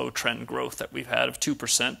championing this low-trend growth that we've had of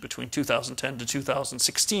 2% between 2010 to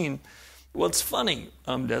 2016. Well, it's funny,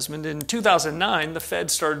 Desmond. In 2009, the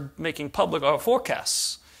Fed started making public our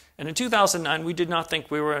forecasts. And in 2009, we did not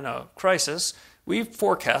think we were in a crisis. We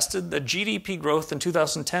forecasted that GDP growth in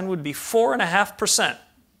 2010 would be 4.5%.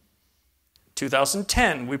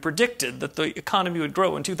 2010, we predicted that the economy would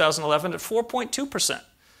grow in 2011 at 4.2%.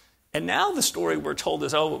 And now the story we're told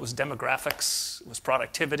is, oh, it was demographics, it was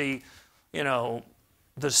productivity, the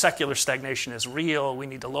secular stagnation is real, we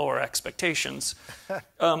need to lower expectations.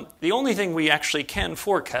 The only thing we actually can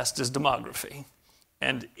forecast is demography.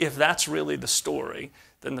 And if that's really the story,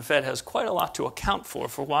 then the Fed has quite a lot to account for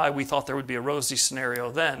why we thought there would be a rosy scenario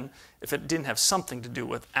then if it didn't have something to do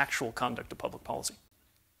with actual conduct of public policy.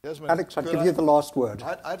 Desmond, Alex, I'll give you the last word.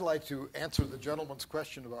 I'd like to answer the gentleman's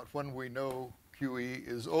question about when we know QE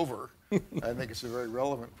is over. I think it's a very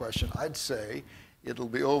relevant question. I'd say it'll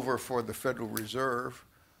be over for the Federal Reserve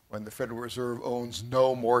when the Federal Reserve owns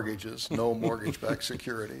no mortgages, no mortgage-backed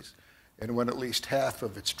securities, and when at least half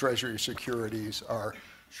of its Treasury securities are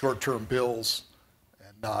short-term bills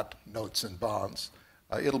and not notes and bonds.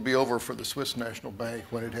 It'll be over for the Swiss National Bank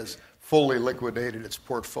when it has fully liquidated its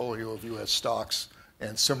portfolio of U.S. stocks,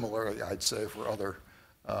 and similarly, I'd say, for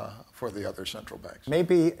the other central banks.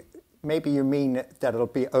 Maybe you mean that it'll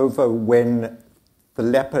be over when the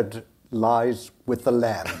leopard lies with the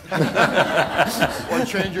lamb. One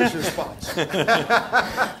changes response.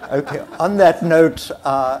 Okay. On that note,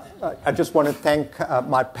 I just want to thank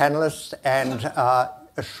my panelists and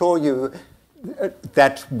assure you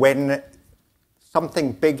that when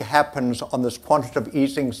something big happens on this quantitative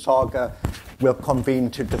easing saga, we'll convene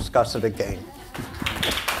to discuss it again.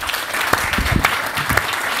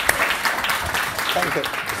 Thank you.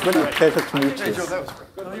 It's really a pleasure to meet you. That was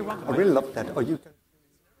great. I really loved that. Oh, you can.